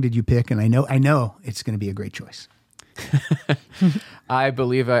 what song did you pick? And I know it's going to be a great choice. I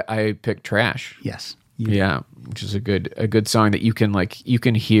believe I picked Trash. Yes. Yeah, which is a good song that you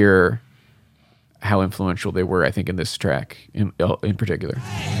can hear how influential they were, I think, in this track in particular.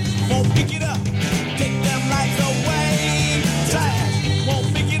 Won't pick it up, take them lights away. Trash, won't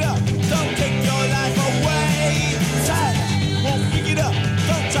pick it up, don't take your life away. Trash, won't pick it up,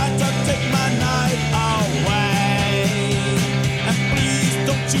 don't try to take my knife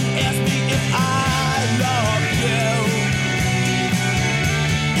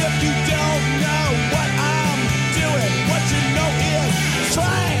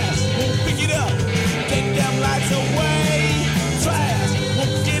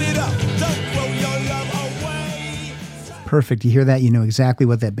perfect. You hear that, you know exactly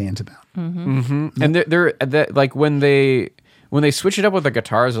what that band's about. And they're that like when they switch it up with the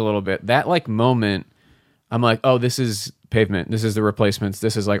guitars a little bit, that like moment, I'm like, oh, this is Pavement. This is the Replacements.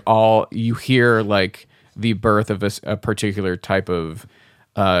 This is like all you hear, like the birth of a particular type of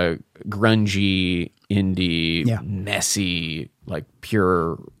grungy, indie, messy, like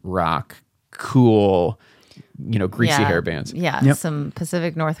pure rock, cool, greasy hair bands. Yeah, Yep. some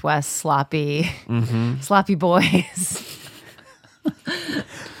Pacific Northwest sloppy boys.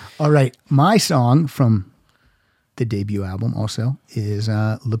 All right. My song from the debut album also is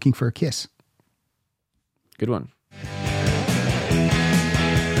Looking for a Kiss. Good one.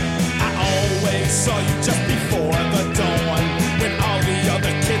 I always saw you just before the dawn, when all the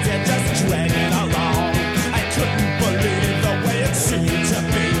other kids had just dragging along. I couldn't believe the way it seemed to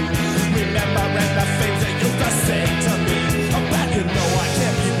be. Remembering the things that you used to say to me. But I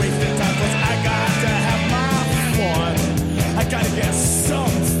can't be wasting time, 'cause I got to have my fun. I gotta get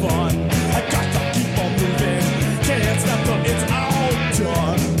some fun. I got to keep on moving. Can't stop till it's all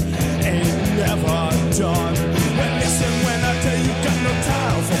done. Ain't never done. Well, listen when I tell you, got no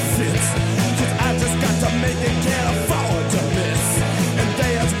time for fits. 'Cause I just got to make it, can't afford to miss. And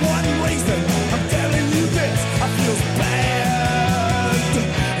there's one reason I'm telling you this. I feel bad,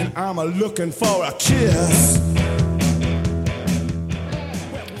 and I'm looking for a kiss.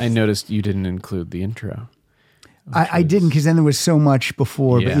 I noticed you didn't include the intro. I didn't, because then there was so much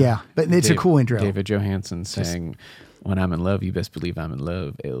before. But it's a cool intro. David Johansen saying, "When I'm in love, you best believe I'm in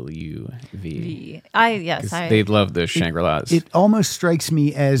love." LUV. They love the Shangri-Las. It almost strikes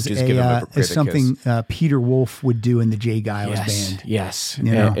me as Just give him a as something Peter Wolf would do in the Jay Giles band. Yes,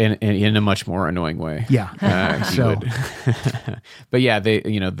 You know? and in a much more annoying way. Yeah. He So- would. But yeah, they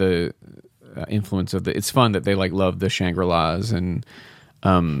the influence of it's fun that they like love the Shangri-Las, and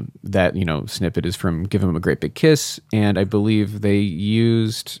that snippet is from "Give Him a Great Big Kiss," and I believe they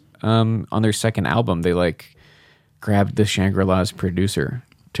used on their second album, they like grabbed the Shangri-Las producer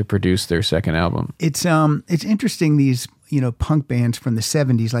to produce their second album. It's interesting, these punk bands from the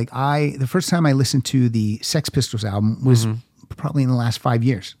 70s. Like the first time I listened to the Sex Pistols album was probably in the last 5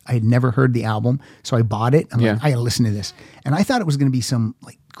 years. I had never heard the album, so I bought it. I'm like, I gotta listen to this, and I thought it was going to be some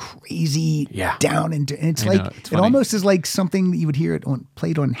like crazy down, and it's like it almost is like something that you would hear it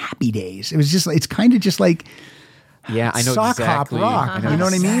played on Happy Days. It was just, it's kind of just like. Yeah, I know sock exactly. hop rock. I know You know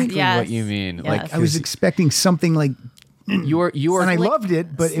what I mean? exactly what you mean. Yes. Like I was expecting something like you are, and I loved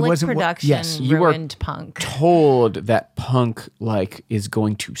it, but it Slick wasn't production. yes. you are Ruined punk. told that punk like is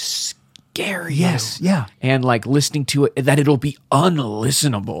going to scare you. Yes, yeah. And like listening to it, that it'll be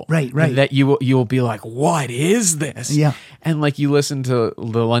unlistenable. Right. And that you will be like, what is this? Yeah. And like you listen to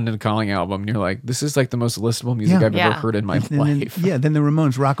the London Calling album, and you're like, this is like the most listenable music Yeah. I've ever heard in my life. Then the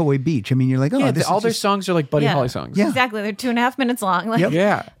Ramones, Rockaway Beach. I mean, you're like, oh, this all is their just, songs are like Buddy Holly songs. Yeah. Exactly. They're 2.5 minutes long. Like,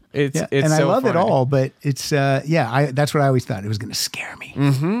 Yeah. It's and so I love it funny. all, but it's that's what I always thought. It was going to scare me.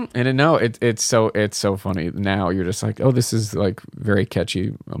 And it's so funny. Now you're just like, oh, this is like very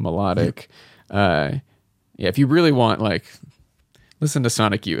catchy, melodic. If you really want, like, listen to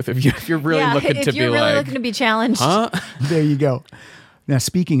Sonic Youth. If you're really looking if to you're be really like, looking to be challenged. huh? There you go. Now,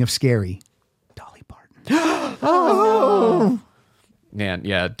 speaking of scary, Dolly Parton. Man,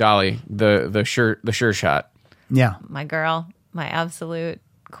 yeah, Dolly, the sure shot. Yeah. My girl, my absolute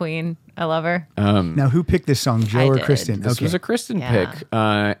queen. I love her. Now, who picked this song, Joe I or did. Kristen? This was a Kristen Yeah. pick,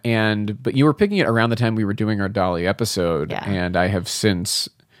 but you were picking it around the time we were doing our Dolly episode, Yeah. and I have since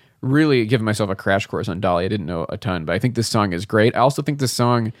really given myself a crash course on Dolly. I didn't know a ton, but I think this song is great. I also think this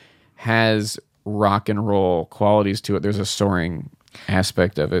song has rock and roll qualities to it. There's a soaring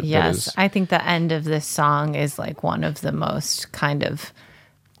aspect of it. Yes, that is, I think the end of this song is like one of the most kind of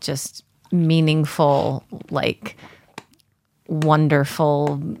just meaningful, like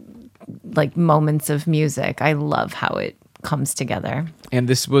wonderful, like moments of music. I love how it comes together. and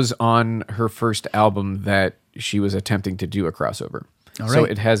this was on her first album that she was attempting to do a crossover. All So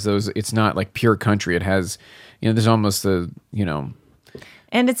right. it has those. It's not like pure country. It has, there's almost And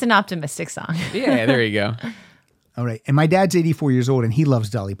it's an optimistic song. yeah. There you go. All right. And my dad's 84 years old, and he loves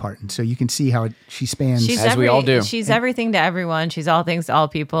Dolly Parton. So you can see how she spans. As we all do. She's everything to everyone. She's all things to all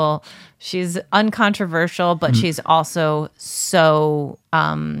people. She's uncontroversial, but she's also so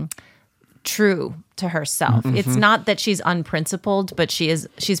true to herself. Mm-hmm. It's not that she's unprincipled, but she's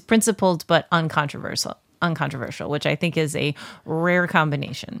principled but uncontroversial, which I think is a rare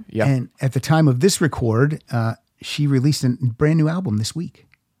combination. Yeah. And at the time of this record, she released a brand new album this week.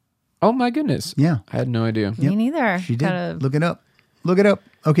 Oh my goodness. Yeah. I had no idea. Me neither. She did. Kinda- Look it up. Look it up.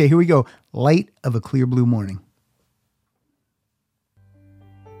 Okay, here we go. Light of a Clear Blue Morning.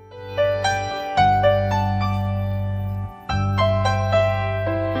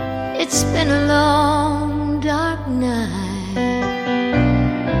 It's been a long, dark night,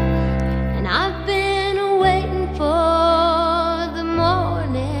 and I've been waiting for the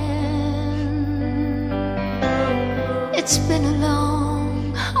morning. It's been a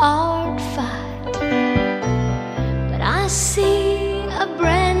long, hard fight, but I see a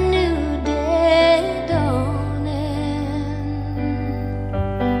brand new day dawning.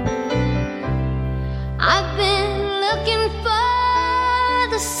 I've been looking for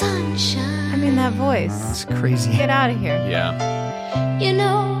the sunshine. I mean, that voice. That's crazy. Get out of here. Yeah. You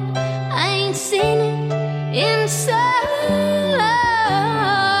know, I ain't seen it in so long.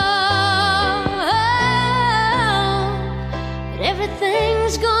 But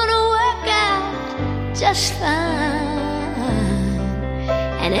everything's gonna work out just fine.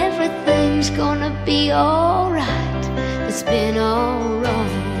 And everything's gonna be alright. It's been all wrong.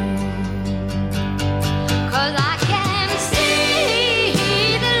 'Cause I can see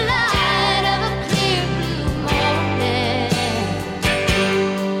the light of a clear blue morning.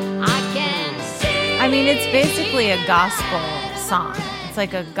 I can see. I mean, it's basically a gospel song. It's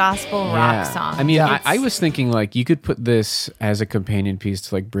like a gospel rock song. I mean, It's- I was thinking like you could put this as a companion piece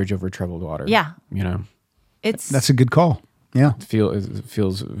to like Bridge Over Troubled Water. Yeah. You know, it's That's a good call. Yeah. it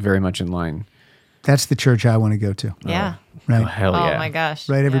feels very much in line. That's the church I want to go to. yeah. Right. Oh, hell Oh yeah. my gosh.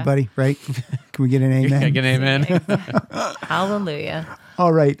 Right, Yeah. everybody? Right? Can we get an amen? Can I get an amen? Hallelujah.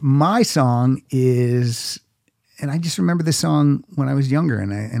 All right. My song is, and I just remember this song when I was younger,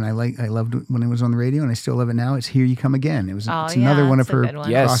 and I loved it when it was on the radio, and I still love it now. It's "Here You Come Again." It's another one of it's a her good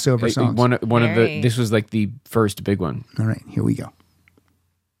one. Yes. crossover songs. One of the. Very. This was like the first big one. All right, here we go.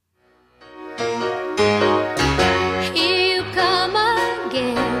 Here you come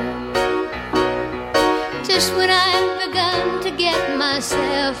again. Just when I've begun to get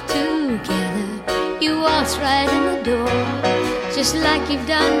myself together, you waltz right in the door, just like you've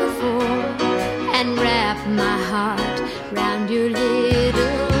done before, and wrap my heart round your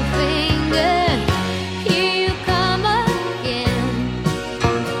little finger. Here you come again.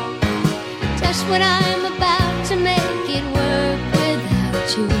 Just when I'm about to make it work without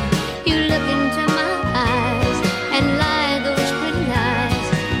you, you look into my eyes and lie those pretty lies,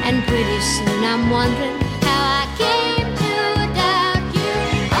 and pretty soon I'm wondering how I came to doubt you.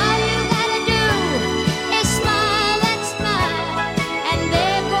 All you gotta do is smile and smile, and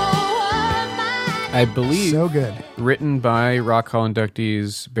there go all my. I believe So good. written by Rock Hall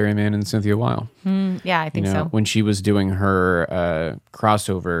inductees Barry Mann and Cynthia Weil. Yeah, I think You know, so. when she was doing her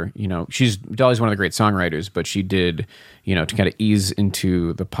crossover, you know, Dolly's one of the great songwriters, but she did, you know, to kind of ease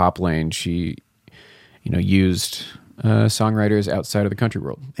into the pop lane, she, you know, used songwriters outside of the country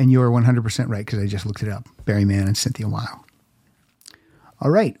world. And you are 100% right, because I just looked it up. Barry Mann and Cynthia Weil. All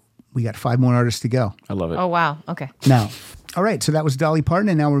right. We got 5 more artists to go. I love it. Oh, wow. Okay. Now, all right, so that was Dolly Parton,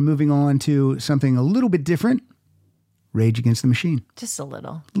 and now we're moving on to something a little bit different. Rage Against the Machine. Just a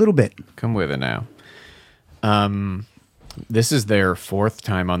little. A little bit. Come with it now. This is their 4th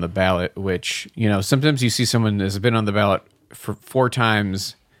time on the ballot, which, you know, sometimes you see someone has been on the ballot for 4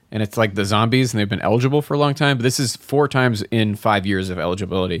 times and it's like the Zombies and they've been eligible for a long time, but this is 4 times in 5 years of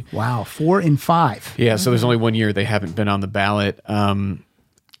eligibility. Wow, 4 and 5. Yeah, so there's only 1 year they haven't been on the ballot. Tom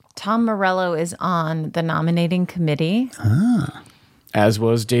Morello is on the nominating committee, As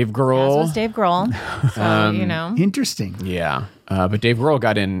was Dave Grohl. as was Dave Grohl. So, you know. Interesting. Yeah, but Dave Grohl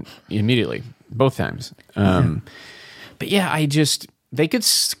got in immediately, both times. But yeah,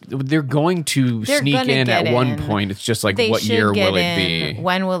 they're going to They're sneak gonna in get at one in. point. It's just like, They what should year get will it in. be?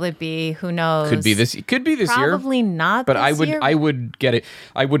 When will it be? Who knows? Could be this year. Probably not But this year. I would get it.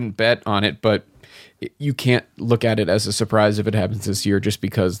 I wouldn't bet on it, but you can't look at it as a surprise if it happens this year, just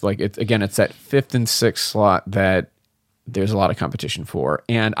because like it's that 5th and 6th slot that there's a lot of competition for.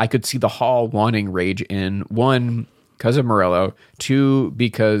 And I could see the Hall wanting Rage in, 1, because of Morello, 2,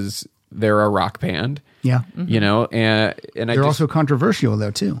 because they're a rock band. Yeah. You know, and They're also controversial, though,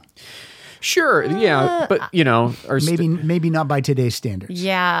 too. sure, yeah, but you know, Maybe not by today's standards.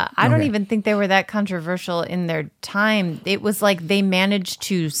 Yeah, I don't Okay. even think they were that controversial in their time. It was like they managed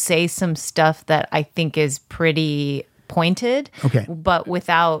to say some stuff that I think is pretty pointed. Okay. But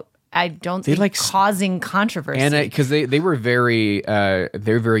without, I don't think, causing controversy. And because they were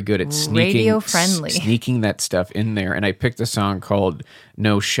they're very good at sneaking Radio friendly. sneaking that stuff in there. And I picked a song called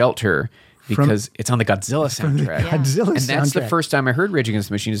 "No Shelter," because it's on the Godzilla soundtrack. Godzilla And that's the soundtrack. first time I heard Rage Against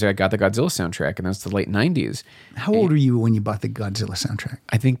the Machine is I got the Godzilla soundtrack, and that's the late 90s. How old were you when you bought the Godzilla soundtrack?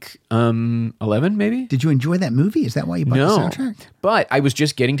 I think 11 maybe? Did you enjoy that movie? Is that why you bought No. the soundtrack? But I was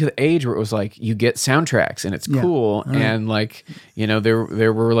just getting to the age where it was like you get soundtracks and it's Yeah. cool. All right. And like,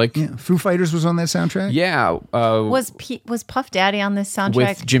 there were like Foo Fighters was on that soundtrack? Was Puff Daddy on this soundtrack?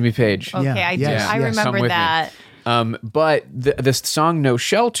 with Jimmy Page. Okay, I do. I Come remember with me. that. But the song "No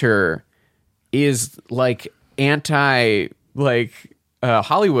Shelter" is like anti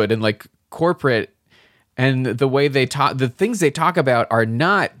Hollywood and like corporate, and the way they talk, the things they talk about are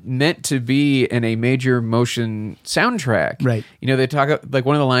not meant to be in a major motion soundtrack. Right. They talk like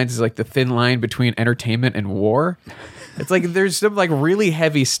one of the lines is like the thin line between entertainment and war. It's like there's some like really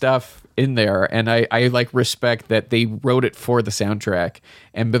heavy stuff in there, and I like respect that they wrote it for the soundtrack,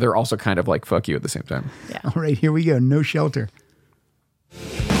 but they're also kind of like fuck you at the same time. All right, here we go. No Shelter.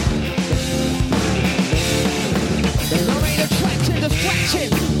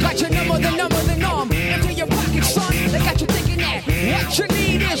 Got your number, the norm. Into your pocket, son. They got you thinking that what you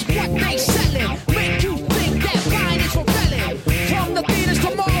need is what they selling. Make you think that buying is fulfilling. From the theaters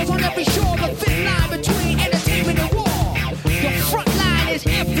to malls on every shore, the thin line between entertainment and war. The front line is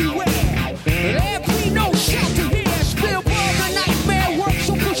everywhere. There be no shelter here. Spielberg, a nightmare work,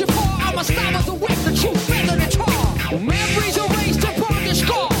 so push it far. I'm a stop us away, the truth better than tar. Memories erased and burned and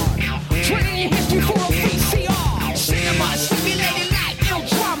scarred. Trading your history for a VCR. Cinema, simulated life, ill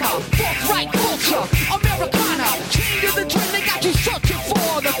drama. Forthright culture, Americana. Change of the trend they got you searching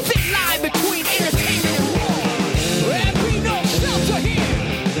for. The thin line between entertainment and war. There be no shelter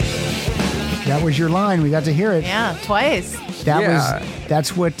here. That was your line. We got to hear it. Yeah, twice.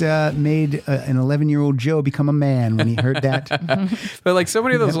 That's what made an 11-year-old Joe become a man when he heard that. But like so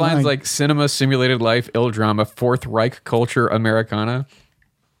many of those That lines, line. like cinema, simulated life, ill drama, Fourth Reich culture, Americana.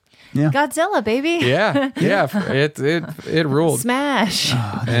 Godzilla, baby. Yeah, it ruled. Smash.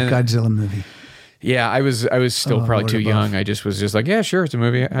 And- Godzilla movie. Yeah, I was still probably Lord too above. young. I just was like, yeah, sure, it's a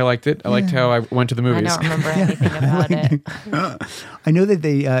movie. I liked it. I liked how I went to the I movies. don't remember anything about it. I know that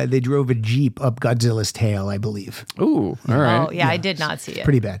they drove a Jeep up Godzilla's tail, I believe. Ooh, all right. Oh, yeah, I did not see it.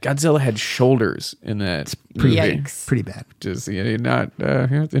 Pretty bad. Godzilla had shoulders in that. Pretty movie. Yikes. Pretty bad. Just not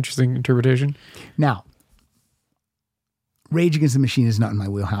interesting interpretation. Now, Rage Against the Machine is not in my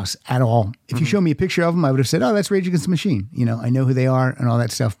wheelhouse at all. If you show me a picture of them, I would have said, oh, that's Rage Against the Machine. I know who they are and all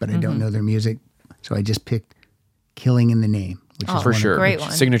that stuff, but I don't know their music. So I just picked Killing in the Name, which is For one of- sure, great one.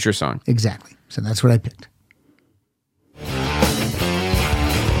 signature song. Exactly. So that's what I picked.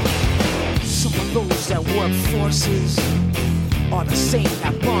 Some of those that work forces are the same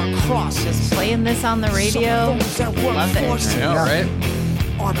that burn crosses. Playing this on the radio. Some of those that work Love it. forces I know,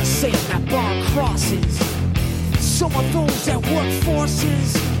 right? are the same that burn crosses. Some of those that work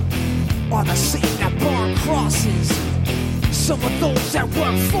forces are the same that burn crosses. Some of those that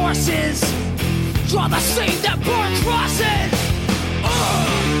work forces are the same that burn crosses.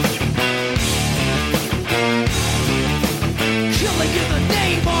 Killing in the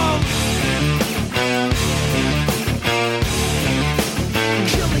name of.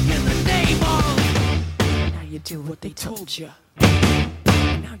 Killing in the name of. Now you do what they told you.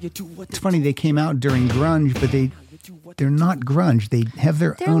 Now you do what It's funny, they came out during grunge, but they're not grunge. They have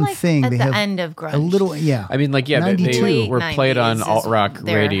their They're own like thing. at They the have end of grunge. a little, yeah. I mean, like, yeah, they 92. were played on 90s is alt rock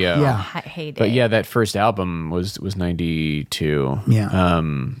their radio. Yeah. heyday. But yeah, that first album was 92. Yeah.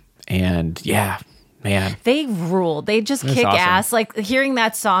 And yeah, man. They rule. They just That's kick awesome. ass. Like hearing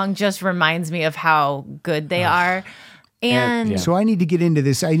that song just reminds me of how good they are. And yeah. So I need to get into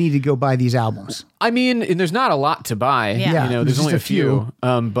this. I need to go buy these albums. I mean, and there's not a lot to buy. Yeah. There's just only a a few.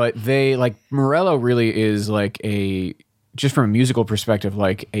 But they like Morello really is like just from a musical perspective,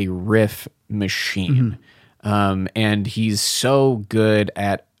 like a riff machine. And he's so good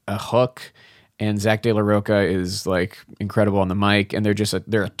at a hook. And Zach De La Roca is like incredible on the mic. And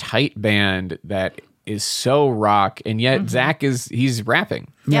they're a tight band that is so rock. And yet Zach he's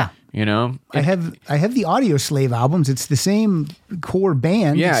rapping. yeah. I have the Audio Slave albums. It's the same core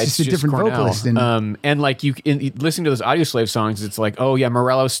band. Yeah, it's just a different Cornell. vocalist. And And like listening to those Audio Slave songs, it's like, oh yeah,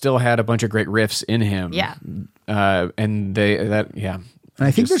 Morello still had a bunch of great riffs in him. Yeah. And And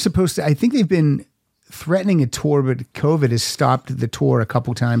I think they're supposed to. I think they've been threatening a tour, but COVID has stopped the tour a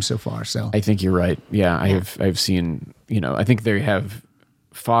couple times so far. So I think you're right. Yeah, I've seen. I think they have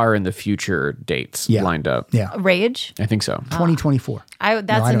far in the future dates lined up. yeah, Rage. I think so. 2024.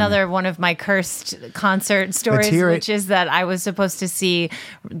 That's I don't another one of my cursed concert stories, hear it. which is that I was supposed to see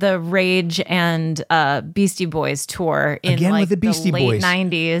the Rage and Beastie Boys tour in Again like with the Beastie late Boys.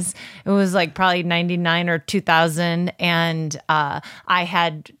 90s. It was like probably 99 or 2000. And I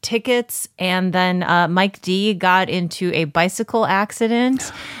had tickets, and then Mike D got into a bicycle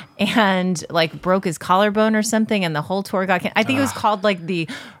accident and like broke his collarbone or something, and the whole tour got I think it was called like the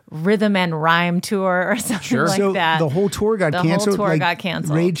Rhythm and Rhyme Tour or something like so that. the whole tour got The canceled. whole tour like, got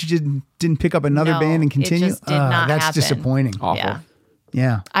canceled. Rage didn't pick up another No, band and it continue. just did not That's happen. disappointing. Awful. Yeah.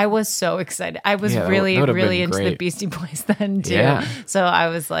 Yeah. I was so excited. I was Yeah, that really, would've really been into the great. Beastie Boys then too. Yeah. So I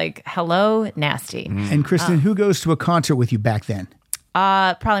was like, hello, nasty. And Kristen, who goes to a concert with you back then?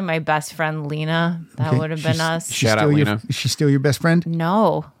 Probably my best friend, Lena. That Okay. would have been She's- us. Shout out, still Lena. Is she still your best friend?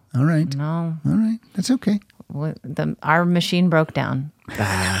 No, All right. no. All right. That's okay. Our machine broke down.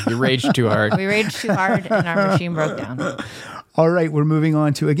 You raged too hard. We raged too hard and our machine broke down. All right. We're moving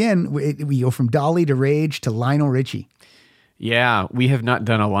on to, again, we go from Dolly to Rage to Lionel Richie. Yeah, we have not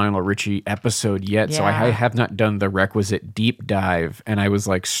done a Lionel Richie episode yet, so I Yeah. have not done the requisite deep dive, and I was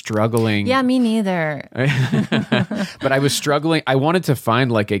like struggling. Yeah, me neither. But I was struggling. I wanted to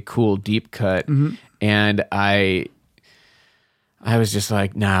find like a cool deep cut, and I was just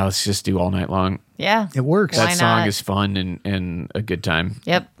like, nah, let's just do All Night Long. Yeah. It works. That Why song not? is fun and a good time.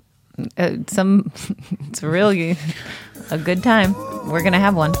 Yep. It's really a good time. We're going to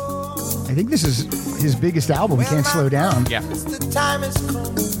have one. I think this is his biggest album, Can't Slow Down. Yeah. The time has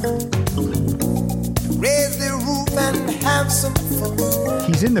come. Raise the roof and have some fun.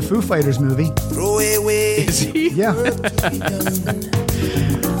 He's in the Foo Fighters movie. Throw away. Is he? Yeah.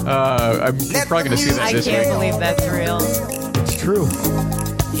 I'm probably going to see that I this can't week. believe that's real. It's true.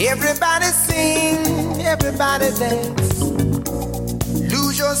 Everybody sing, everybody dance.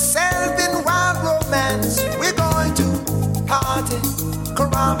 Lose yourself in wild romance. We're going to party,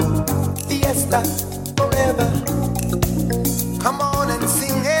 caramba, fiesta, forever. Come on and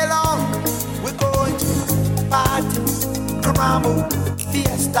sing along. We're going to party, caramba,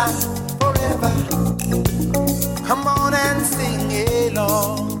 fiesta, forever. Come on and sing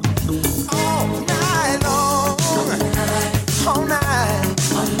along. All night long. All night.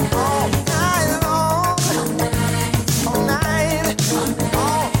 All night long. All night.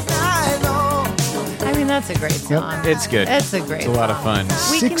 All night long. I mean, that's a great song. It's good. It's a great It's a lot of song.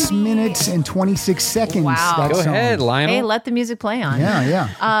 fun. We 6 can be- minutes and 26 seconds. Wow. That Go song. ahead, Lionel. Hey, let the music play on. Yeah,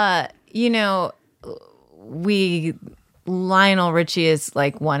 yeah. You know, Lionel Richie is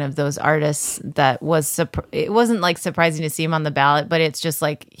like one of those artists that it wasn't like surprising to see him on the ballot, but it's just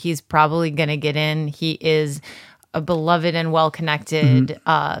like he's probably going to get in. He is a beloved and well-connected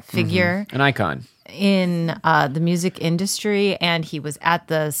figure An icon. in the music industry, and he was at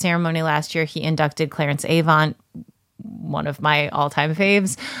the ceremony last year. He inducted Clarence Avant, one of my all-time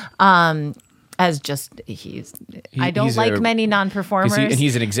faves. As just I don't he's like a- many non-performers, And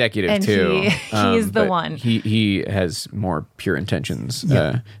he's an executive and too. he's the but one. He has more pure intentions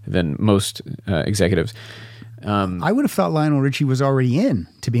than most executives. I would have thought Lionel Richie was already in,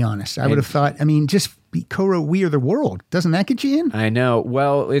 to be honest. I would have thought, I mean, just co-wrote We Are the World. Doesn't that get you in? I know.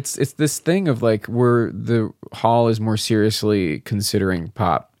 Well, it's this thing of like where the Hall is more seriously considering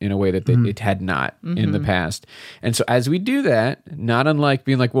pop in a way that it had not in the past. And so as we do that, not unlike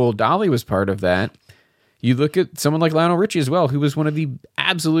being like, well, Dolly was part of that. You look at someone like Lionel Richie as well, who was one of the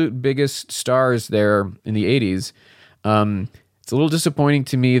absolute biggest stars there in the 80s. It's a little disappointing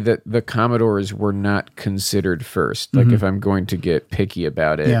to me that the Commodores were not considered first. Like if I'm going to get picky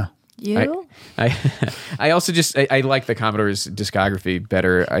about it. Yeah. You? I also just I like the Commodores discography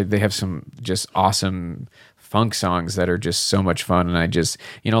better. They have some just awesome funk songs that are just so much fun, and I just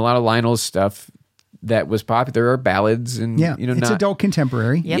a lot of Lionel's stuff that was popular. There are ballads, and Yeah. It's not adult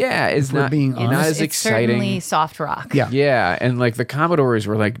contemporary. Yep. yeah, it's If we're not being not honest. as It's exciting. certainly soft rock. Yeah. Yeah, and like the Commodores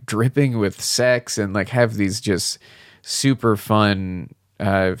were like dripping with sex and like have these just super fun,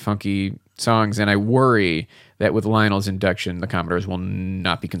 funky songs, and I worry that with Lionel's induction, the Commodores will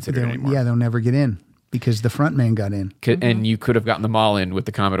not be considered anymore. Yeah, they'll never get in because the front man got in. And you could have gotten them all in with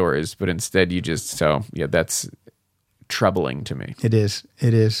the Commodores, but instead you just that's troubling to me. It is.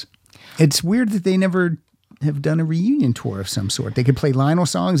 It is. It's weird that they never have done a reunion tour of some sort. They could play Lionel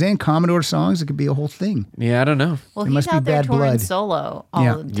songs and Commodore songs. It could be a whole thing. Yeah, I don't know. Well, It he's must be out there bad touring blood. solo all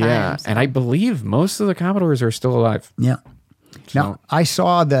Yeah. the time. Yeah, so- and I believe most of the Commodores are still alive. Yeah. Now I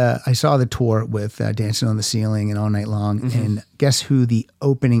saw the tour with Dancing on the Ceiling and All Night Long, and guess who the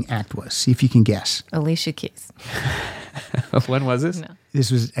opening act was? See if you can guess. Alicia Keys. When was this? No.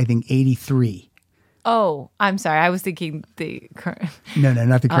 This was, I think, 83. Oh, I'm sorry. I was thinking the current. No,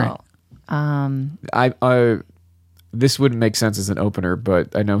 not the current. Oh, this wouldn't make sense as an opener,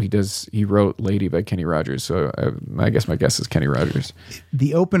 but I know he wrote Lady by Kenny Rogers, so I guess my guess is Kenny Rogers.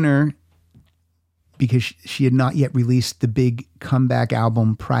 The opener, because she had not yet released the big comeback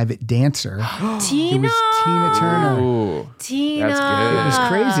album Private Dancer. Tina. It was Tina Turner. Ooh, Tina. that's good. It was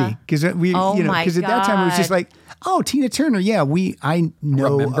crazy because Oh my because at that time it was just God. like, oh, Tina Turner. Yeah, I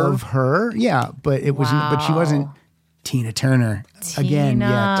know Remember? of her. Yeah, but it wasn't. But she wasn't Tina Turner again Tina.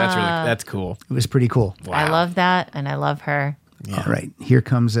 yet. That's cool. It was pretty cool. I love that, and I love her. All right, here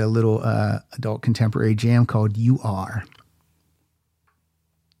comes a little adult contemporary jam called "You Are."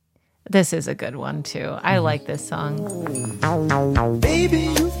 This is a good one too. I like this song. Baby,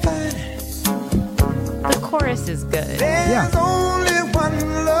 you find The chorus is good. there's only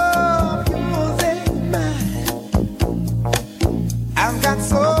one love, yours and mine. I've got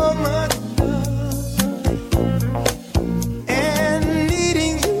so much love and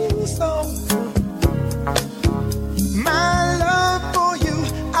needing you so. My love for you,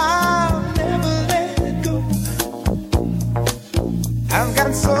 I'll never let go. I've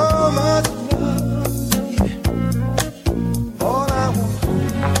got so much love, baby. All I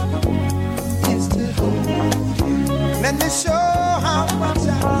want is to hold you. Let me show how much I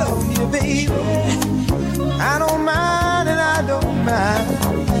love you, baby. I don't mind and I don't mind.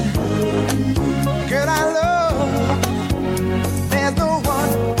 Girl, I love. There's no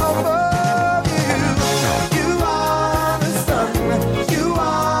one above you. You are the sun, you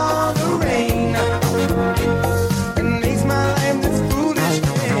are the rain. It makes my life this foolish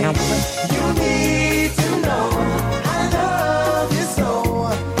thing. You need to know I love you so.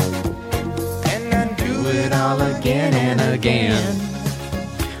 And I do it all again and again.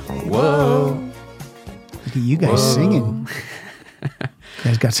 Whoa. Look at you guys singing. You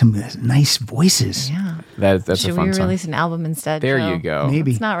guys got some nice voices. Yeah. That's a Should fun we song. release an album instead? There Joe? you go.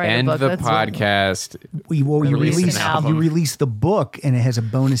 Maybe. Let's not write End a book. the Let's podcast. You Release an release album. you release the book and it has a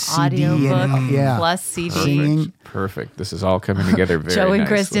bonus CD Audiobook and yeah, plus CD. singing. Perfect. This is all coming together very Joe and nicely.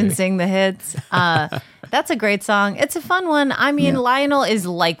 Kristen sing the hits. That's a great song. It's a fun one. I mean, Lionel is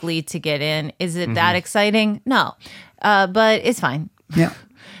likely to get in. Is it that exciting? No, but it's fine. Yeah.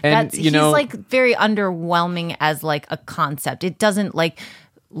 And He's like very underwhelming as like a concept. It doesn't like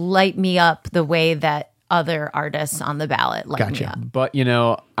light me up the way that other artists on the ballot light me up. But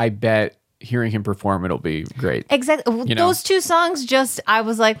I bet hearing him perform, it'll be great. Exactly. You know. Those two songs I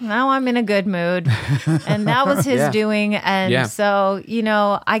was like, now I'm in a good mood. And that was his Yeah. doing. And Yeah. so,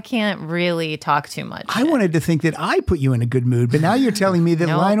 I can't really talk too much. I wanted to think that I put you in a good mood, but now you're telling me that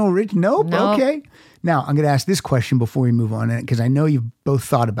Nope. Lionel Rich. Nope. Nope. Okay. Now I'm going to ask this question before we move on, because I know you've both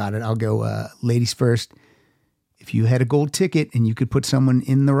thought about it. I'll go ladies first. If you had a gold ticket and you could put someone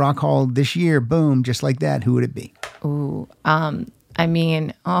in the Rock Hall this year, boom, just like that, who would it be? Ooh.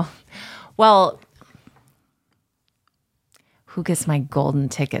 Well, who gets my golden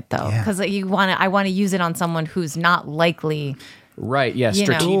ticket though? Because I want to use it on someone who's not likely. Right. Yeah. You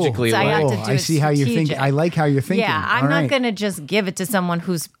know. Strategically. So I have to do I it see how you're thinking. strategic. I like how you're thinking. Yeah, I'm All not right. going to just give it to someone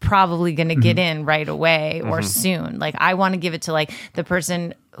who's probably going to get in right away or Mhm. soon. Like, I want to give it to like the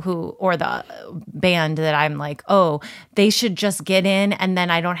person or the band that I'm like, oh, they should just get in, and then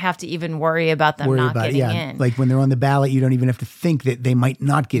I don't have to even worry about them not getting in. Like when they're on the ballot, you don't even have to think that they might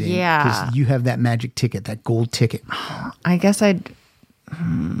not get in. Yeah. Because you have that magic ticket, that gold ticket. I guess I'm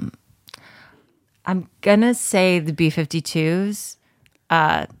gonna say the B-52s.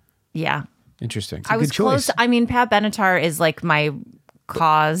 Yeah. Interesting. I was close. I mean, Pat Benatar is like my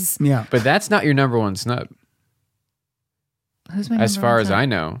cause. Yeah. But that's not your number one snub. Who's my As number far one as snub? I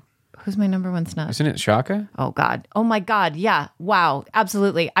know. Who's my number one snub? Isn't it Shaka? Oh God. Oh my God. Yeah. Wow.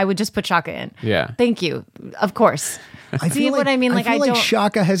 Absolutely. I would just put Shaka in. Yeah. Thank you. Of course. I See what I mean? Like I I feel like don't.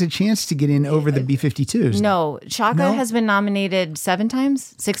 Shaka has a chance to get in over the B-52s. No, Shaka No? has been nominated 6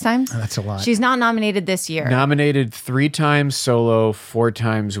 times. Oh, that's a lot. She's not nominated this year. Nominated 3 times solo, 4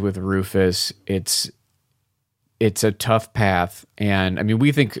 times with Rufus. It's a tough path, and I mean,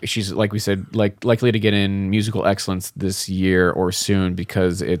 we think she's, like we said, likely to get in musical excellence this year or soon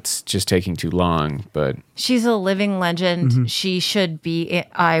because it's just taking too long. But She's a living legend. Mm-hmm. She should be.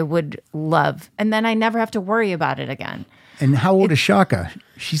 I would love, and then I never have to worry about it again. And how old is Shaka?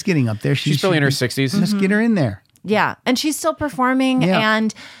 She's getting up there. She's probably in her 60s. Let's get her in there. Yeah, and she's still performing, Yeah.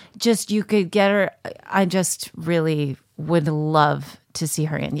 and just you could get her. I just really would love to see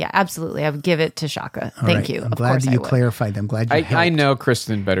her in. Yeah, absolutely. I would give it to Shaka. All Thank right. you. I'm Of glad course that I you would. clarified them. Glad you I helped. know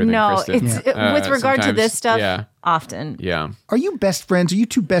Kristen better than No, Kristen. it's with regard to sometimes, this stuff. Yeah. Often. Yeah. Are you best friends? Are you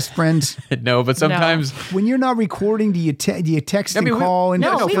two best friends? No, but sometimes when you're not recording, do you text and call? And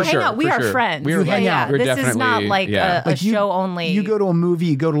No, we for hang sure, out. We for are sure. friends. We are hang like- out. we're This is not definitely- like yeah. a show only. You go to a movie,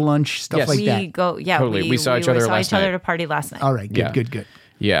 you go to lunch, stuff Yes. like we that. go. Yeah, Totally. We saw each other last saw each other night. at a party last night. All right, good, Yeah. good.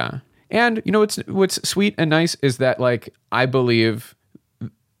 Yeah. And you know what's sweet and nice is that like I believe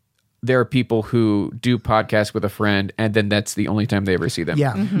there are people who do podcasts with a friend and then that's the only time they ever see them.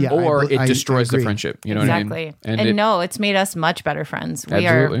 Yeah, yeah, Or I it destroys the agree. friendship. You know Exactly. what I mean? And no, it's made us much better friends. We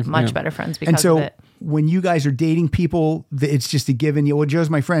Absolutely, are much yeah. better friends because And so of it. when you guys are dating people, it's just a given. Well, Joe's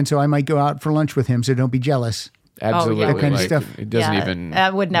my friend, so I might go out for lunch with him. So don't be jealous. Absolutely. yeah, that kind of like, stuff. It doesn't Yeah, even.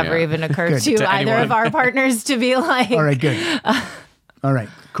 that would never yeah. even occur Good. to To either anyone. of our partners to be like. All right, good. All right,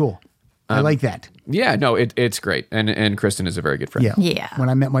 cool. I like that. Yeah, no, it's great. And Kristen is a very good friend. Yeah. Yeah. When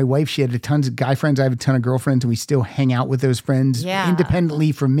I met my wife, she had tons of guy friends. I have a ton of girlfriends, and we still hang out with those friends Yeah.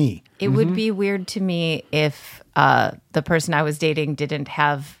 independently from me. It would be weird to me if the person I was dating didn't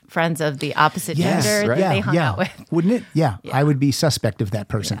have friends of the opposite gender that they hung out with. Wouldn't it? Yeah. I would be suspect of that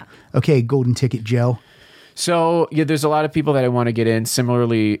person. Okay, golden ticket, Joe. So yeah, there's a lot of people that I want to get in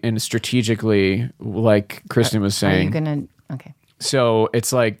similarly and strategically, like Kristen was Are you saying. gonna? Okay. So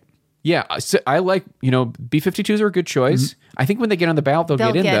it's like, yeah, so I like, B-52s are a good choice. I think when they get on the ballot, they'll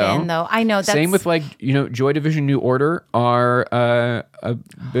They'll get get in, in, though. I know, Same that's- with Joy Division New Order are a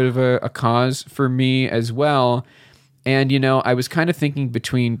bit of a cause for me as well. And, I was kind of thinking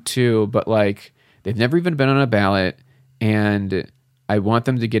between two, but like they've never even been on a ballot and I want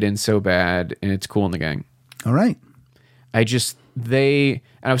them to get in so bad and it's Cool in the Gang. All right. And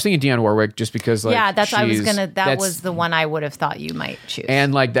I was thinking Dionne Warwick just because like yeah, that that's- was the one I would have thought you might choose.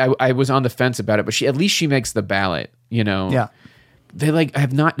 and like I was on the fence about it, but at least she makes the ballot, Yeah.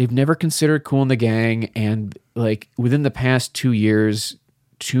 They've never considered Cool in the Gang, and like within the past 2 years,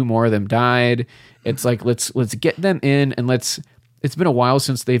 2 more of them died. It's like let's get them in, and it's been a while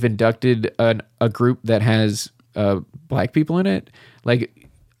since they've inducted a group that has black people in it. Like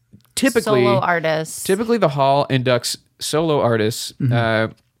typically solo artists. Typically, the Hall inducts solo artists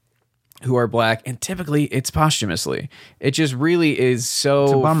who are black, and typically it's posthumously. It just really is It's a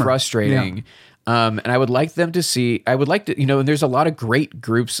so bummer. frustrating. Yeah. And I would like them to see. I would like to, and there's a lot of great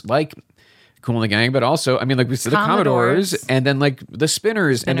groups like Cool in the Gang, but also, I mean, like we said, the Commodores, and then like the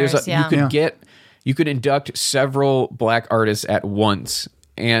Spinners, and there's you could induct several black artists at once,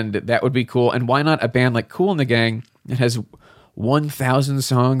 and that would be cool. And why not a band like Cool in the Gang that has 1,000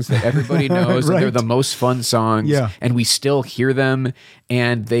 songs that everybody knows, and they're Right. the most fun songs, Yeah. and we still hear them,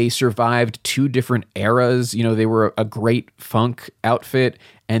 and they survived 2 different eras. They were a great funk outfit,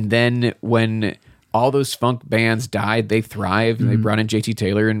 and then when all those funk bands died, they thrived, and they brought in JT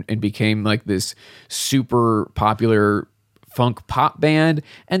Taylor and became like this super popular funk pop band.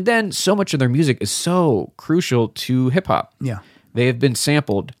 And then so much of their music is so crucial to hip hop. Yeah. They have been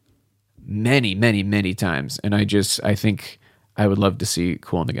sampled many, many, many times, and I think I would love to see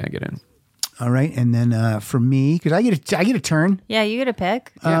Cool in the Gang get in. All right. And then for me, because I get a turn. Yeah, you get a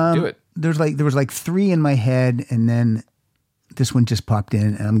pick. Yeah, do it. There was like 3 in my head, and then this one just popped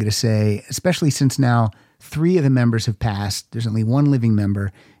in, and I'm going to say, especially since now 3 of the members have passed, there's only 1 living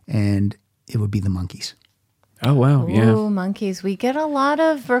member, and it would be the Monkees. Oh wow, yeah. Ooh, Monkees. We get a lot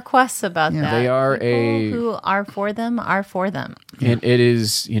of requests about that. They are People who are for them are for them. And it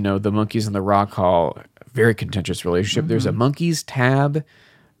is, the Monkees and the Rock Hall, very contentious relationship. There's a Monkees tab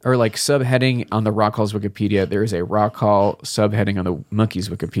or like subheading on the Rock Hall's Wikipedia. There is a Rock Hall subheading on the Monkees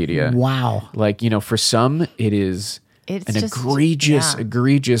Wikipedia. Wow. Like, for some, it's an just-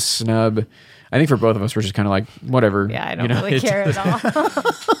 egregious snub. I think for both of us, we're just kind of like, whatever. Yeah, I don't really care at all.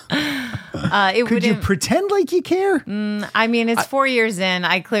 Could you pretend like you care? I mean, it's 4 years in.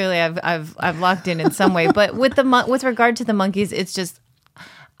 I clearly I've locked in some way. But with regard to the Monkees, it's just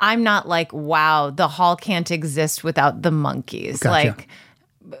I'm not like, wow, the Hall can't exist without the Monkees. Gotcha. Like,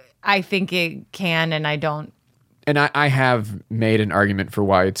 I think it can, and I don't. And I have made an argument for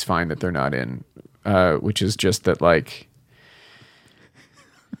why it's fine that they're not in, which is just that like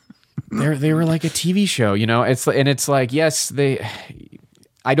they were like a TV show, It's like yes,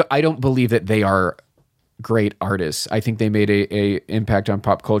 I don't believe that they are great artists. I think they made a impact on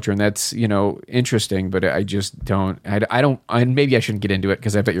pop culture, and that's interesting. But I just don't. I don't. Maybe I shouldn't get into it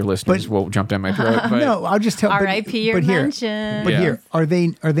because I bet your listeners will jump down my throat. But No, I'll just tell. R.I.P. your but here, mention. But Yeah. here, are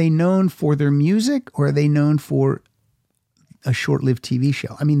they known for their music, or are they known for a short-lived TV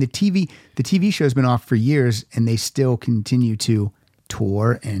show? I mean, the TV show has been off for years, and they still continue to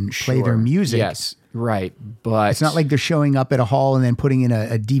tour and play their Sure. music. Yes. Right, but It's not like they're showing up at a hall and then putting in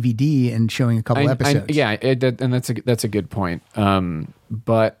a DVD and showing a couple episodes. And that's a good point.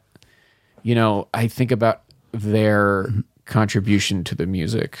 But you know, I think about their contribution to the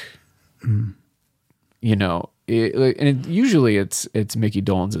music. You know, usually it's Mickey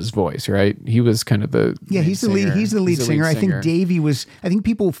Dolenz' voice, right? He was kind of the he's the lead. He's the lead singer. I think Davey was. I think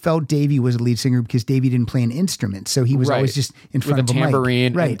people felt Davey was a lead singer because Davey didn't play an instrument, so he was always just in front with of a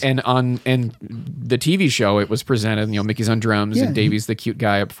tambourine, right? And on the TV show, it was presented. You know, Mickey's on drums and Davey's the cute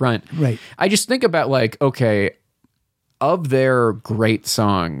guy up front. Right. I just think about like, okay, of their great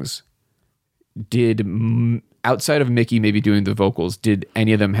songs, did outside of Mickey maybe doing the vocals, did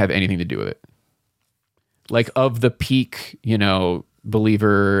any of them have anything to do with it? Like of the peak, you know,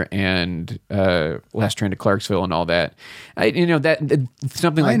 Believer and Last Train to Clarksville and all that,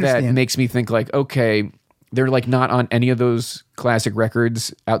 something like that makes me think like, okay, they're like not on any of those classic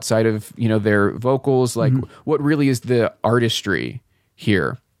records outside of, you know, their vocals. Like what really is the artistry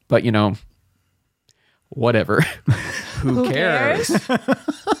here? But you know, whatever. Who cares?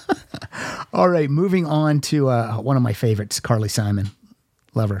 All right, moving on to one of my favorites, Carly Simon.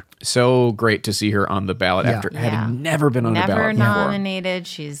 Love her. So great to see her on the ballot after having never been on the ballot before. Never nominated.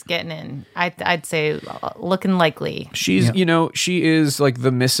 She's getting in. I'd say looking likely. She's, you know, she is like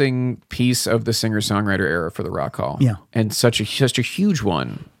the missing piece of the singer-songwriter era for the Rock Hall. Yeah. And such a huge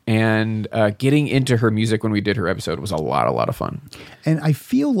one. And getting into her music when we did her episode was a lot of fun. And I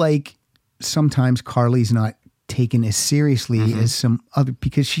feel like sometimes Carly's not taken as seriously as some other,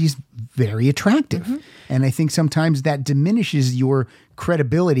 because she's very attractive. And I think sometimes that diminishes your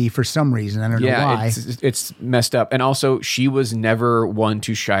credibility for some reason. I don't know why. It's messed up. And also, she was never one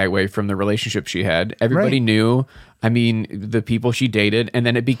to shy away from the relationship she had. Everybody knew, I mean, the people she dated, and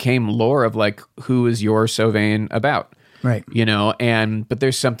then it became lore of like, who is your Sylvain about? Right. You know, but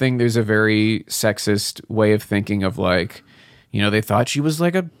there's a very sexist way of thinking of like, you know, they thought she was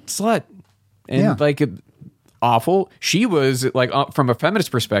like a slut. And like, awful. She was like, from a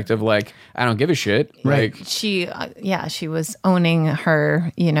feminist perspective, like, I don't give a shit. Right. Like, she was owning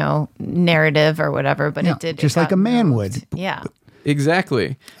her, you know, narrative or whatever, but it did just like a man would. Yeah.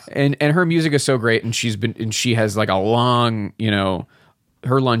 Exactly. And her music is so great, and she has like a long, you know,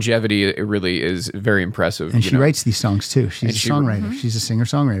 her longevity, it really is very impressive. And she writes these songs too. She's a songwriter. She's a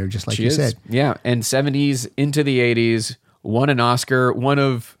singer-songwriter, just like you said. Yeah. And 70s into the 80s, won an Oscar, one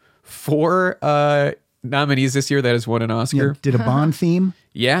of 4 nominees this year that has won an Oscar. Yeah, did a Bond theme.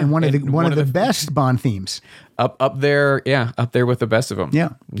 Yeah. And one of the best Bond themes. Up there with the best of them. Yeah.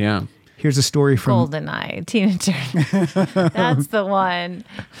 Yeah. Here's a story from GoldenEye, Tina Turner. That's the one.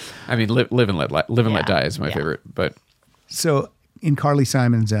 I mean, Live and Let Die is my favorite. But so in Carly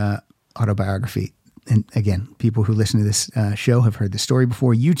Simon's autobiography, and again, people who listen to this show have heard the story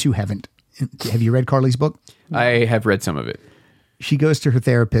before. You two haven't. Have you read Carly's book? I have read some of it. She goes to her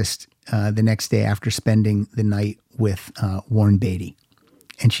therapist the next day after spending the night with Warren Beatty,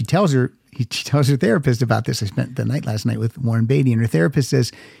 and she tells her therapist about this. I spent the night last night with Warren Beatty, and her therapist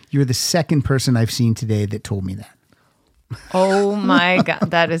says, "You're the second person I've seen today that told me that." Oh my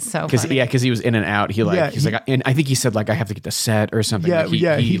God, that is so funny. Because he was in and out. He's like, and I think he said like, I have to get the set or something.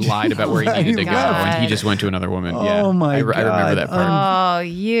 He lied about where he needed to go, and he just went to another woman. Oh my God. I remember that part. Oh,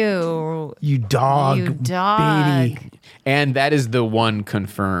 you dog, Beatty. And that is the one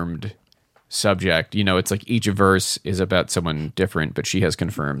confirmed subject. You know, it's like each verse is about someone different, but she has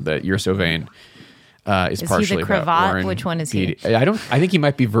confirmed that You're So Vain is partially he the about cravat? Warren Which one is Beatty. he? I think he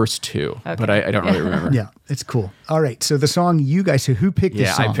might be verse 2, but I don't really remember. Yeah, it's cool. All right, so the song you guys, so who picked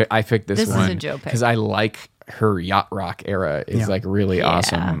this song? I picked this one. This is a Joe pick. Because I like her yacht rock era. It's like really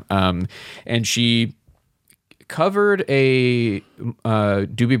awesome. And she covered a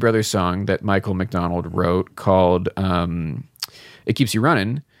Doobie Brothers song that Michael McDonald wrote called It Keeps You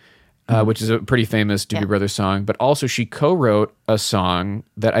Running, which is a pretty famous Doobie Brothers song. But also she co-wrote a song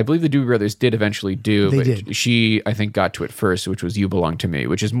that I believe the Doobie Brothers did eventually do. She, I think, got to it first, which was You Belong to Me,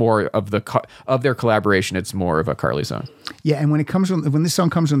 which is more of their collaboration. It's more of a Carly song. Yeah, and when this song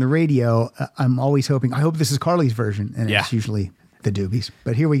comes on the radio, I'm always hoping, I hope this is Carly's version, and it's usually the Doobies.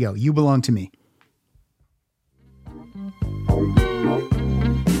 But here we go. You Belong to Me.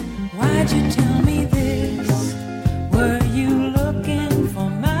 Why'd you tell me this? Were you looking for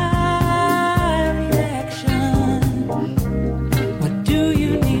my reaction? What do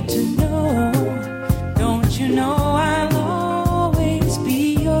you need to know? Don't you know I'll always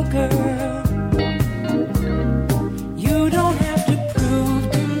be your girl? You don't have to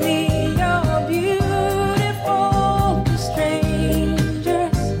prove to me you're beautiful to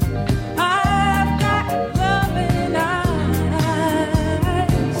strangers. I've got loving eyes.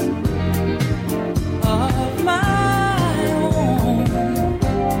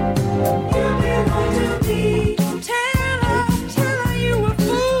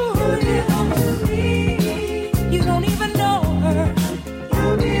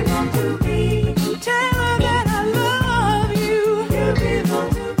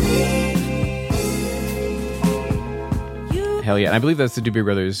 hell yeah. And I believe that's the Doobie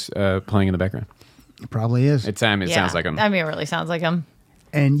Brothers playing in the background. It probably is. It sounds like them. I mean, it really sounds like him.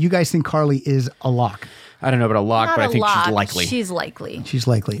 And you guys think Carly is a lock? I don't know about a lock, Not but I a think lock. she's likely. She's likely. She's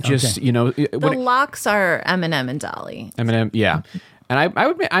likely. Just, okay. you know, The locks are Eminem and Dolly. Eminem, yeah. And I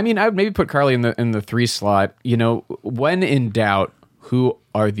would maybe put Carly in the 3 slot. You know, when in doubt, who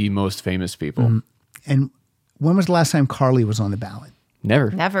are the most famous people? And when was the last time Carly was on the ballot?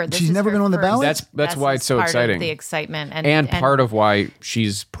 Never. This She's is never her been on the first. ballot? That's why it's so part of exciting. the excitement. And part of why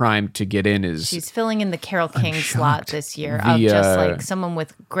she's primed to get in is she's filling in the Carole King slot this year The, of just like someone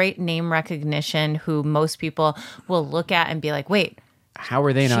with great name recognition who most people will look at and be like, wait, how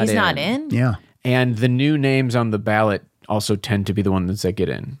are they not in? she's not in? Yeah. And the new names on the ballot also tend to be the ones that get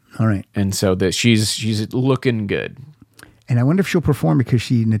in. All right. And so that she's looking good. And I wonder if she'll perform because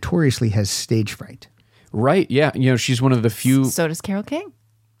she notoriously has stage fright. Right. Yeah. You know, she's one of the few. So does Carole King.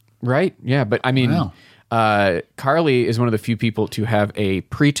 Right. Yeah. But I mean, Wow. Carly is one of the few people to have a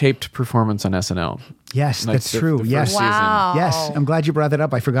pre-taped performance on SNL. Yes, Like that's the- true. the yes. first season. Yes. I'm glad you brought that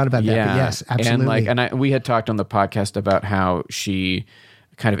up. I forgot about that. But yes, absolutely. And we had talked on the podcast about how she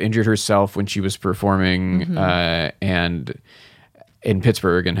kind of injured herself when she was performing and in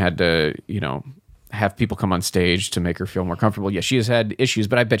Pittsburgh and had to, you know, have people come on stage to make her feel more comfortable. Yeah, she has had issues,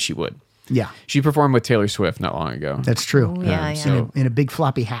 but I bet she would. Yeah. She performed with Taylor Swift not long ago. That's true. Oh, yeah, yeah. In a big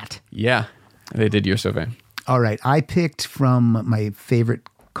floppy hat. Yeah, they did You're So Vain. All right. I picked from my favorite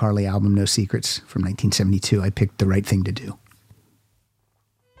Carly album, No Secrets, from 1972. I picked The Right Thing to Do.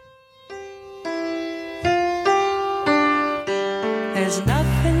 There's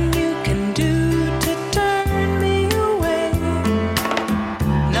nothing you can do to turn me away.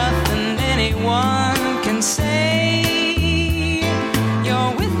 Nothing anyone can say.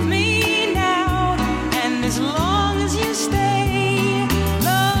 You're with me now, and as long as you stay,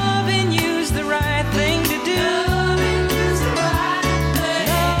 loving you's the right thing to do.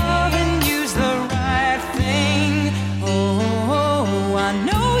 Loving you's the right thing. Oh, I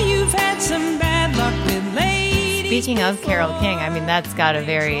know you've had some bad luck with ladies. Speaking of Carole King, I mean, that's got a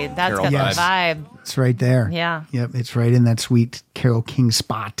Carole the Yes. vibe. It's right there. Yeah. Yep. It's right in that sweet Carole King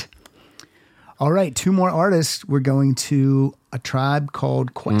spot. All right. 2 more artists. We're going to A Tribe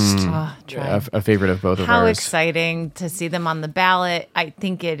Called Quest. Oh, Tribe. A favorite of both of How ours. exciting to see them on the ballot. I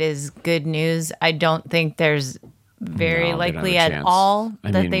think it is good news. I don't think there's very No, they don't likely have a at chance. all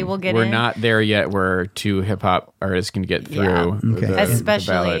I that mean, they will get we're in. not there yet where 2 hip hop artists can get through the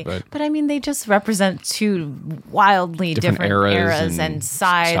Especially, ballot, but I mean, they just represent 2 wildly different eras and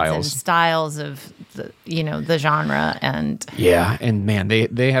sides and styles of the, you know, the genre. And yeah, and man, they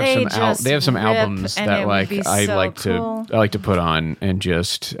have They some just they have some rip, albums and that it would like be I so like cool. to put on and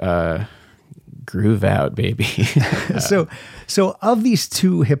just groove out, baby. So of these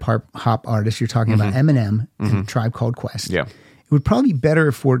 2 hip hop artists, you're talking about Eminem and Tribe Called Quest. Yeah. It would probably be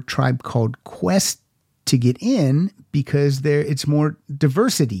better for Tribe Called Quest to get in because it's more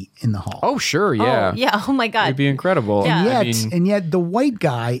diversity in the hall. Oh, sure, yeah. Oh, yeah. Oh my God. It'd be incredible. Yeah. And yet the white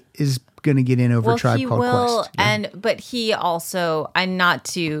guy is going to get in over Tribe he Called will, Quest. but he also, and not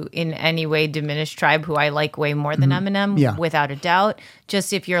to in any way diminish Tribe, who I like way more than Eminem, Yeah. without a doubt.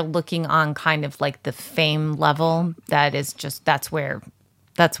 Just if you're looking on kind of like the fame level, that's where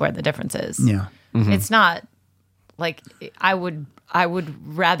the difference is. Yeah. It's not like I would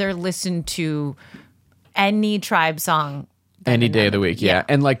rather listen to any Tribe song Any day of the week, yeah.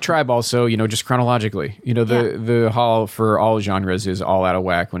 And like Tribe also, you know, just chronologically, you know, the hall for all genres is all out of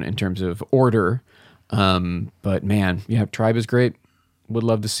whack in terms of order. But man, yeah, Tribe is great. Would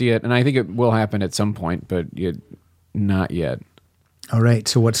love to see it. And I think it will happen at some point, but not yet. All right.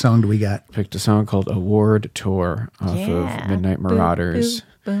 So what song do we got? Picked a song called Award Tour off of Midnight Marauders.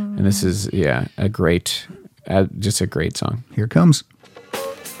 boom. And this is, a great, just a great song. Here it comes.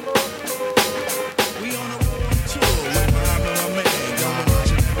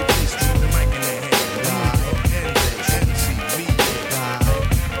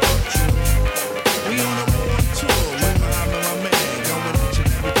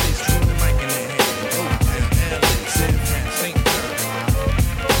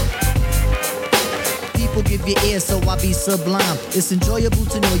 Give your ear so I be sublime. It's enjoyable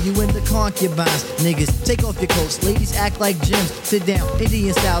to know you in the concubines. Niggas, take off your coats. Ladies act like gems. Sit down,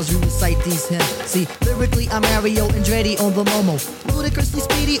 Indian styles, you recite these hymns. See, lyrically, I'm Mario Andretti on the Momo. Ludicrously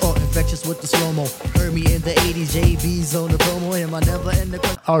speedy or infectious with the slow-mo. Heard me in the 80s, JB's on the promo. Am I never in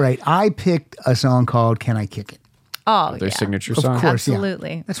the... All right. I picked a song called Can I Kick It? Oh, Their signature Of song. course,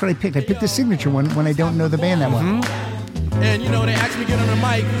 absolutely. Yeah. That's what I picked. I picked the signature one when I don't know the band that well. And you know, they asked me to get on the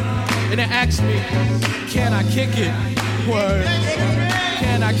mic, and they asked me, can I kick it? Word.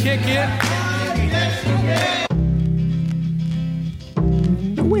 Can I kick it?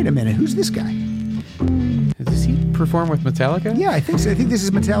 Wait a minute, who's this guy? Does he perform with Metallica? Yeah, I think so. I think this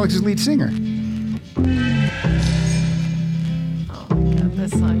is Metallica's lead singer. Oh my god,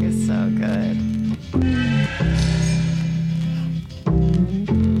 this song is so good.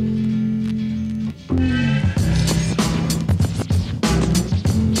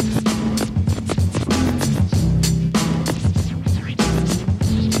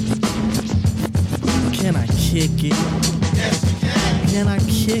 Can I kick it? Yes, you can. Can I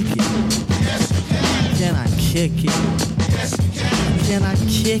kick it? Yes, you can. Can I kick it? Yes, you can. Can I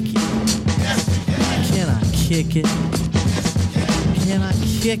kick it? Yes, you can. Can I kick it? Can I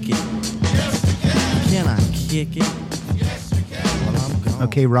kick it? Yes, you can. Can I kick it? Yes, you can. Well, I'm gone.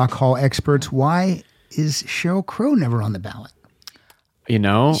 Okay, Rock Hall experts, why is Sheryl Crow never on the ballot? You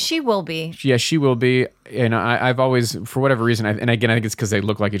know, She will be. yeah, she will be. And I've always, for whatever reason, and again, I think it's because they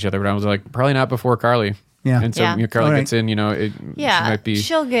look like each other, but I was like, probably not before Carly. Yeah. And so Yeah. Carly All right. gets in, she Yeah, might be.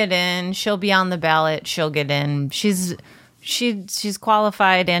 she'll get in. She'll be on the ballot. She'll get in. She's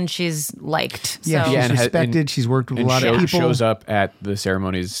qualified and she's liked. Yeah, so. she's Yeah, and respected. She's worked with a lot of people. Shows up at the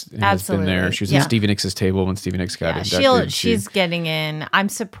ceremonies and has been there. Absolutely. She was Yeah. at Stevie Nicks' table when Stevie Nicks got Yeah, inducted. she's getting in. I'm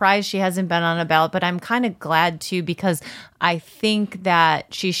surprised she hasn't been on a ballot, but I'm kind of glad too because I think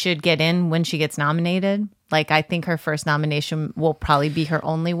that she should get in when she gets nominated. Like I think her first nomination will probably be her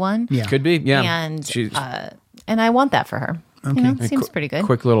only one. Yeah. Could be, yeah. And I want that for her. Okay. Seems pretty good.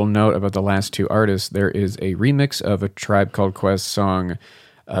 Quick little note about the last two artists. There is a remix of a Tribe Called Quest song,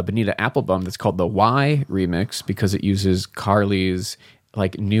 Bonita Applebum, that's called the Y remix because it uses Carly's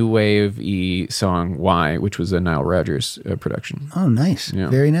like new wave-y song Y, which was a Nile Rodgers production. Oh, nice. Yeah.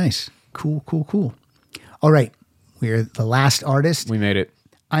 Very nice. Cool. All right. We're the last artist. We made it.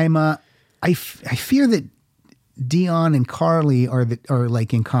 I fear that Dion and Carly are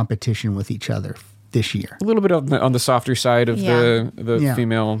like in competition with each other this year. A little bit on the softer side of the Yeah.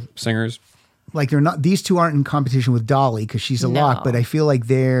 female singers. Like these two aren't in competition with Dolly because she's a lock, but I feel like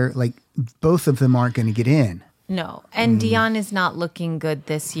they're like both of them aren't going to get in. No. And Dion is not looking good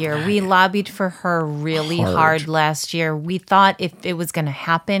this year. We lobbied for her really hard last year. We thought if it was going to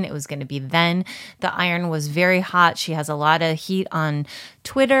happen, it was going to be then. The iron was very hot. She has a lot of heat on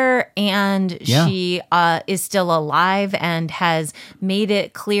Twitter, and she is still alive and has made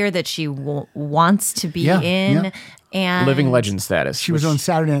it clear that she wants to be in. Yeah. And Living legend status. She was on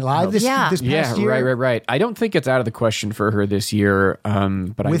Saturday Night Live this past year. Right. I don't think it's out of the question for her this year.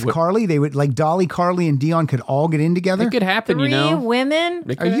 But with Carly, they would like Dolly, Carly, and Dion could all get in together. It could happen, Three women?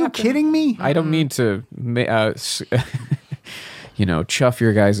 It Are could you happen. kidding me? I don't mean to, chuff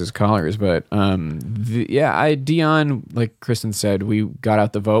your guys' collars, but Dion, like Kristen said, we got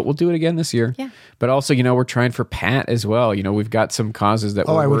out the vote. We'll do it again this year. Yeah. But also, we're trying for Pat as well. We've got some causes that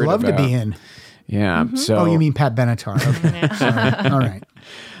we're I would worried love about. to be in. Yeah. So. You mean Pat Benatar? Okay. Sorry. All right.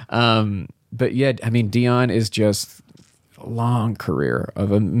 But yeah, Dion is just a long career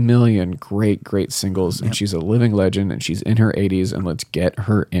of a million great singles, and she's a living legend, and she's in her 80s, and let's get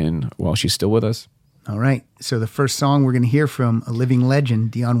her in while she's still with us. All right. So the first song we're going to hear from a living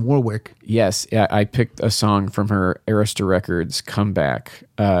legend, Dionne Warwick. Yes, I picked a song from her Arista Records comeback.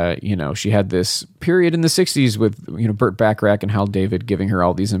 She had this period in the 60s with, Burt Bacharach and Hal David giving her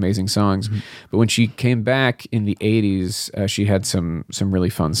all these amazing songs. Mm-hmm. But when she came back in the 80s, she had some really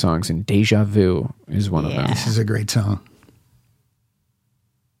fun songs, and Deja Vu is one of them. This is a great song.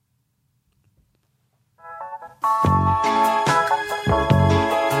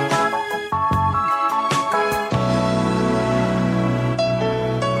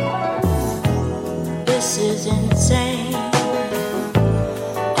 This is insane.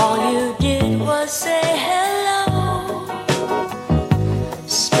 All you did was say hello,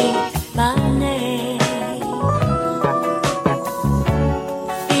 speak my name,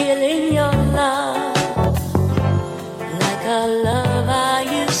 feeling your love like a love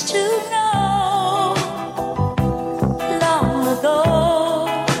I used to know long ago.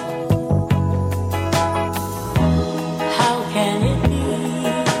 How can it be?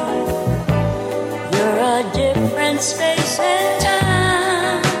 You're a different space and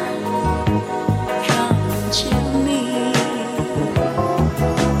time. Come to me.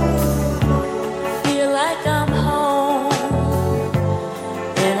 Feel like I'm home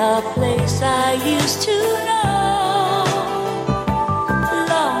in a place I used to know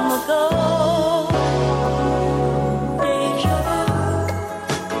long ago. Deja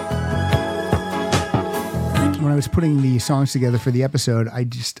When I was putting the songs together for the episode, I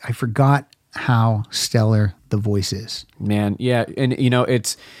forgot how stellar the voice is. Man, yeah, and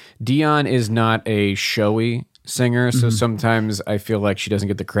it's Dion is not a showy singer, so sometimes I feel like she doesn't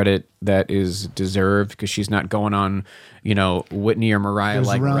get the credit that is deserved because she's not going on, Whitney or Mariah Those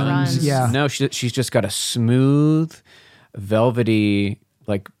like runs, yeah. No, she's just got a smooth, velvety,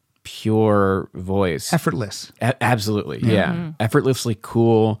 like pure voice, effortless. Absolutely, yeah, effortlessly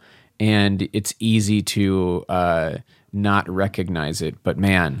cool, and it's easy to not recognize it. But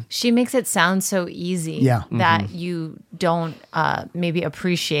man, She makes it sound so easy Yeah. that you don't maybe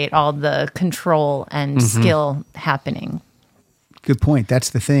appreciate all the control and skill happening. Good point. That's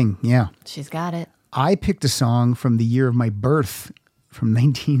the thing. Yeah. She's got it. I picked a song from the year of my birth from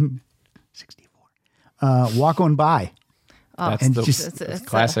 1964. Walk On By. Oh, that's and the just- it's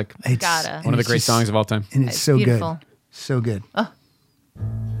classic. It's Gotta. One of the it's great just- songs of all time. And it's It's so beautiful. good. So good.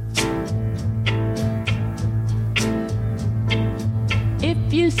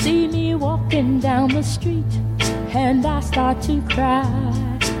 If you see me walking down the street and I start to cry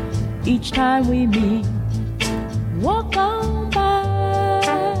each time we meet, walk on by,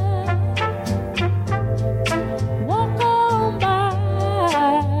 walk on by,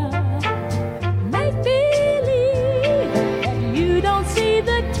 make believe that you don't see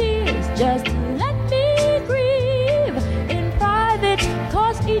the tears, just let me grieve in private,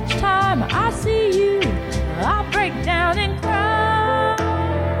 'cause each time I see you, I break down and cry.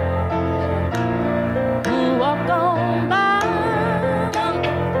 Walk on by,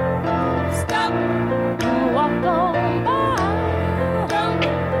 stop. Walk on by,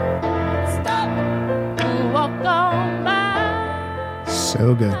 stop. Walk on by.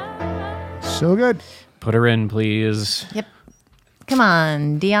 So good. So good. Put her in, please. Yep. Come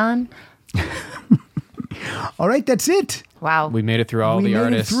on, Dion. All right, that's it. Wow. We made it through all we the made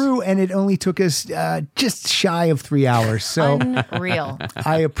artists. it through, and it only took us just shy of 3 hours. So Unreal.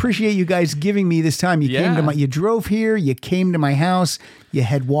 I appreciate you guys giving me this time. You came to Yeah. you drove here, you came to my house, you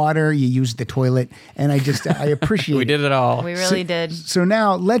had water, you used the toilet, and I appreciate We did it all. We really did. So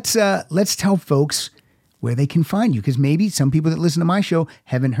now let's tell folks where they can find you, because maybe some people that listen to my show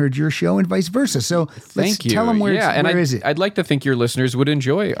haven't heard your show and vice versa. So let's Thank you. tell them where, and where is it? I'd like to think your listeners would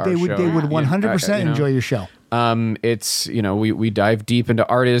enjoy our They show. would 100% enjoy your show. It's we dive deep into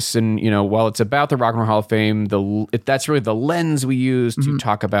artists, and while it's about the Rock and Roll Hall of Fame, that's really the lens we use to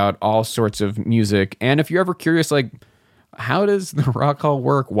talk about all sorts of music. And if you're ever curious, like, how does the Rock Hall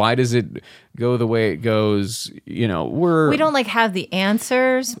work? Why does it go the way it goes? We don't have the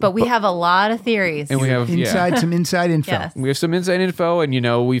answers, but we have a lot of theories. And we have some inside info. Yes. We have some inside info,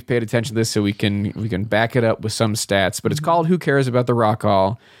 and we've paid attention to this, so we can back it up with some stats. But it's called "Who Cares About the Rock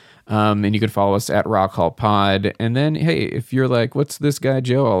Hall?" And you can follow us at Rock Hall Pod. And then, hey, if you're like, what's this guy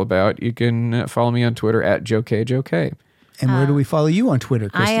Joe all about? You can follow me on Twitter at JoeK. And where do we follow you on Twitter,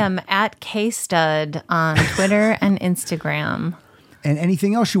 Kristen? I am at KStud on Twitter and Instagram. And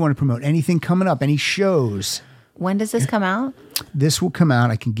anything else you want to promote? Anything coming up? Any shows? When does this come out? This will come out.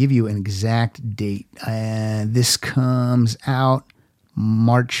 I can give you an exact date. This comes out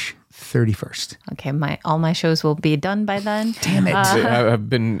March 31st. Okay, all my shows will be done by then. Damn it.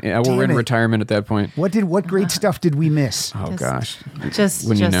 We're in retirement at that point. What great stuff did we miss? Oh, gosh. Just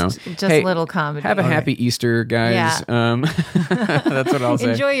Hey, little comedy. Have a happy Easter, guys. Yeah. That's what I'll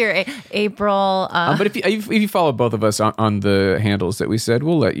say. Enjoy your April. But if you follow both of us on the handles that we said,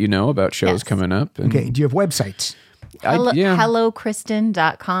 we'll let you know about shows coming up. And Okay. Do you have websites?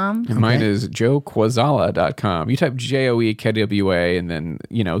 HelloKristen.com. And mine is joequazala.com. You type JOEKWA and then,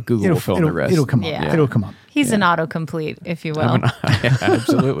 Google will fill in the rest. It'll come up. Yeah. It'll come up. He's an autocomplete, if you will. Yeah,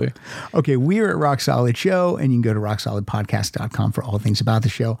 absolutely. Okay, we're at Rock Solid Show, and you can go to rocksolidpodcast.com for all things about the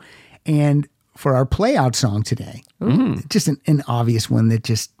show. And for our play out song today, just an obvious one that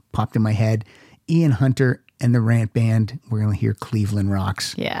just popped in my head, Ian Hunter and the Rant Band. We're going to hear Cleveland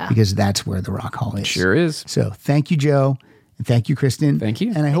Rocks. Yeah. Because that's where the Rock Hall is. Sure is. So thank you, Joe. And thank you, Kristen. Thank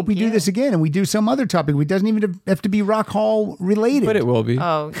you. And I hope we do this again and we do some other topic. It doesn't even have to be Rock Hall related. But it will be.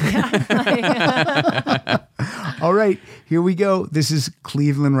 Oh, yeah. All right, here we go. This is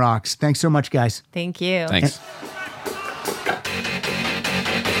Cleveland Rocks. Thanks so much, guys. Thank you. Thanks.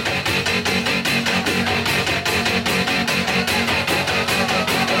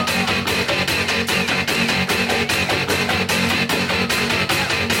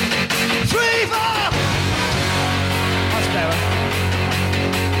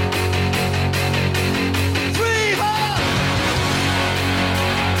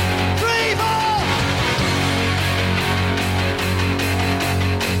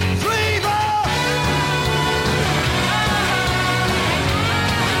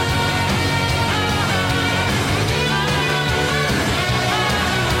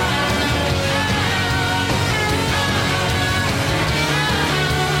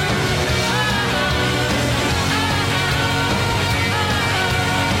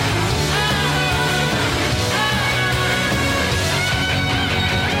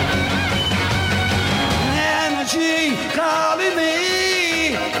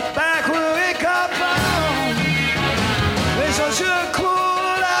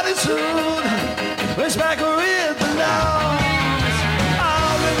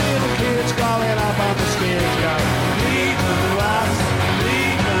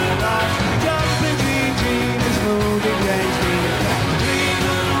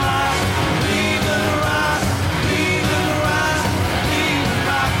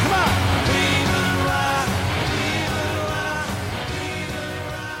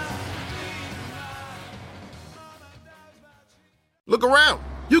 Look around.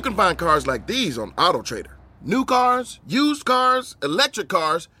 You can find cars like these on AutoTrader. New cars, used cars, electric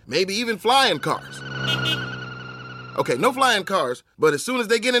cars, maybe even flying cars. Okay, no flying cars, but as soon as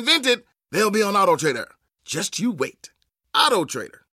they get invented, they'll be on AutoTrader. Just you wait. AutoTrader.